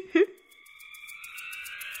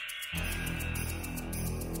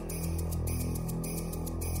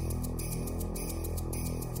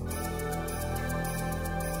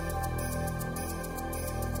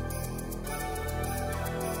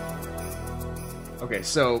 Okay,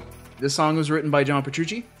 so this song was written by John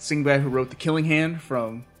Petrucci, same guy who wrote The Killing Hand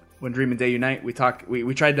from When Dream and Day Unite.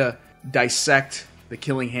 We tried to dissect The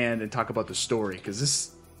Killing Hand and talk about the story,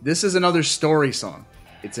 because this is another story song.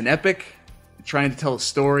 It's an epic, trying to tell a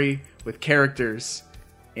story with characters,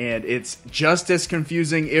 and it's just as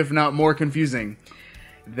confusing, if not more confusing,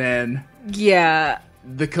 than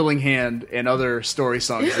The Killing Hand and other story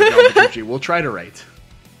songs that John Petrucci will try to write.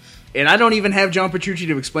 And I don't even have John Petrucci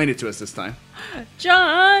to explain it to us this time.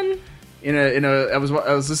 John! I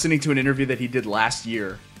was listening to an interview that he did last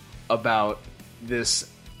year about this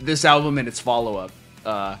album and its follow-up.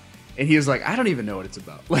 And he was like, I don't even know what it's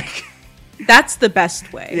about. Like, that's the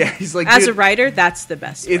best way. Yeah, he's like, as a writer, that's the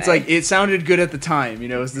best way. It's like, it sounded good at the time, you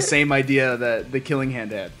know, it's the same idea that The Killing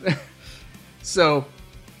Hand had. So,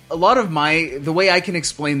 a lot of the way I can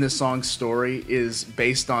explain this song's story is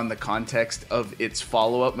based on the context of its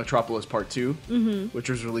follow-up, Metropolis Part 2, which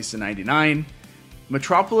was released in 1999.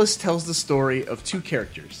 Metropolis tells the story of two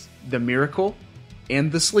characters, the Miracle and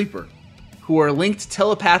the Sleeper, who are linked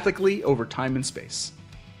telepathically over time and space.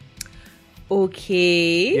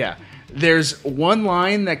 Okay. Yeah. There's one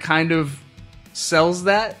line that kind of sells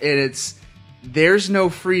that, and it's, there's no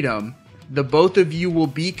freedom. The both of you will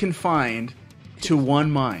be confined to one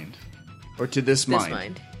mind. Or to this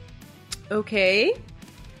mind. Okay.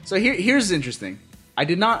 So here's interesting. I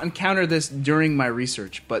did not encounter this during my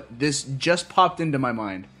research, but this just popped into my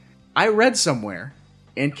mind. I read somewhere,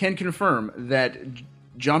 and can confirm, that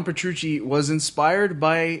John Petrucci was inspired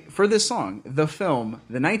by, for this song, the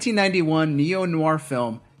 1991 neo-noir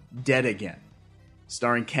film, Dead Again,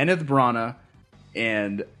 starring Kenneth Branagh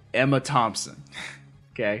and Emma Thompson.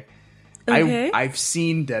 Okay? I've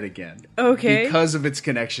seen Dead Again. Okay. Because of its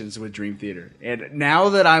connections with Dream Theater. And now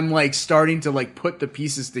that I'm like starting to like put the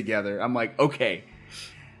pieces together, I'm like, okay,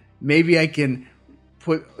 maybe I can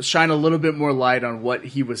shine a little bit more light on what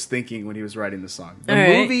he was thinking when he was writing the song. The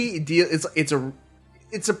movie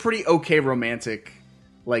it's a pretty okay romantic,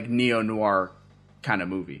 like neo-noir kind of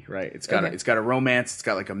movie, right? It's got a romance, it's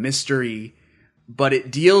got like a mystery, but it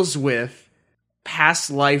deals with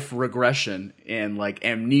past life regression and like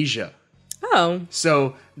amnesia. Oh.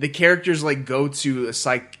 So the characters like go to a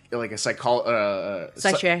psychiatric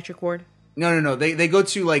ward. No. They go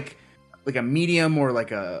to like a medium or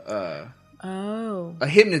like a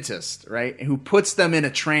hypnotist, right? Who puts them in a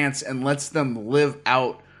trance and lets them live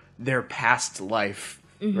out their past life,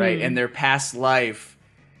 right? And their past life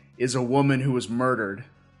is a woman who was murdered.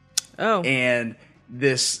 Oh. And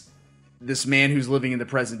this man who's living in the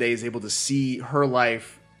present day is able to see her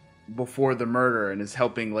life before the murder and is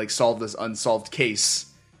helping like solve this unsolved case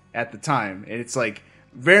at the time. And it's like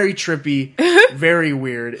very trippy, very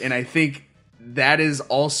weird. And I think that is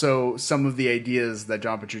also some of the ideas that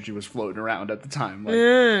John Petrucci was floating around at the time. Like,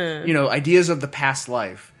 you know, ideas of the past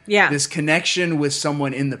life. Yeah. This connection with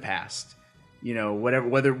someone in the past. You know,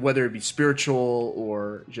 whether it be spiritual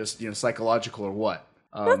or just, you know, psychological or what.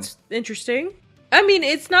 That's interesting. I mean,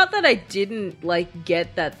 it's not that I didn't like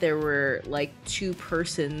get that there were like two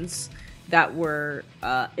persons that were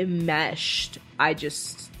enmeshed. I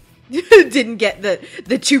just didn't get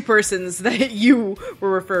the two persons that you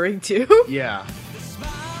were referring to. Yeah.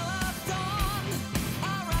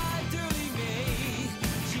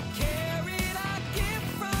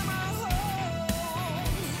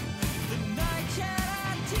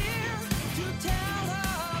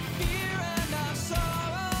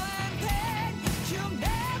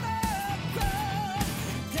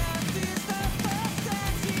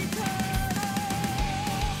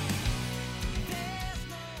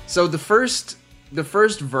 So the first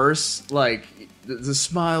verse, like the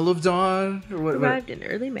smile of dawn, or what? Arrived in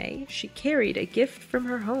early May. She carried a gift from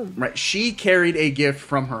her home. Right, she carried a gift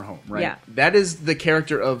from her home. Right, yeah. That is the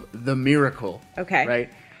character of the Miracle. Okay, right.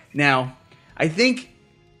 Now, I think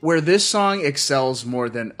where this song excels more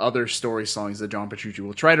than other story songs that John Petrucci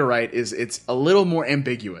will try to write is it's a little more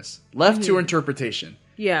ambiguous, left to interpretation.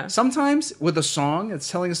 Yeah. Sometimes with a song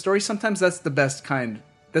that's telling a story, sometimes that's the best kind.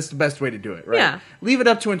 That's the best way to do it, right? Yeah. Leave it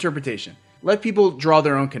up to interpretation. Let people draw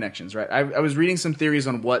their own connections, right? I was reading some theories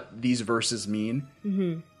on what these verses mean.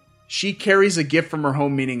 Mm-hmm. She carries a gift from her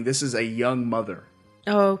home, meaning this is a young mother.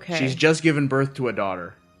 Oh, okay. She's just given birth to a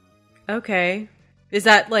daughter. Okay. Is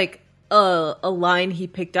that like a line he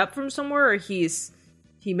picked up from somewhere, or he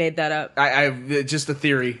made that up? I just a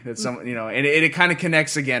theory that some, you know, and it kind of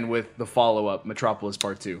connects again with the follow-up, Metropolis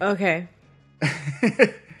Part 2. Okay.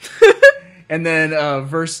 And then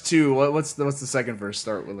verse 2, what's the second verse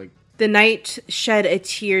start with? Like, the night shed a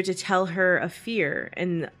tear to tell her of fear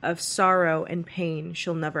and of sorrow and pain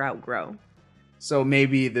she'll never outgrow. So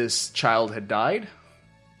maybe this child had died?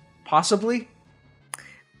 Possibly?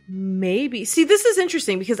 Maybe. See, this is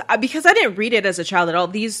interesting because I didn't read it as a child at all.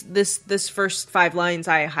 This first 5 lines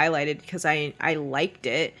I highlighted because I liked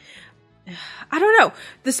it. I don't know.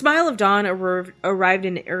 The smile of dawn arrived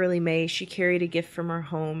in early May. She carried a gift from her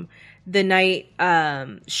home. The night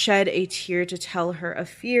shed a tear to tell her of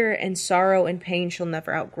fear and sorrow and pain she'll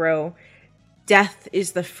never outgrow. Death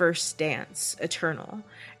is the first dance, eternal.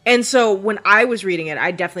 And so when I was reading it,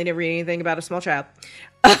 I definitely didn't read anything about a small child.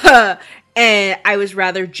 And I was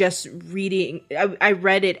rather just reading, I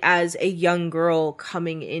read it as a young girl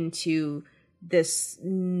coming into this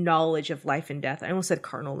knowledge of life and death. I almost said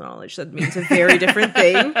carnal knowledge. That means a very different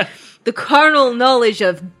thing. The carnal knowledge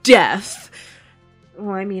of death.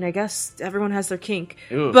 Well, I mean, I guess everyone has their kink.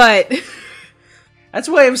 Ew. But that's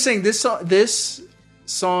why I'm saying this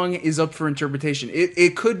song is up for interpretation.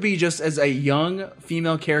 It could be just as a young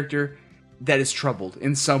female character that is troubled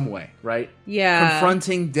in some way, right? Yeah.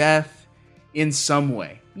 Confronting death in some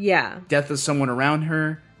way. Yeah. Death of someone around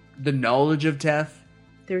her, the knowledge of death.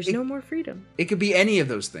 There's no more freedom. It could be any of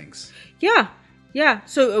those things. Yeah. Yeah.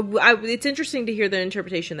 So it's interesting to hear the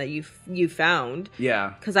interpretation that you found.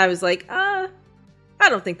 Yeah. Because I was like, I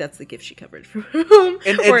don't think that's the gift she covered from.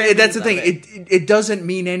 And that's the thing. It doesn't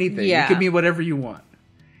mean anything. Yeah. It can mean whatever you want.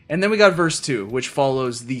 And then we got verse 2, which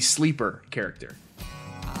follows the sleeper character.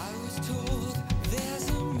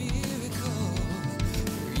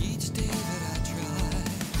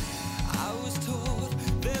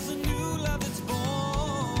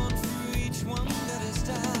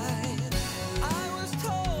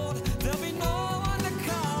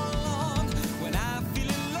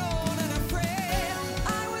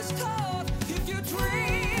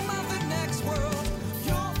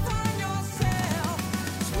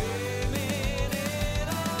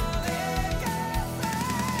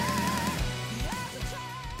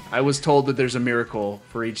 I was told that there's a miracle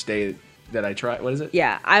for each day that I try. What is it?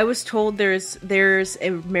 Yeah, I was told there's a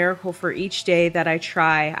miracle for each day that I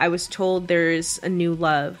try. I was told there's a new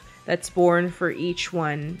love that's born for each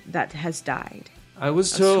one that has died. I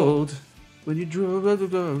was told when you drove.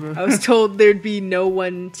 I was told there'd be no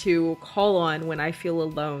one to call on when I feel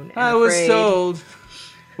alone. I was told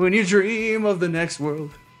when you dream of the next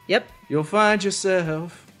world. Yep. You'll find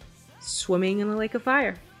yourself swimming in a lake of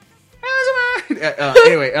fire.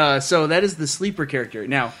 Anyway, so that is the sleeper character.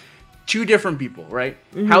 Now, 2 different people, right?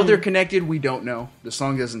 Mm-hmm. How they're connected, we don't know. The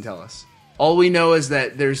song doesn't tell us. All we know is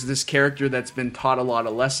that there's this character that's been taught a lot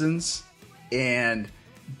of lessons and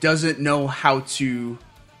doesn't know how to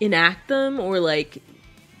enact them or like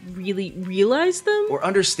really realize them or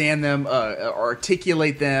understand them, or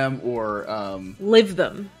articulate them, or live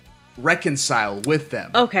them, reconcile with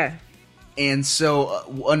them. Okay. And so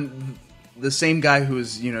the same guy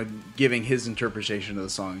who's, giving his interpretation of the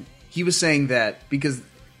song, he was saying that because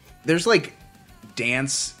there's like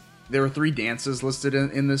there were 3 dances listed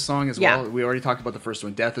in this song as well. We already talked about the first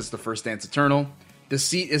one. Death is the first dance, eternal.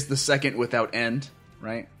 Deceit is the second, without end,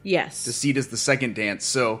 right? Yes. Deceit is the second dance.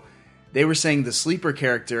 So they were saying the sleeper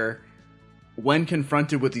character, when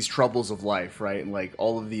confronted with these troubles of life, right? And like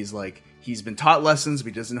all of these, like he's been taught lessons,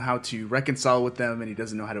 but he doesn't know how to reconcile with them and he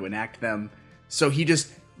doesn't know how to enact them. So he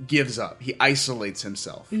just gives up. He isolates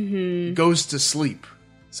himself. Mm-hmm. Goes to sleep,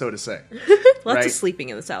 so to say. Lots of sleeping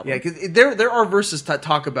in this album. Yeah, because there are verses that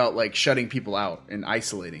talk about like shutting people out and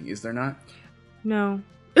isolating. Is there not? No.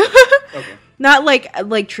 Okay. Not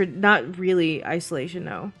not really isolation.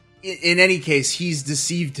 No. In any case, he's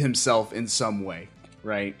deceived himself in some way,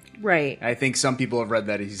 right? Right. I think some people have read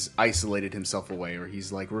that he's isolated himself away, or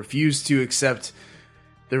he's like refused to accept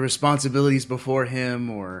the responsibilities before him,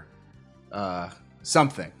 or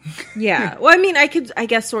something. Yeah. Well, I mean, I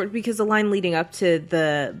guess sort of, because the line leading up to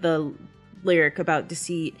the lyric about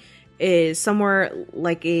deceit is somewhere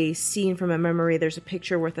like a scene from a memory. There's a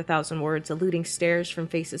picture worth 1,000 words. Eluding stares from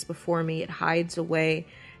faces before me. It hides away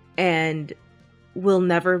and will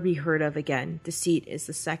never be heard of again. Deceit is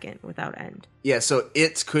the second without end. Yeah, so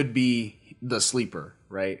it could be the sleeper,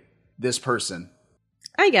 right? This person.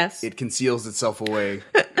 I guess. It conceals itself away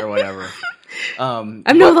or whatever. I'm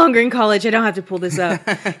no longer in college. I don't have to pull this up.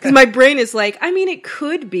 Because my brain is like, I mean, it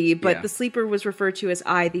could be, but the sleeper was referred to as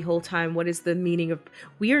I the whole time. What is the meaning of...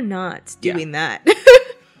 We are not doing that.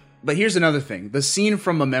 But here's another thing. The scene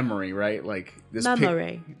from a memory, right? Like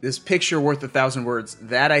this picture worth 1,000 words,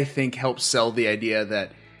 that I think helps sell the idea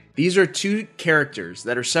that these are 2 characters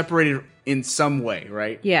that are separated in some way,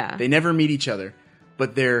 right? Yeah. They never meet each other,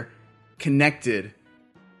 but they're connected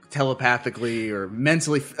telepathically or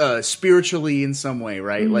mentally, spiritually in some way,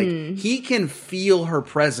 right? Mm-hmm. Like he can feel her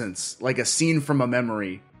presence like a scene from a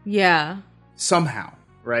memory. Yeah. Somehow.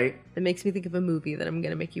 right? It makes me think of a movie that I'm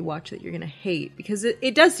going to make you watch that you're going to hate, because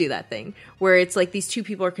it does do that thing where it's like these two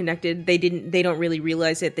people are connected. They don't really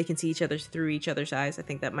realize it. They can see each other through each other's eyes. I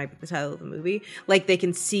think that might be the title of the movie. Like, they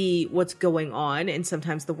can see what's going on, and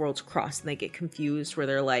sometimes the worlds cross and they get confused where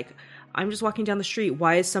they're like, I'm just walking down the street.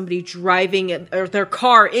 Why is somebody driving their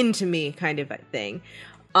car into me, kind of a thing?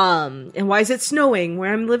 And why is it snowing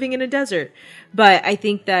where I'm living in a desert? But I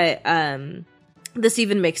think that, this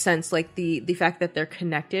even makes sense, like the fact that they're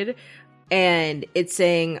connected, and it's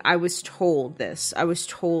saying, I was told this, I was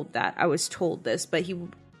told that, I was told this, but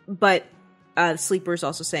Sleeper is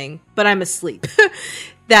also saying, but I'm asleep.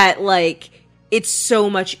 That, like, it's so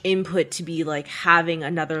much input to be, like, having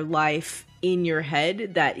another life in your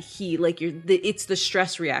head that it's the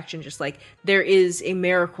stress reaction, just like, there is a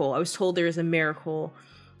miracle. I was told there is a miracle,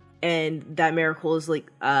 and that miracle is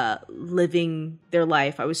like living their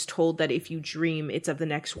life. I was told that if you dream, it's of the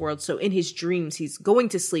next world. So in his dreams, he's going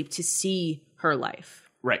to sleep to see her life.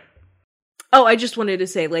 Right. Oh, I just wanted to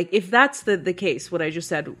say, like, if that's the case, what I just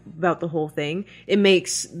said about the whole thing, it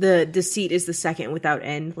makes the deceit is the second without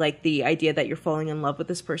end. Like, the idea that you're falling in love with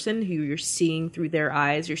this person who you're seeing through their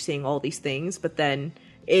eyes, you're seeing all these things. But then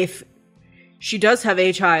if she does have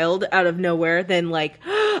a child out of nowhere, then, like,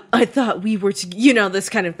 I thought we were, this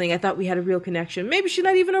kind of thing. I thought we had a real connection. Maybe she's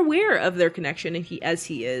not even aware of their connection, and he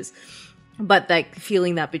is. But, like,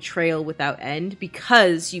 feeling that betrayal without end,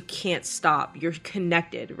 because you can't stop. You're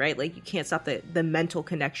connected, right? Like, you can't stop the mental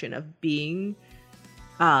connection of being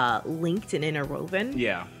linked and interwoven.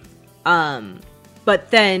 Yeah.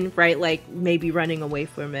 But then, right, like, maybe running away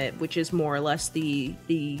from it, which is more or less the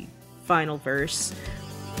final verse.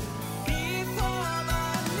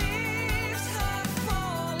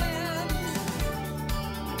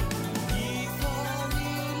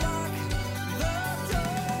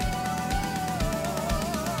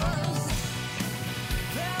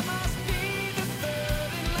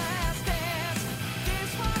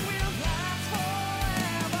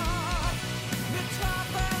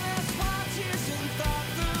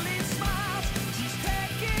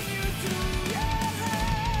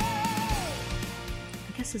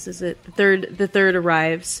 This is it. The third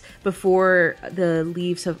arrives before the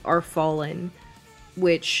leaves are fallen,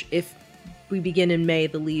 which, if we begin in May,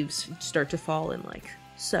 the leaves start to fall in, like,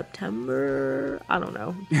 September. I don't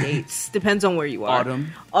know dates. Depends on where you are.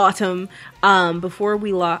 Autumn. Before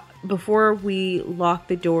we lock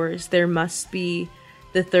the doors, there must be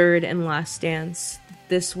the third and last dance.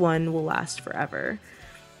 This one will last forever.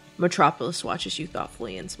 Metropolis watches you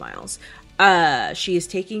thoughtfully and smiles. She is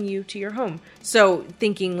taking you to your home. So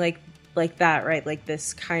thinking like that, right? Like,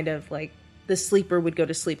 this kind of, like, the sleeper would go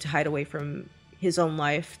to sleep to hide away from his own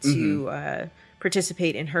life to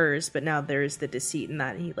participate in hers, but now there's the deceit in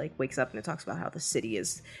that. He, like, wakes up and it talks about how the city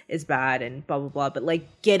is bad and blah blah blah, but,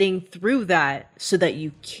 like, getting through that so that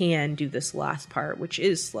you can do this last part, which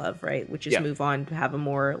is love, right? Which is move on to have a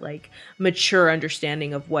more, like, mature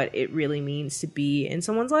understanding of what it really means to be in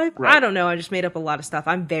someone's life. Right. I don't know, I just made up a lot of stuff.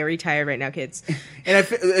 I'm very tired right now, kids. And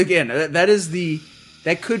again,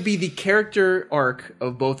 that could be the character arc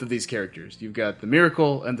of both of these characters. You've got the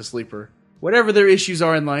Miracle and the Sleeper. Whatever their issues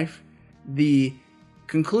are in life, the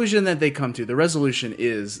conclusion that they come to, the resolution,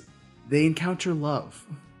 is they encounter love.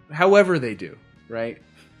 However they do, right?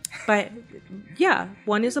 But, yeah,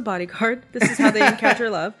 one is a bodyguard. This is how they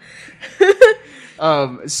encounter love.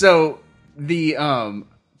 So,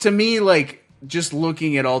 to me, like, just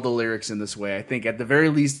looking at all the lyrics in this way, I think at the very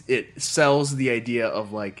least it sells the idea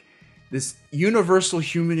of, like, this universal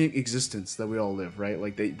human existence that we all live, right?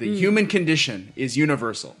 Like, the human condition is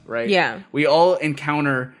universal, right? Yeah. We all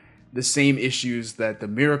encounter the same issues that the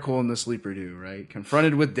Miracle and the Sleeper do, right?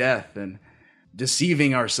 Confronted with death and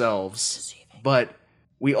deceiving ourselves. But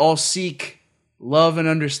we all seek love and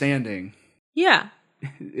understanding. Yeah.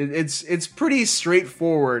 It's pretty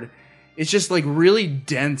straightforward. It's just, like, really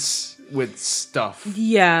dense with stuff.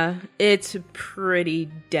 Yeah, it's pretty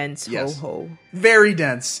dense. Yes. Ho-ho. Very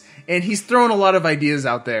dense. And he's thrown a lot of ideas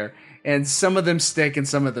out there, and some of them stick and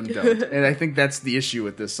some of them don't. And I think that's the issue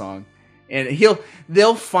with this song. And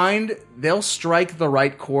they'll strike the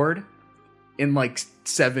right chord in, like,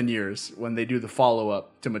 7 years when they do the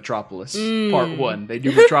follow-up to Metropolis Part 1. They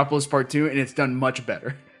do Metropolis Part 2, and it's done much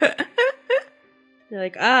better. They're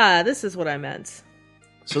like, this is what I meant.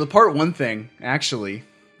 So the Part 1 thing, actually,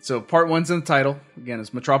 so Part 1's in the title. Again,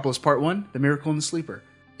 it's Metropolis Part 1, The Miracle and the Sleeper.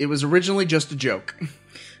 It was originally just a joke.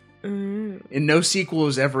 And no sequel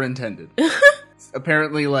was ever intended.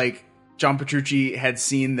 Apparently, like, John Petrucci had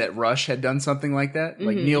seen that Rush had done something like that.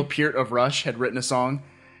 Like, Neil Peart of Rush had written a song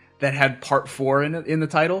that had part 4 in the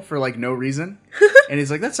title for like no reason. And he's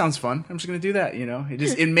like, that sounds fun. I'm just going to do that, you know?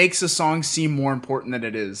 It makes a song seem more important than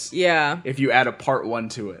it is. Yeah. If you add a part 1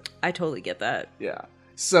 to it. I totally get that. Yeah.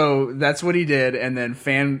 So that's what he did, and then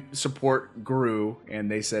fan support grew,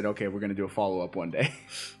 and they said, okay, we're going to do a follow-up one day.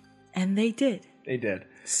 And they did. They did.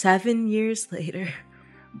 7 years later.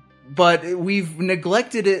 But we've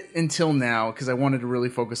neglected it until now because I wanted to really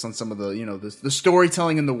focus on some of the, you know, the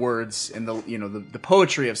storytelling and the words and the, you know, the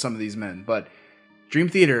poetry of some of these men. But Dream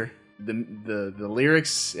Theater, the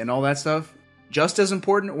lyrics and all that stuff, just as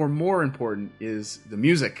important or more important is the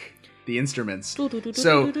music, the instruments.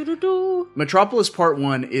 So Metropolis Part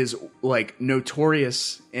 1 is like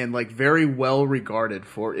notorious and like very well regarded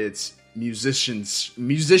for its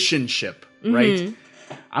musicianship, right?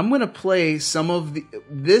 I'm going to play some of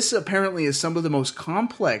this apparently is some of the most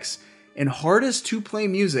complex and hardest to play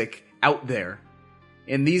music out there.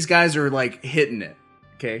 And these guys are like hitting it.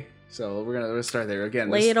 Okay. So we're going to start there again.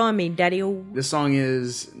 Lay it on me, daddy. This song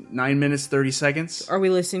is 9 minutes, 30 seconds. Are we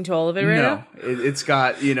listening to all of it right now? No, it's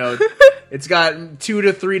got, you know, it's got 2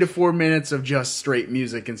 to 3 to 4 minutes of just straight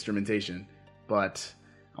music instrumentation. But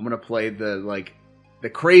I'm going to play the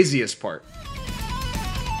craziest part.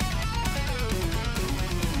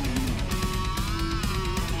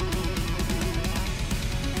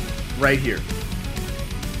 Right here.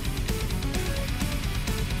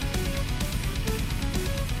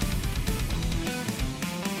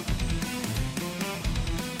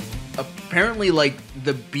 Apparently, like,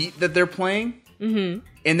 the beat that they're playing, and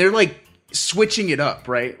they're, like, switching it up,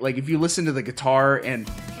 right? Like, if you listen to the guitar and...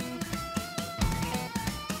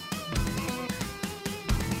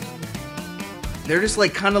 they're just,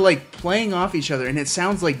 like, kind of, like, playing off each other, and it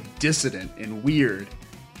sounds, like, dissident and weird.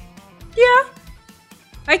 Yeah.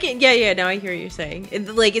 I can, yeah, now I hear what you're saying.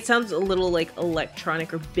 It sounds a little, like,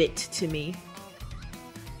 electronic or bit to me.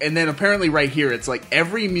 And then apparently right here, it's like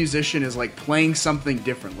every musician is like playing something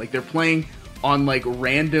different. Like they're playing on like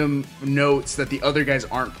random notes that the other guys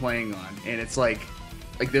aren't playing on. And it's like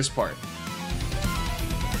this part.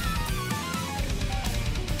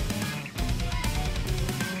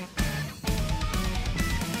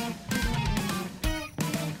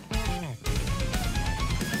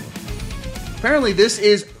 Apparently this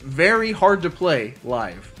is very hard to play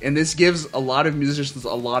live. And this gives a lot of musicians a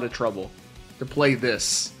lot of trouble to play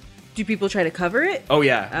this. Do people try to cover it? Oh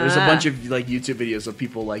yeah, there's a bunch of like YouTube videos of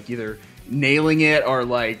people like either nailing it or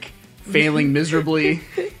like failing miserably,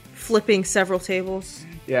 flipping several tables.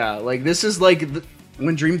 Yeah, like this is like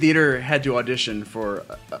when Dream Theater had to audition for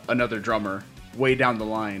another drummer way down the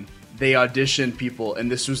line. They auditioned people, and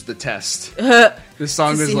this was the test. This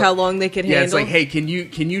song to was see like, how long they could handle. Yeah, it's like, hey, can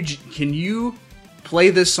you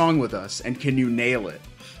play this song with us, and can you nail it?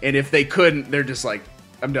 And if they couldn't, they're just like,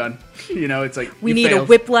 I'm done. You know, it's like we need failed. A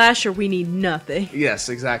whiplash or we need nothing. Yes,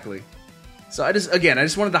 exactly. So I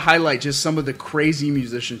just wanted to highlight just some of the crazy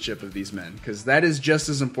musicianship of these men, because that is just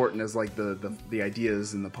as important as like the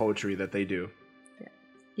ideas and the poetry that they do. Yeah.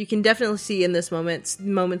 You can definitely see in this moments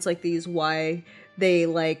like these why they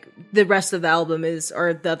like the rest of the album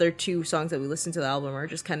or the other 2 songs that we listen to the album are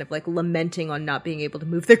just kind of like lamenting on not being able to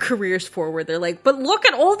move their careers forward. They're like, but look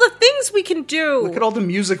at all the things we can do. Look at all the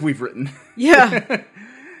music we've written. Yeah.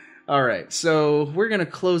 All right, so we're going to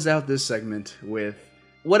close out this segment with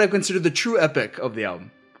what I consider the true epic of the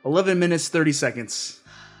album. 11 minutes, 30 seconds.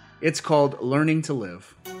 It's called Learning to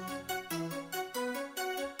Live.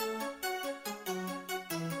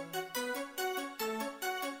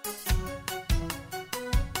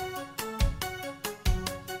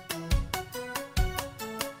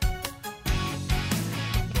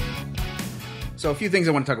 So a few things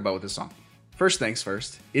I want to talk about with this song. First things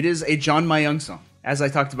first, it is a John Myung song. As I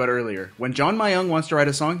talked about earlier, when John Myung wants to write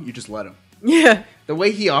a song, you just let him. Yeah. The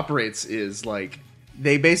way he operates is like,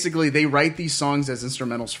 they write these songs as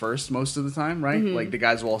instrumentals first most of the time, right? Mm-hmm. Like the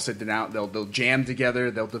guys will all sit down, they'll jam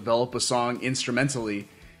together, they'll develop a song instrumentally,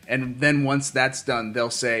 and then once that's done,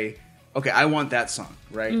 they'll say, okay, I want that song,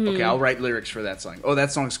 right? Mm-hmm. Okay, I'll write lyrics for that song. Oh,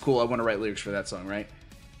 that song's cool, I want to write lyrics for that song, right?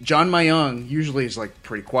 John Myung usually is like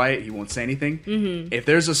pretty quiet, he won't say anything. Mm-hmm. If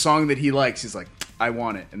there's a song that he likes, he's like, I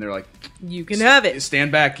want it. And they're like, you can have it.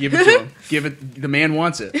 Stand back, give it to him. The man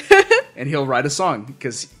wants it. And he'll write a song.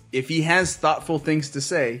 Because if he has thoughtful things to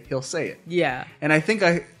say, he'll say it. Yeah. And I think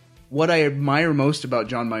what I admire most about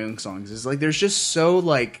John Myung songs is like, there's just so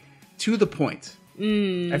like, to the point.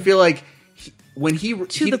 I feel like when he...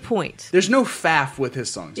 To the point. There's no faff with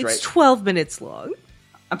his songs, right? It's 12 minutes long.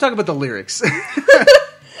 I'm talking about the lyrics.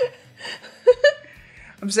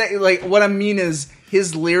 I'm saying, like, what I mean is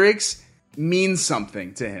his lyrics means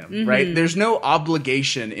something to him, right? There's no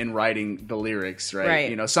obligation in writing the lyrics, right?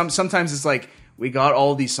 You know, sometimes it's like, we got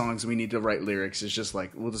all these songs, we need to write lyrics. It's just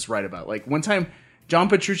like, we'll just write about. Like, one time, John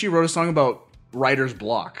Petrucci wrote a song about writer's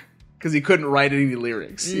block because he couldn't write any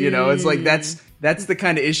lyrics. You know, it's like, that's the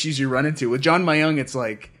kind of issues you run into. With John Mayung, it's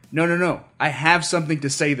like, no, I have something to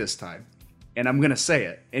say this time, and I'm gonna say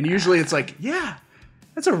it. And usually it's like, yeah,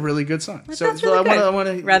 that's a really good song. That's So really I good. want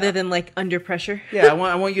to Rather than like Under Pressure. yeah,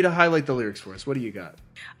 I want you to highlight the lyrics for us. What do you got?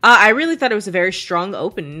 I really thought it was a very strong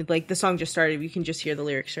open. Like, the song just started. You can just hear the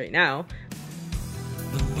lyrics right now.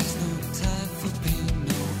 There was no time for pain,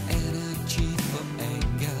 no energy for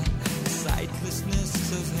anger.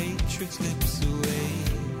 Sightlessness of hatred slips away.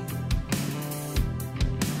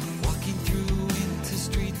 Walking through winter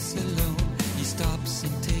streets alone, he stops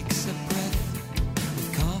and takes a breath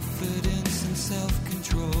with confidence and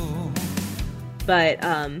self-control. But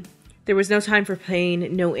there was no time for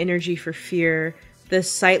pain, no energy for fear. The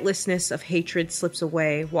sightlessness of hatred slips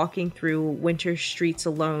away. Walking through winter streets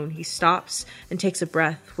alone, he stops and takes a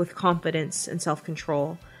breath with confidence and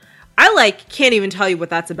self-control. I can't even tell you what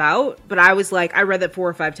that's about, but I was like, I read that 4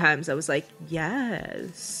 or 5 times. I was like,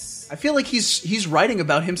 yes. I feel like he's writing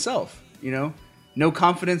about himself, you know? No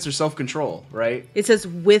confidence or self-control, right? It says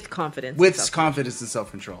with confidence. With and confidence and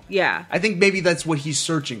self-control. Yeah. I think maybe that's what he's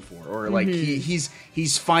searching for, or like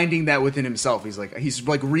he's finding that within himself. He's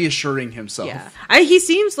like reassuring himself. Yeah. He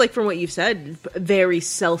seems like, from what you've said, very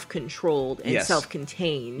self-controlled and Yes.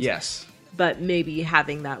 self-contained. Yes. But maybe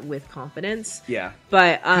having that with confidence. Yeah.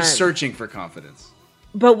 But He's searching for confidence.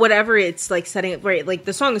 but whatever it's like setting it right, like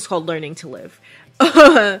the song is called Learning to Live.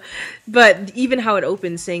 But even how it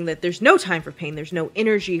opens, saying that there's no time for pain, there's no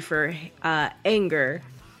energy for anger,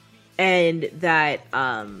 and that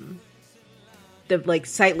the like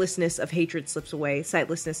sightlessness of hatred slips away,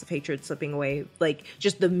 sightlessness of hatred slipping away, like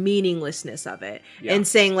just the meaninglessness of it. Yeah. And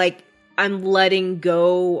saying like, I'm letting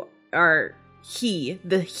go, or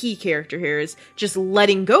the he character here is just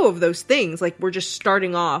letting go of those things. Like, we're just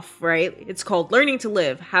starting off, right? It's called Learning to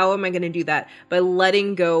Live. How am I going to do that? By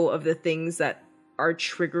letting go of the things that are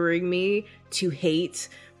triggering me to hate,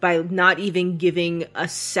 by not even giving a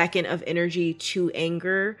second of energy to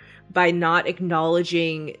anger, by not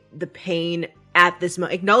acknowledging the pain at this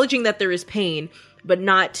moment, acknowledging that there is pain, but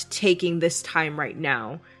not taking this time right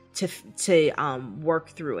now to work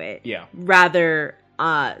through it. Yeah. Rather,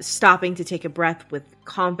 stopping to take a breath with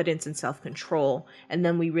confidence and self-control, and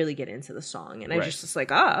then we really get into the song. And I Right. just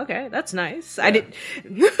like, okay, that's nice. I didn't.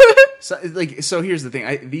 So here's the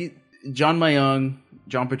thing. John Mayung,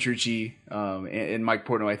 John Petrucci, and Mike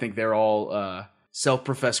Portnoy, I think they're all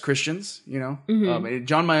self-professed Christians, you know? And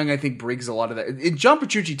John Mayung, I think, brings a lot of that. John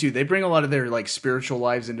Petrucci, too, they bring a lot of their, like, spiritual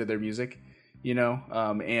lives into their music, you know?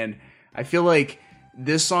 And I feel like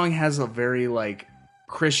this song has a very, like,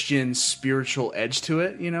 Christian spiritual edge to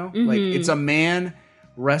it, you know? Like, it's a man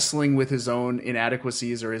wrestling with his own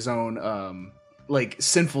inadequacies or his own, like,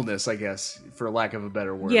 sinfulness, I guess, for lack of a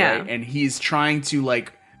better word, Yeah. right? And he's trying to,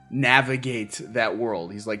 like, navigate that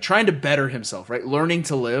world. He's like trying to better himself, right? Learning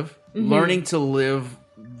to live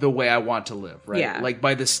the way I want to live, right? Yeah. Like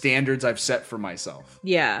by the standards I've set for myself.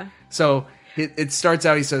 Yeah. So it starts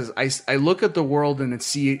out, he says, I look at the world and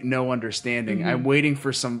see no understanding. I'm waiting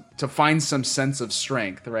for to find some sense of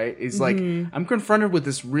strength, right? It's like, I'm confronted with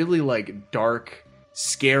this really like dark,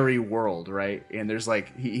 scary world, right? And there's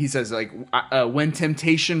like, he says like, when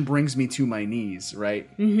temptation brings me to my knees, right?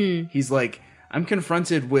 He's like, I'm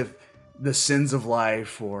confronted with the sins of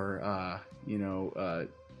life, or,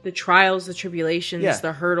 The trials, the tribulations, Yeah.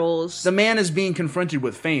 the hurdles. the man is being confronted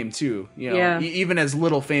with fame too, you know, Yeah. even as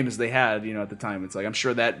little fame as they had, you know, at the time. It's like, I'm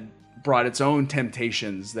sure that brought its own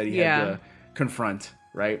temptations that he had Yeah. to confront,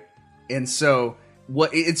 right? And so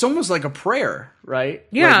it's almost like a prayer, right?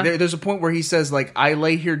 Yeah. Like there's a point where he says like, I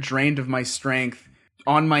lay here drained of my strength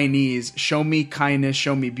on my knees, show me kindness,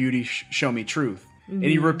 show me beauty, show me truth. And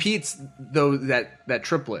he repeats that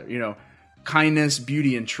triplet, you know, kindness,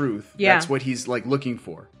 beauty, and truth. Yeah. That's what he's like looking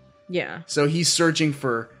for. Yeah. So he's searching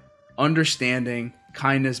for understanding,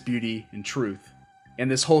 kindness, beauty, and truth. And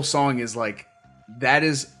this whole song is like, that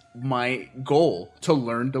is my goal, to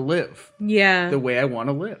learn to live Yeah. the way I want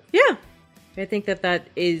to live. Yeah. I think that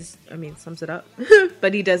is, sums it up.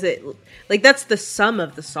 But he does it, like, that's the sum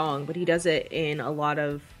of the song, but he does it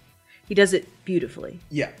he does it beautifully.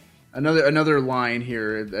 Yeah. Another line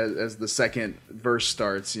here as the second verse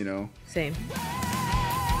starts, you know. Same.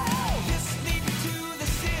 Listening to the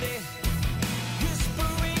city,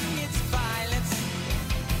 whispering its violence.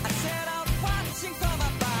 I set out watching from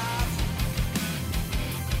above.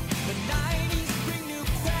 The 90s bring new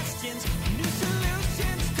questions, new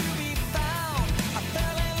solutions to be found.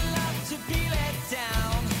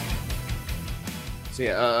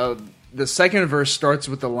 So yeah, the second verse starts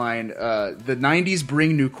with the line, the 90s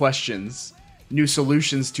bring new questions, new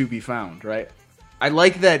solutions to be found, right? I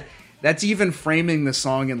like that that's even framing the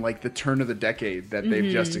song in like the turn of the decade that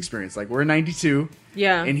they've just experienced. Like, we're in 92.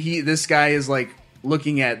 Yeah. And this guy is like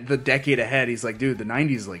looking at the decade ahead. He's like, dude, the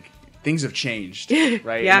 90s, like, things have changed,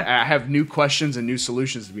 right? Yeah. And I have new questions and new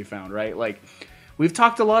solutions to be found, right? Like, we've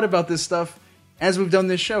talked a lot about this stuff as we've done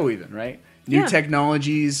this show even, right? New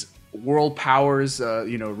technologies, world powers,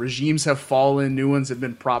 regimes have fallen, new ones have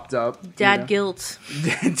been propped up. Dad guilt.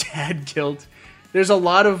 Dad guilt. There's a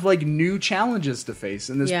lot of like new challenges to face,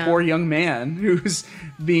 and this poor young man who's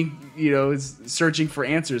being, is searching for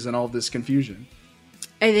answers in all of this confusion.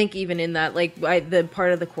 I think even in that, like, the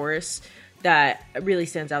part of the chorus that really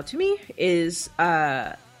stands out to me is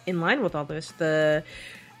in line with all this.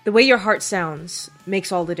 The way your heart sounds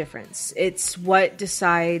makes all the difference. It's what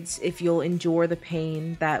decides if you'll endure the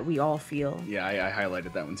pain that we all feel. Yeah, I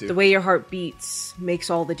highlighted that one too. The way your heart beats makes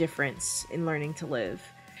all the difference in learning to live.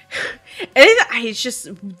 And it's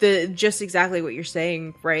just exactly what you're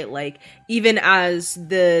saying, right? Like, even as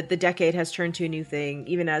the decade has turned to a new thing,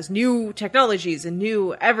 even as new technologies and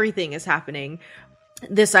new everything is happening,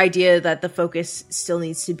 this idea that the focus still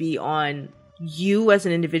needs to be on you as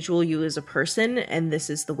an individual, you as a person, and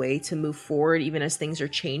this is the way to move forward even as things are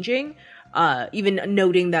changing, even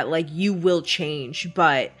noting that like you will change,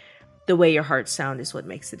 but the way your heart sound is what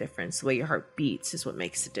makes the difference. The way your heart beats is what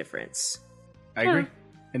makes the difference. I agree.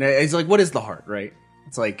 And it's like, what is the heart, right?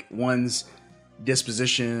 It's like one's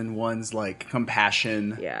disposition, one's like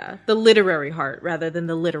compassion. Yeah, the literary heart rather than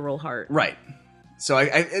the literal heart. Right. So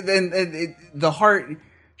the heart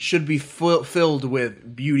should be filled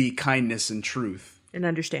with beauty, kindness, and truth. And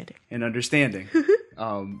understanding.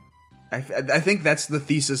 I think that's the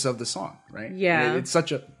thesis of the song, right? Yeah. And it's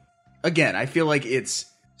such a... Again, I feel like it's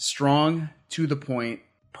strong, to the point,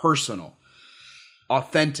 personal,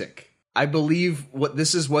 authentic. I believe what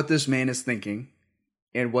this man is thinking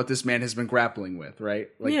and what this man has been grappling with, right?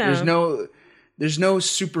 Like, there's no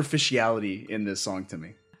superficiality in this song to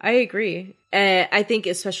me. I agree. I think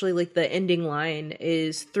especially like the ending line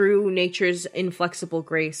is, through nature's inflexible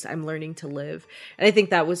grace, I'm learning to live. And I think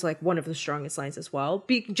that was like one of the strongest lines as well.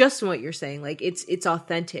 Just in what you're saying, like it's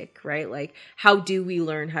authentic, right? Like, how do we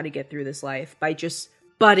learn how to get through this life? By just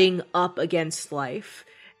butting up against life.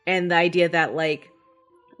 And the idea that like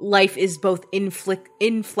life is both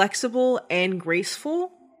inflexible and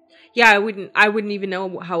graceful. Yeah, I wouldn't even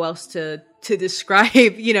know how else to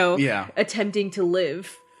describe, attempting to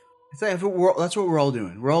live. That's what we're all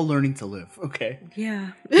doing. We're all learning to live. Okay.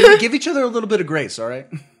 Yeah. Give each other a little bit of grace, all right?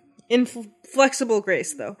 Inflexible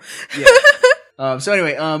grace, though. Yeah. So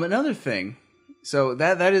anyway, another thing. So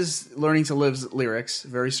that is Learning to Live's lyrics,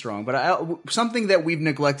 very strong. But something that we've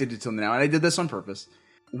neglected until now, and I did this on purpose,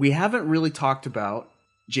 we haven't really talked about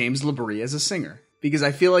James LaBrie as a singer. Because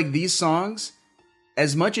I feel like these songs,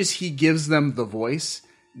 as much as he gives them the voice,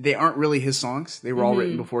 they aren't really his songs. They were all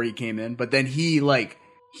written before he came in. But then he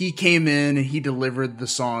came in and he delivered the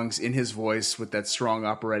songs in his voice with that strong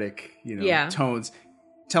operatic, tones.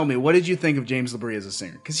 Tell me, what did you think of James LaBrie as a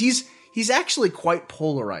singer? Because he's actually quite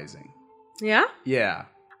polarizing. Yeah? Yeah.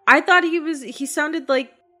 I thought he sounded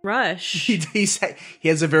like Rush. He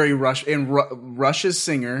has a very Rush, and Rush's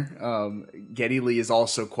singer, Geddy Lee, is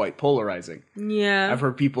also quite polarizing. Yeah. I've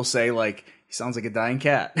heard people say, like, he sounds like a dying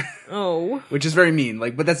cat. Oh. Which is very mean.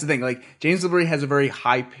 Like, but that's the thing. Like, James LaBrie has a very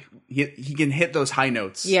high... He can hit those high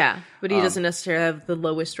notes. Yeah, but he doesn't necessarily have the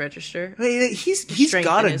lowest register. He's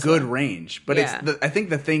got a good range. But I think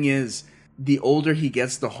the thing is, the older he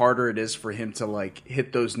gets, the harder it is for him to, like,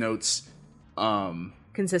 hit those notes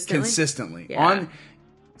consistently. Yeah. On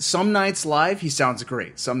some nights live, he sounds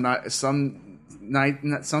great. Some not so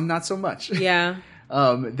much. Yeah.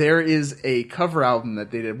 There is a cover album that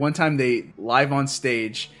they did. One time they, live on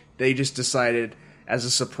stage, they just decided, as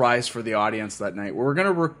a surprise for the audience that night, we're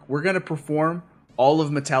gonna perform all of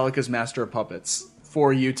Metallica's Master of Puppets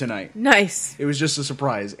for you tonight. Nice. It was just a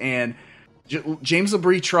surprise. And James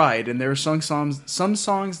LaBrie tried, and there are some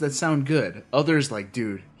songs that sound good. Others, like,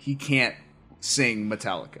 dude, he can't sing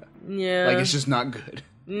Metallica. Yeah. Like, it's just not good.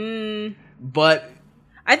 But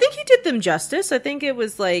I think he did them justice. I think it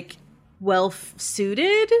was, like, well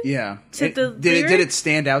suited. Yeah. Did it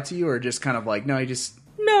stand out to you, or just kind of like, no,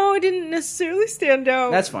 No, it didn't necessarily stand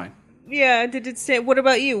out. That's fine. Yeah, did it stand? What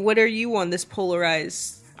about you? What are you on this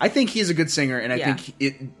polarized? I think he's a good singer, and I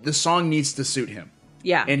think the song needs to suit him.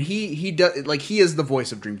 Yeah. And he does, like, he is the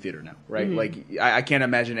voice of Dream Theater now, right? Mm-hmm. Like, I can't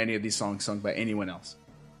imagine any of these songs sung by anyone else.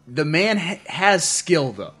 The man has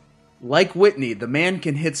skill, though. like Whitney, the man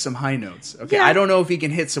can hit some high notes. Okay, Yeah. I don't know if he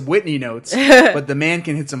can hit some Whitney notes, but the man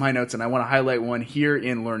can hit some high notes, and I want to highlight one here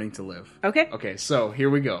in Learning to Live. Okay. Okay, so here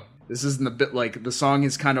we go. This isn't a bit like the song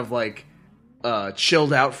is kind of like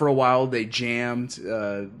chilled out for a while. They jammed.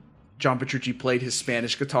 John Petrucci played his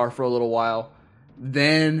Spanish guitar for a little while.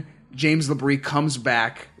 Then James LaBrie comes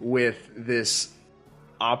back with this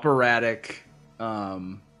operatic,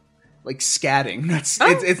 like scatting.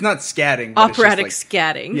 It's not scatting. But Operatic it's just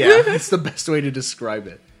like, scatting. Yeah, that's the best way to describe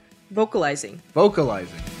it. Vocalizing.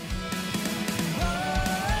 Vocalizing.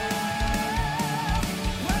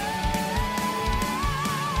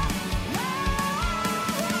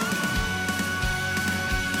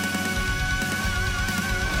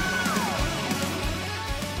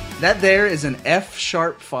 That there is an F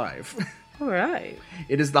sharp 5. All right.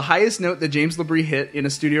 It is the highest note that James LaBrie hit in a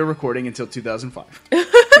studio recording until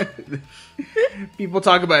 2005. People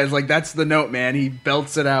talk about it as like, that's the note, man. He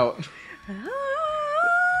belts it out.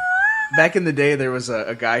 Back in the day, there was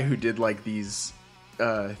a guy who did like these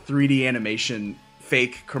 3D animation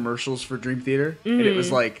fake commercials for Dream Theater. And it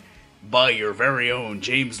was like, buy your very own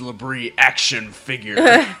James LaBrie action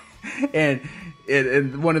figure.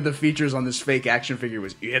 And one of the features on this fake action figure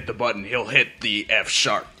was, you hit the button, he'll hit the F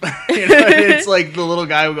sharp. It's like the little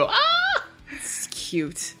guy will go, ah! It's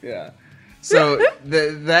cute. Yeah. So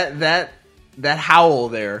that howl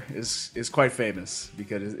there is quite famous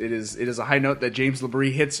because it is a high note that James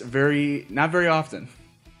LaBrie hits not very often.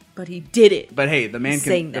 But he did it. But hey, the man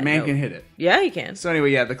can hit it. Yeah, he can. So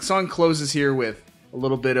anyway, yeah, the song closes here with a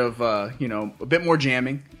little bit of a bit more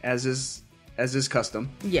jamming as is custom.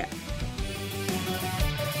 Yeah.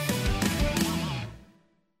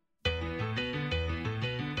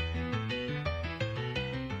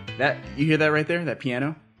 You hear that right there? That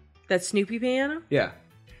piano? That Snoopy piano? Yeah.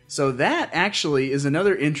 So that actually is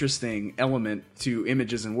another interesting element to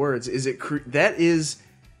Images and Words. That is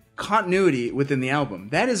continuity within the album.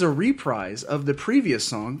 That is a reprise of the previous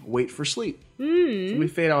song, Wait for Sleep. So we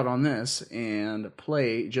fade out on this and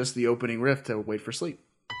play just the opening riff to Wait for Sleep.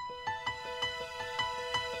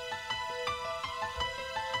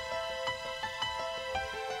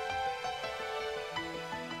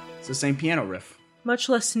 It's the same piano riff. Much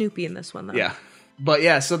less Snoopy in this one, though. Yeah. But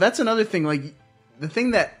yeah, so that's another thing. Like, the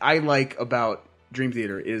thing that I like about Dream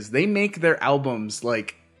Theater is they make their albums,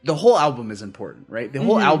 like, the whole album is important, right? The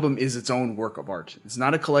whole album is its own work of art. It's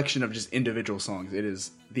not a collection of just individual songs.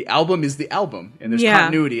 The album is the album, and there's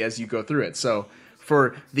continuity as you go through it. So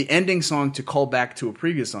for the ending song to call back to a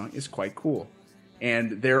previous song is quite cool.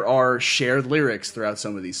 And there are shared lyrics throughout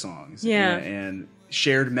some of these songs. Yeah. And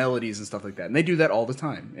shared melodies and stuff like that. And they do that all the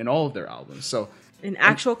time in all of their albums. So an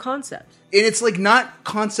actual concept. And it's like not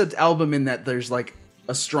concept album in that there's like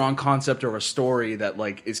a strong concept or a story that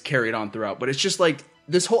like is carried on throughout, but it's just like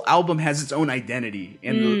this whole album has its own identity,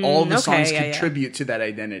 and all the songs contribute to that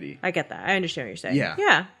identity. I get that. I understand what you're saying. Yeah.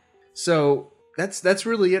 Yeah. So that's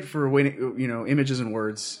really it for Images and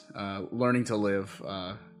Words, Learning to Live.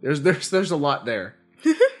 There's a lot there.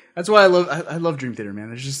 That's why I love Dream Theater,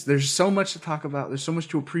 man. There's so much to talk about. There's so much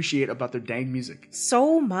to appreciate about their dang music.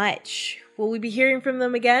 So much. Will we be hearing from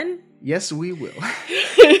them again? Yes, we will.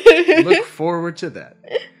 Look forward to that.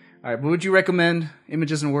 All right, but would you recommend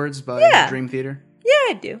Images and Words by Dream Theater? Yeah,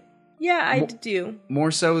 I do. Yeah, I do.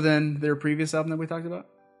 More so than their previous album that we talked about?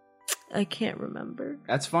 I can't remember.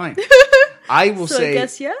 That's fine. I will say I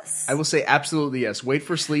guess yes. I will say absolutely yes. Wait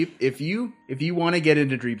for Sleep. If you want to get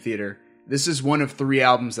into Dream Theater, this is one of 3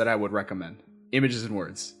 albums that I would recommend. Images and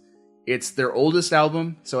Words. It's their oldest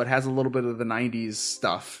album, so it has a little bit of the 90s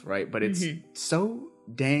stuff, right? But it's so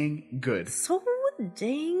dang good. So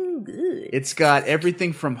dang good. It's got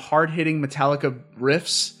everything from hard-hitting Metallica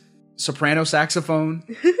riffs, soprano saxophone,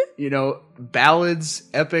 ballads,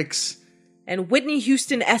 epics. And Whitney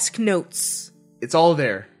Houston-esque notes. It's all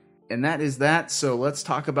there. And that is that, so let's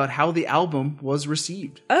talk about how the album was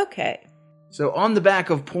received. Okay. So on the back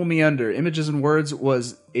of Pull Me Under, Images and Words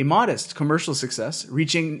was a modest commercial success,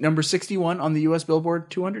 reaching number 61 on the US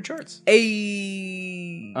Billboard 200 charts.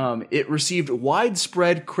 It received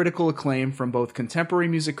widespread critical acclaim from both contemporary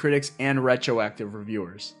music critics and retroactive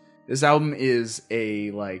reviewers. This album is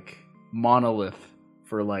a monolith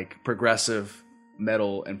for progressive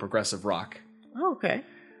metal and progressive rock. Oh, okay.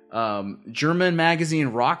 German magazine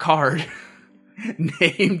Rock Hard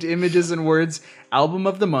named Images and Words Album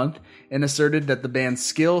of the Month and asserted that the band's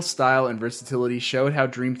skill, style, and versatility showed how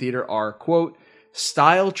Dream Theater are, quote,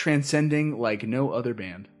 style transcending like no other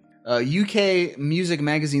band. UK music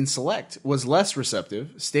magazine Select was less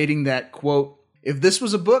receptive, stating that, quote, if this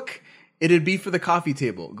was a book, it'd be for the coffee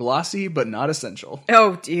table, glossy but not essential.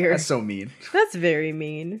 Oh dear. That's so mean. That's very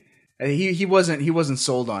mean. He wasn't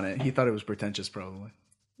sold on it. He thought it was pretentious, probably.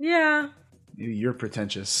 Yeah. Maybe you're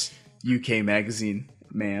pretentious, UK magazine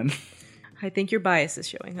man. I think your bias is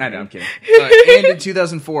showing. I know, I'm kidding. And in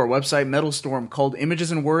 2004, website Metal Storm called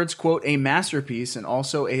Images and Words, quote, a masterpiece and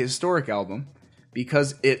also a historic album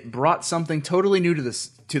because it brought something totally new to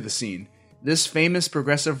the scene. This famous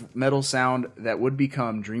progressive metal sound that would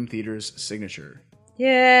become Dream Theater's signature.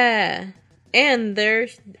 Yeah. And their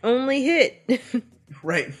only hit.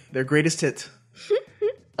 Right. Their greatest hit.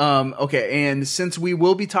 Okay, and since we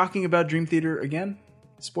will be talking about Dream Theater again,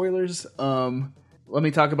 spoilers, let me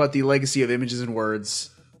talk about the legacy of Images and Words,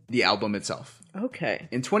 the album itself. Okay.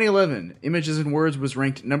 In 2011, Images and Words was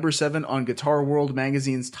ranked number 7 on Guitar World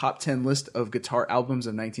magazine's top 10 list of guitar albums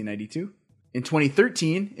of 1992. In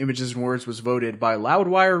 2013, Images and Words was voted by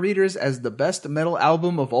Loudwire readers as the best metal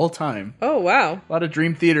album of all time. Oh, wow. A lot of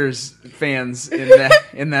Dream Theater's fans in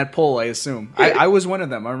that poll, I assume. I was one of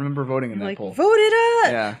them. I remember voting in that poll. Vote it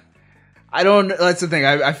up! Yeah. I don't. That's the thing.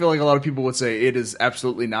 I feel like a lot of people would say it is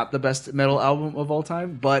absolutely not the best metal album of all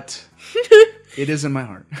time, but it is in my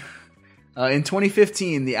heart. In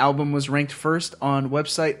 2015, the album was ranked first on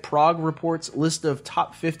website Prog Report's list of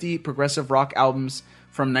top 50 progressive rock albums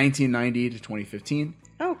from 1990 to 2015.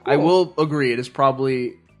 Oh, cool. I will agree, it is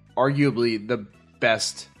probably, arguably, the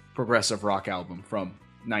best progressive rock album from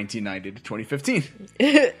 1990 to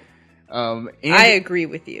 2015. I agree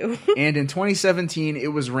with you. And in 2017,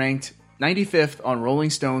 it was ranked 95th on Rolling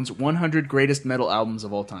Stone's 100 Greatest Metal Albums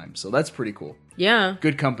of All Time. So that's pretty cool. Yeah.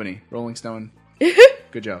 Good company, Rolling Stone.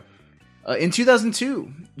 Good job. In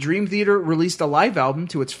 2002, Dream Theater released a live album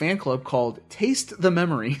to its fan club called Taste the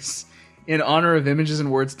Memories in honor of Images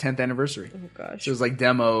and Words' 10th anniversary. Oh, gosh. So it was like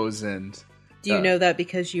demos and... Do you know that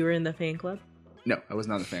because you were in the fan club? No, I was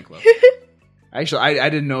not in the fan club. Actually, I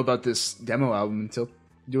didn't know about this demo album until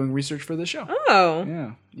doing research for this show. Oh.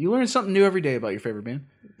 Yeah. You learn something new every day about your favorite band.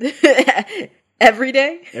 Every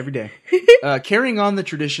day? Every day. Carrying on the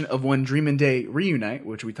tradition of when Dream and Day reunite,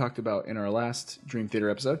 which we talked about in our last Dream Theater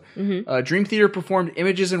episode, Dream Theater performed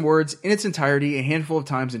Images and Words in its entirety a handful of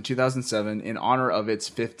times in 2007 in honor of its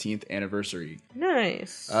 15th anniversary.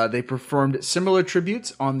 Nice. They performed similar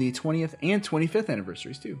tributes on the 20th and 25th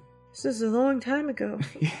anniversaries, too. This is a long time ago.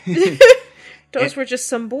 Those were just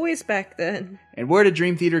some boys back then. And where did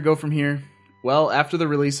Dream Theater go from here? Well, after the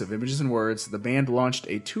release of Images and Words, the band launched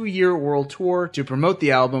a 2-year world tour to promote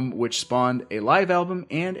the album, which spawned a live album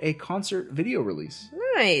and a concert video release.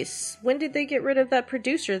 Nice. When did they get rid of that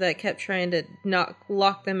producer that kept trying to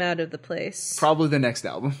lock them out of the place? Probably the next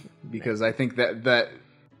album, because I think that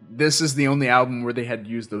this is the only album where they had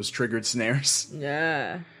used those triggered snares.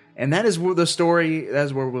 Yeah. And that is the story, that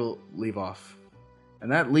is where we'll leave off.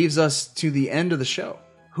 And that leaves us to the end of the show.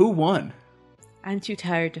 Who won? I'm too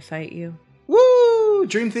tired to fight you. Woo!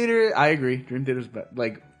 Dream Theater, I agree. Dream Theater's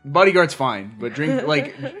like Bodyguard's fine, but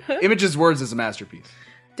Images Words is a masterpiece.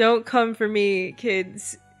 Don't come for me,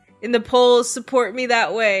 kids. In the polls, support me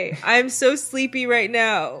that way. I'm so sleepy right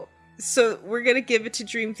now. So we're gonna give it to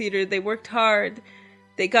Dream Theater. They worked hard.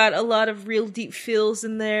 They got a lot of real deep feels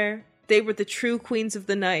in there. They were the true queens of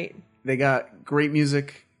the night. They got great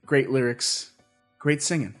music, great lyrics, great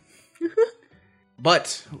singing.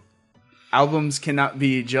 But albums cannot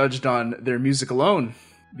be judged on their music alone,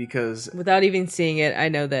 because without even seeing it, I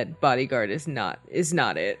know that Bodyguard is not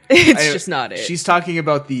it. It's just not it. She's talking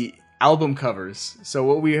about the album covers. So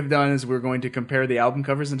what we have done is we're going to compare the album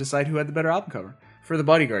covers and decide who had the better album cover. For the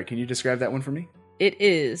Bodyguard, can you describe that one for me? It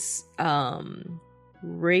is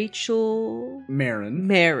Rachel Marin.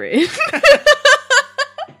 I'm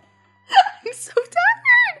so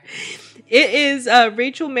tired. It is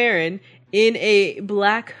Rachel Marin in a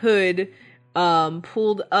black hood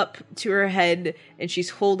pulled up to her head, and she's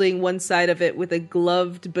holding one side of it with a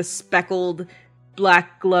gloved, bespeckled,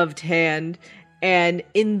 black gloved hand. And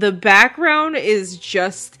in the background is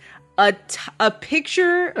just a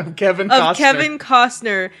picture of Kevin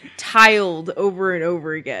Costner tiled over and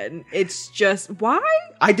over again. It's just, why?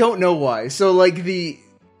 I don't know why. So like the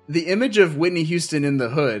image of Whitney Houston in the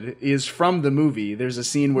hood is from the movie. There's a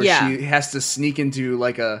scene where she has to sneak into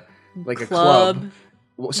like a club.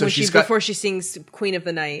 So before she sings Queen of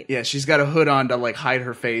the Night. Yeah, she's got a hood on to like hide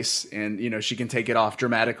her face, and she can take it off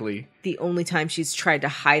dramatically. The only time she's tried to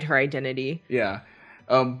hide her identity. Yeah.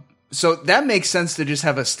 So that makes sense to just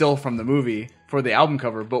have a still from the movie for the album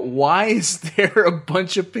cover, but why is there a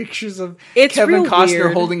bunch of pictures of Kevin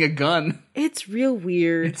Costner holding a gun? It's real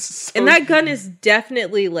weird. And that gun is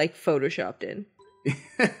definitely like photoshopped in.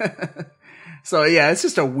 So yeah, it's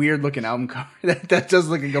just a weird looking album cover. That does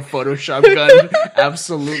look like a Photoshop gun.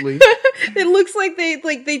 Absolutely. It looks like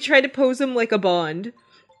they tried to pose him like a Bond.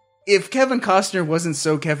 if Kevin Costner wasn't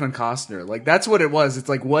so Kevin Costner, like that's what it was. It's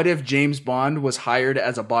like, what if James Bond was hired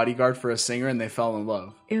as a bodyguard for a singer and they fell in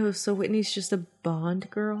love? Ew, so Whitney's just a Bond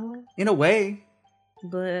girl? In a way.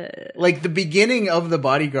 But Like the beginning of The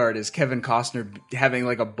Bodyguard is Kevin Costner having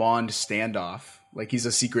like a Bond standoff. Like he's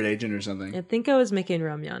a secret agent or something. I think I was making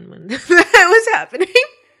ramyun when that was happening.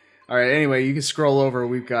 All right, anyway, you can scroll over.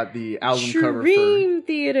 We've got the album cover Dream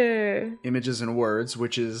Theater. for Images and Words,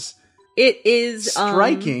 which is It is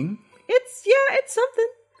striking. It's something.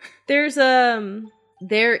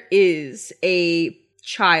 There is a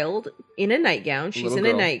child in a nightgown. She's Little in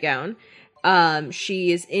girl. a nightgown.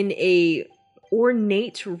 She is in a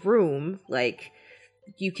ornate room, like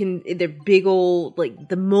they're big old, like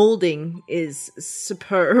the molding is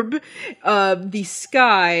superb. The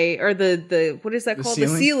sky, or the what is that called?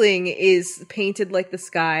 ceiling? The ceiling is painted like the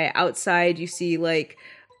sky. Outside you see like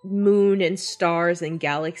moon and stars and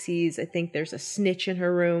galaxies. I think there's a snitch in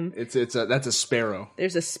her room. That's a sparrow.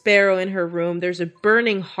 There's a sparrow in her room. There's a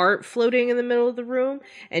burning heart floating in the middle of the room.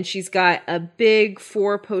 And she's got a big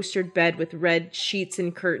 4-postered bed with red sheets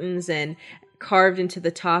and curtains, and carved into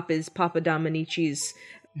the top is Papa Dominici's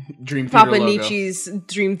Dream Theater logo. Nietzsche's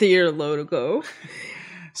Dream Theater logo.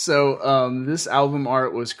 So this album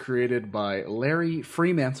art was created by Larry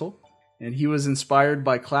Fremantle, and he was inspired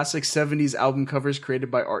by classic 70s album covers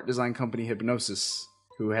created by art design company Hipgnosis,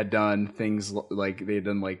 who had done things like they had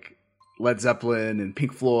done like Led Zeppelin and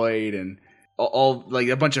Pink Floyd and all like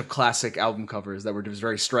a bunch of classic album covers that were just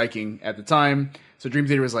very striking at the time. So Dream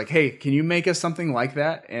Theater was like, "Hey, can you make us something like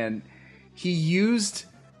that?" And he used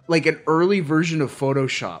like an early version of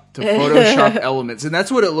Photoshop to Photoshop elements, and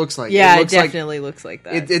that's what it looks like. Yeah, it looks definitely looks like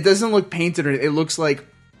that. It doesn't look painted, or it looks like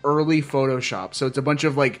early Photoshop. So it's a bunch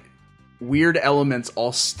of like weird elements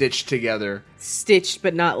all stitched together. Stitched,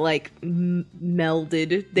 but not like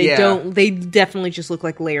melded. Yeah. They definitely just look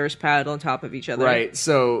like layers piled on top of each other. Right.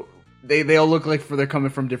 So they all look like they're coming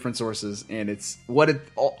from different sources, and it's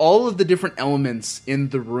all of the different elements in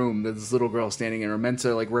the room that this little girl standing in are meant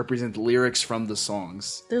to like represent lyrics from the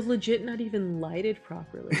songs. They're legit not even lighted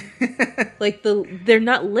properly. Like they're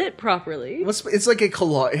not lit properly. It's like a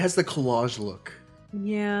collage. It has the collage look.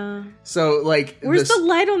 Yeah. So like, where's the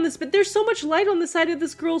light on this? But there's so much light on the side of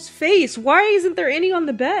this girl's face. Why isn't there any on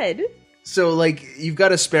the bed? So like, you've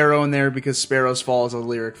got a sparrow in there because Sparrows Fall is a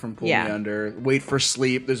lyric from Pull Yeah. Me Under. Wait for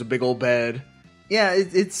Sleep. There's a big old bed. Yeah,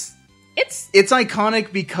 it's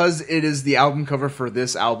iconic because it is the album cover for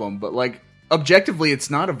this album. But like, objectively,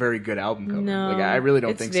 it's not a very good album cover. No, Like, I really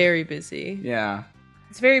don't think it's so. very busy. Yeah.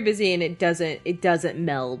 It's very busy, and it doesn't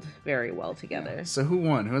meld very well together. So who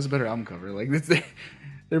won? Who has a better album cover? Like,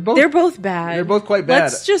 they're both bad. They're both quite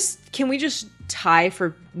bad. Can we just tie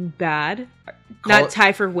for bad? Call Not it-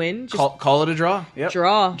 tie for win. Just Call it a draw. Yep.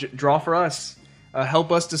 Draw. Draw for us.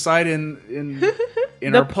 Help us decide in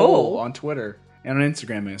The our poll poll. on Twitter and on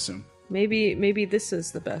Instagram, I assume. Maybe this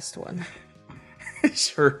is the best one. It's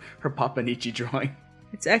her Papa Nietzsche drawing.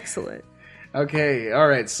 It's excellent. Okay, all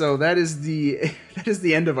right. So that is the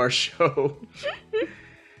end of our show.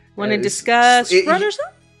 Want to discuss runners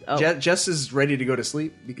up? Oh. Jess is ready to go to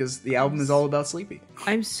sleep because the album is all about sleepy.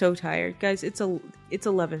 I'm so tired, guys. It's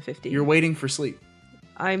 11:50. You're waiting for sleep.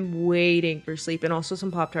 I'm waiting for sleep, and also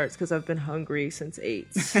some Pop-Tarts because I've been hungry since 8.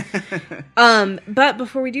 But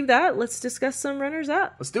before we do that, let's discuss some runners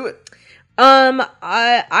up. Let's do it.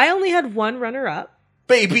 I only had one runner up.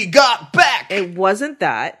 Baby got back. It wasn't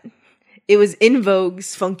that. It was In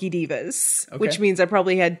Vogue's Funky Divas, Okay. which means I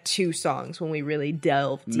probably had 2 songs when we really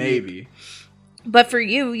delved deep. Maybe. But for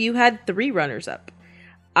you had 3 runners up.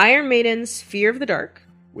 Iron Maiden's Fear of the Dark.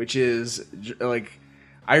 Which is like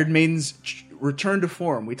Iron Maiden's return to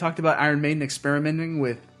form. We talked about Iron Maiden experimenting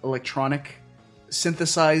with electronic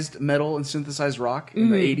synthesized metal and synthesized rock in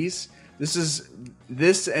the 80s.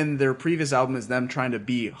 This and their previous album is them trying to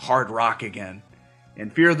be hard rock again.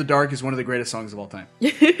 And Fear of the Dark is one of the greatest songs of all time.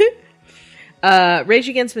 Rage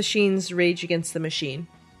Against the Machine's Rage Against the Machine.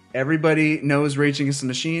 Everybody knows Rage Against the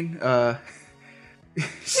Machine.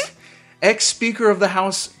 Ex-Speaker of the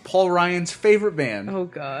House, Paul Ryan's favorite band. Oh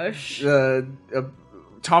gosh.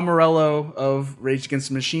 Tom Morello of Rage Against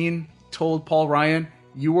the Machine told Paul Ryan,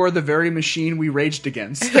 "You are the very machine we raged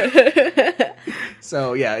against."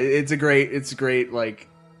 So yeah, it's a great like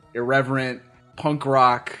irreverent punk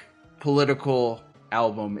rock political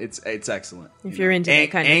album. It's excellent. If you're into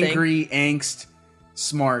that kind of thing. Angry, angst,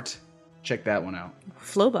 smart. Check that one out.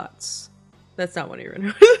 Flowbots. That's not one of your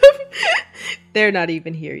runners. They're not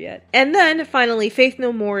even here yet. And then finally, Faith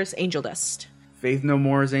No More's Angel Dust. Faith No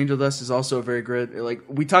More's Angel Dust is also a very good. Like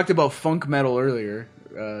we talked about funk metal earlier.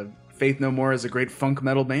 Faith No More is a great funk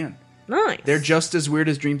metal band. Nice. They're just as weird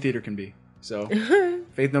as Dream Theater can be. So,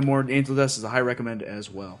 Faith No More, Angel Dust is a high recommend as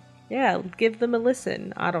well. Yeah, give them a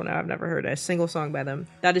listen. I don't know. I've never heard a single song by them.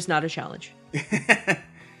 That is not a challenge.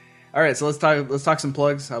 All right, so let's talk some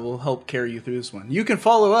plugs. I will help carry you through this one. You can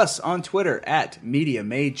follow us on Twitter at Media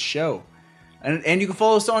Made Show, and you can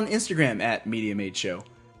follow us on Instagram at Media Made Show.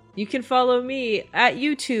 You can follow me at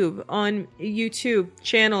YouTube on YouTube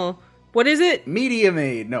channel. What is it? Media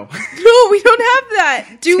Made. No. No, we don't have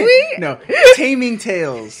that. Do we? No. Taming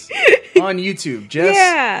Tales on YouTube.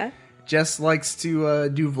 Jess likes to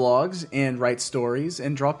do vlogs and write stories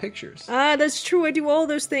and draw pictures. Ah, that's true. I do all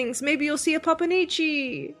those things. Maybe you'll see a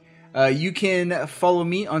Papanichi. You can follow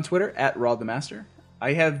me on Twitter at Rod the Master.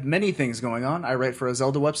 I have many things going on. I write for a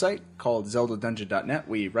Zelda website called ZeldaDungeon.net.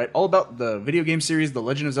 We write all about the video game series The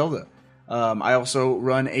Legend of Zelda. I also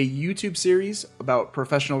run a YouTube series about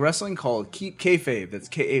professional wrestling called Keep Kayfabe. That's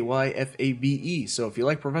Kayfabe. So if you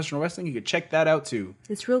like professional wrestling, you can check that out too.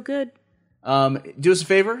 It's real good. Do us a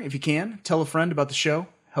favor, if you can, tell a friend about the show.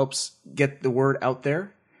 Helps get the word out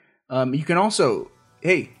there. You can also,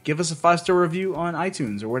 give us a 5-star review on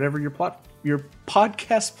iTunes or whatever your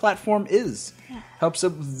podcast platform is. Yeah. Helps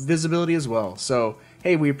up visibility as well. So,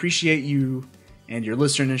 we appreciate you and your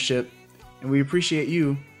listenership, and we appreciate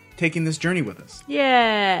you taking this journey with us.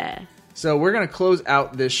 Yeah. So we're going to close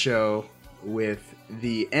out this show with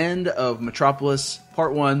the end of Metropolis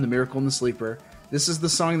Part 1, The Miracle in the Sleeper. This is the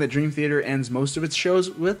song that Dream Theater ends most of its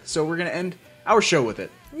shows with, so we're going to end our show with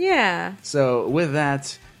it. Yeah. So with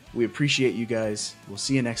that, we appreciate you guys. We'll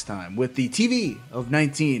see you next time with the TV of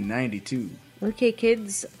 1992. Okay,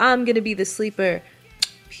 kids, I'm going to be the sleeper.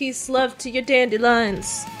 Peace, love to your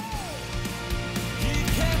dandelions.